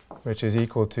 which is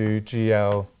equal to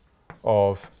GL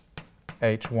of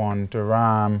H1 de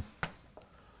Rham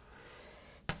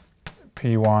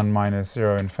P1 minus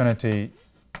 0 infinity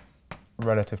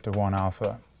relative to 1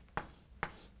 alpha.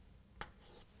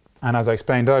 And as I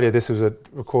explained earlier,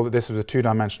 recall that this was a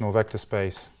two-dimensional vector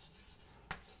space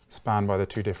spanned by the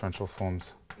two differential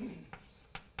forms.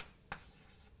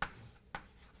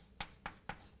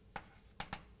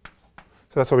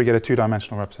 So that's why we get a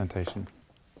two-dimensional representation.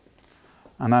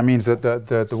 And that means that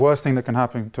the worst thing that can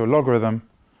happen to a logarithm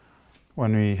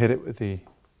when we hit it with the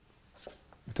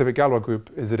Motivic Galois group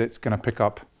is that it's going to pick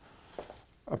up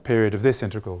a period of this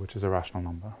integral, which is a rational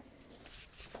number.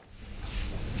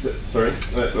 Sorry?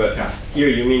 Yeah. Here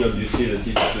you mean obviously that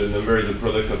if the number is a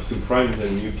product of two primes,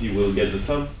 then UP will get the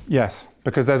sum? Yes,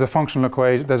 because there's a functional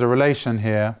equation, there's a relation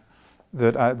here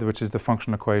that which is the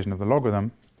functional equation of the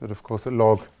logarithm, that of course that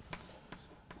log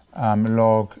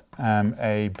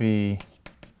AB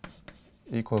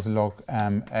equals log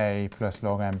MA plus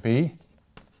log MB.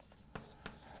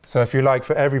 So if you like,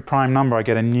 for every prime number I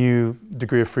get a new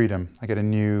degree of freedom. I get a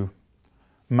new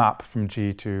map from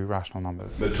G to rational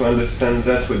numbers. But to understand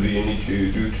that, what do you need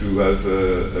to do to have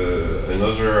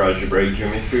another algebraic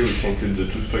geometry which includes the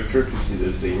two structures to see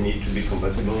that they need to be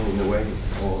compatible in a way?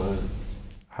 Or,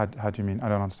 how do you mean? I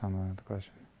don't understand the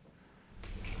question.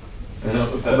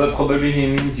 Probably he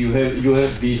means you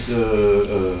have this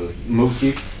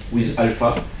motif with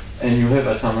alpha, and you have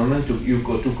at some moment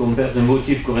to compare the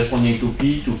motif corresponding to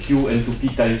P to Q and to P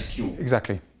times Q.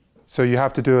 Exactly. So you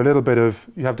have to do a little bit of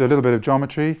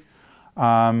geometry.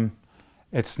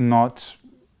 It's not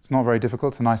very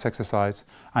difficult. It's a nice exercise,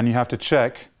 and you have to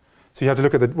check. So you have to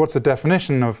look at what's the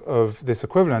definition of this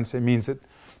equivalence. It means that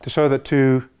to show that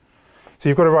two. So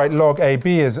you've got to write log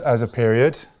AB as a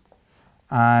period,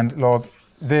 and log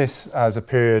this as a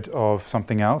period of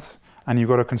something else, and you've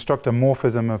got to construct a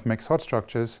morphism of mixed Hot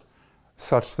structures,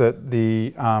 such that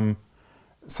the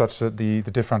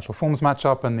differential forms match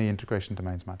up and the integration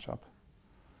domains match up.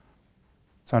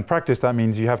 So in practice, that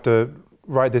means you have to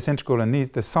write this integral and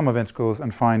the sum of integrals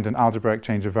and find an algebraic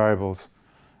change of variables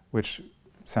which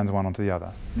sends one onto the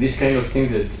other. This kind of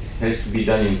thing that has to be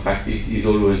done in practice is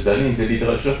always done in the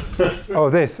literature.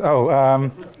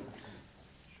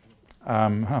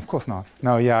 Of course not.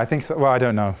 No, yeah, I think so. Well, I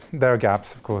don't know. There are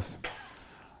gaps, of course.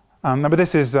 No, but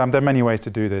this is, there are many ways to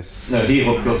do this. No, here,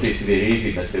 of course, it's very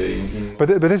easy, but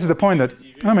but this is the point that,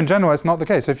 in general, it's not the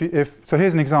case. So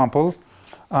here's an example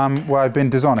where I've been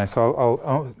dishonest.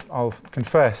 So I'll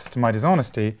confess to my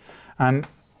dishonesty, and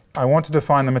I want to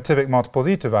define the Motivic multiple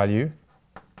zeta value.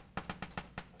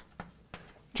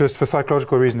 Just for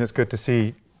psychological reason, it's good to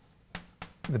see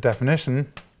the definition,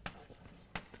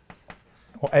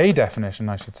 or a definition,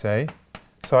 I should say.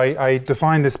 So I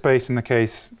define this space in the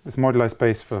case, this moduli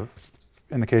space for,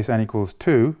 in the case n equals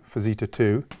 2, for zeta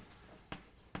 2.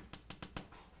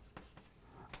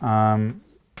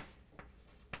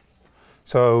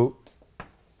 So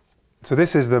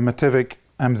this is the Motivic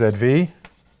MZV.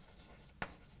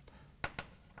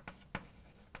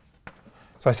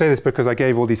 So I say this because I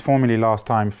gave all these formulae last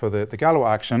time for the Galois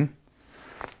action.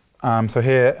 So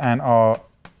here nr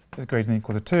is greater than or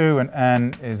equal to 2, and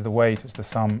n is the weight, it's the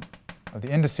sum of the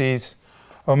indices.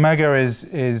 Omega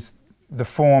is the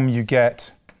form you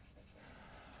get,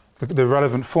 the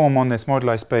relevant form on this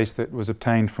moduli space that was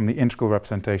obtained from the integral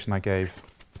representation I gave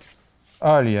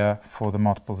earlier for the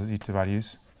multiple zeta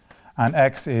values. And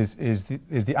x is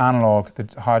the analog, the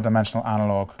higher dimensional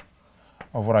analog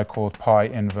of what I called pi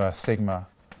inverse sigma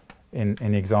in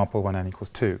the example when n equals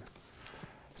 2.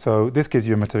 So this gives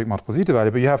you a Motivic multiple zeta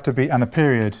value, but you have to be, and the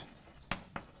period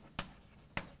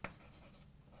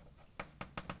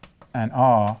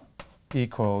nr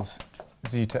equals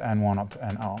zeta n1 up to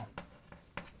nr.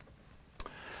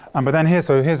 But then here's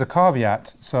a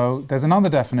caveat. So there's another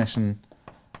definition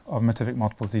of Motivic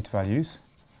multiple zeta values.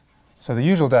 So the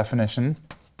usual definition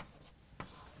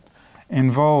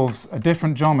involves a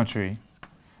different geometry,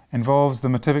 involves the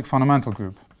Motivic fundamental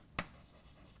group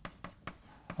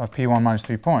of P1 minus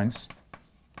 3 points.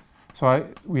 So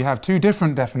we have two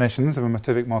different definitions of a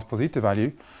Motivic multiple zeta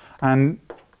value, and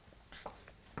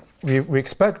we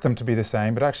expect them to be the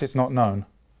same, but actually it's not known.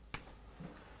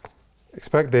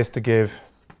 Expect this to give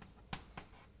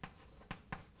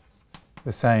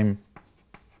the same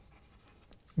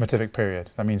Motivic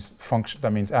period. That means function.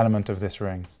 That means element of this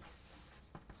ring.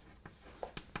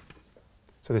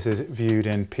 So this is viewed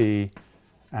in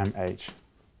PMH.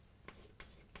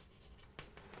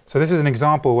 So this is an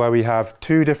example where we have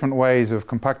two different ways of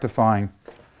compactifying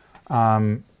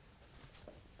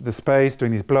the space,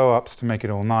 doing these blow-ups to make it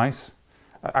all nice.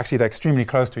 Actually, they're extremely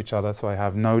close to each other, so I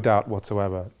have no doubt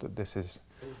whatsoever that this is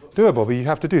doable, but you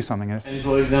have to do something. And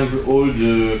for example, all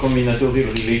the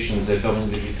combinatorial relations that are in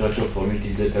the literature for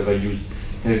multi-zeta values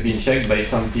have been checked by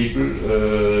some people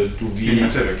to be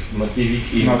Motivic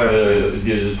in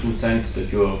the two senses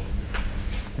that you are...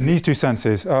 In these two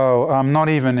senses? Oh, not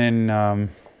even in...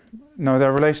 no, there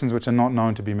are relations which are not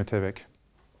known to be Motivic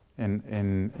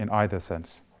in either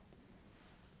sense.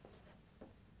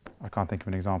 I can't think of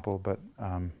an example, but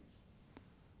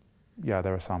yeah,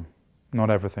 there are some. Not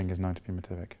everything is known to be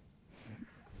Motivic.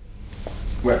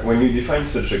 When you define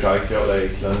such a character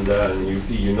like lambda and UP,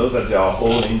 you know that they are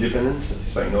all independent,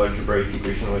 satisfying no algebraic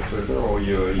equation whatsoever, or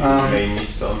you may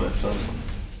miss some at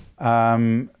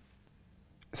some?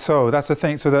 So that's the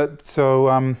thing.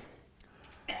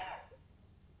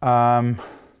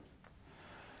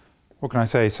 What can I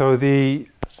say?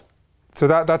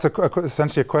 That's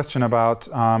essentially a question about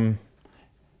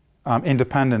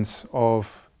independence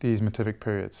of these Motivic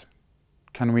periods.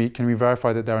 Can we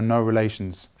verify that there are no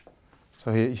relations?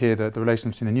 So here the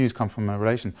relations between the news come from a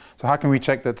relation. So how can we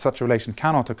check that such a relation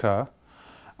cannot occur?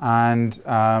 And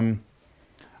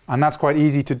that's quite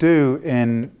easy to do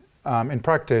in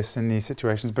practice in these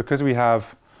situations, because we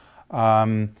have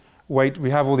we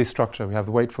have all this structure. We have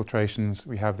the weight filtrations.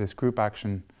 We have this group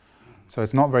action. So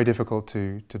it's not very difficult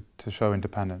to show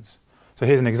independence. So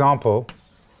here's an example,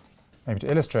 maybe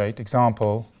to illustrate.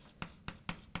 Example,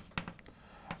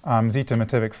 zeta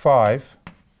Motivic 5.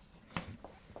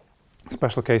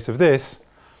 Special case of this,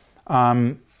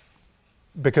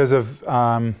 because of,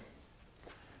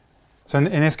 so in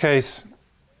this case,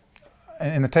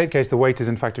 in the Tate case, the weight is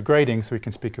in fact a grading, so we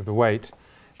can speak of the weight.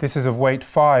 This is of weight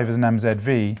 5 as an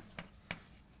MZV,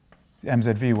 the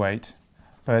MZV weight,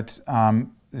 but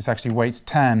it's actually weight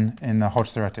 10 in the Hodge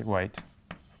theoretic weight.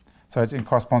 So it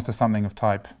corresponds to something of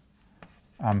type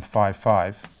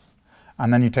 5,5.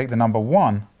 And then you take the number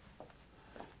 1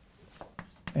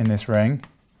 in this ring,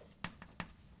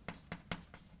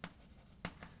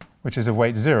 which is a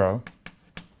weight 0.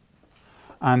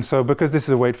 And so because this is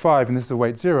a weight 5 and this is a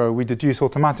weight 0, we deduce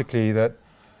automatically that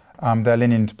they're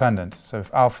linearly independent. So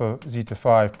if alpha zeta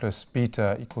 5 plus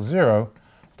beta equals 0,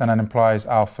 then that implies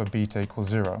alpha beta equals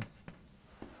 0.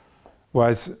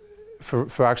 Whereas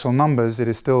for actual numbers, it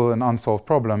is still an unsolved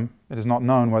problem. It is not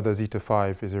known whether zeta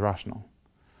 5 is irrational.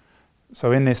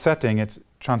 So in this setting,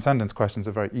 transcendence questions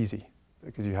are very easy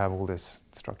because you have all this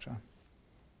structure.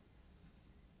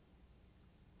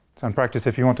 So in practice,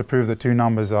 if you want to prove that two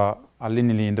numbers are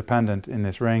linearly independent in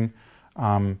this ring,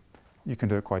 you can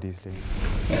do it quite easily.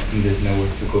 And there's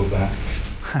nowhere to go back.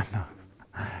 No.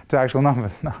 To actual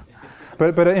numbers, no.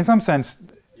 But in some sense,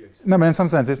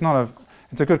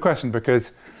 it's a good question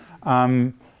because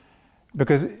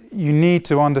you need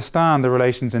to understand the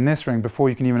relations in this ring before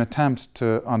you can even attempt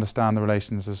to understand the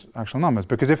relations as actual numbers.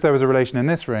 Because if there was a relation in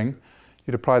this ring,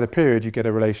 you'd apply the period, you get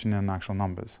a relation in actual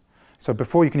numbers. So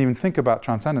before you can even think about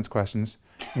transcendence questions,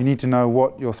 you need to know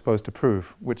what you're supposed to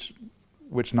prove, which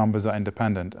numbers are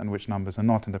independent and which numbers are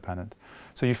not independent.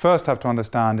 So you first have to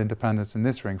understand independence in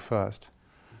this ring first.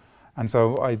 And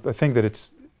so I think that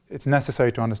it's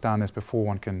necessary to understand this before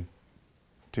one can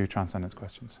do transcendence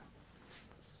questions.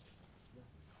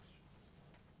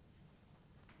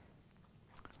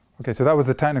 Okay, so that was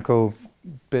the technical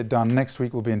bit done. Next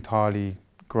week will be entirely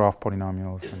graph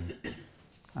polynomials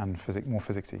and more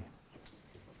physicsy.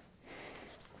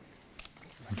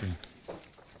 Thank you.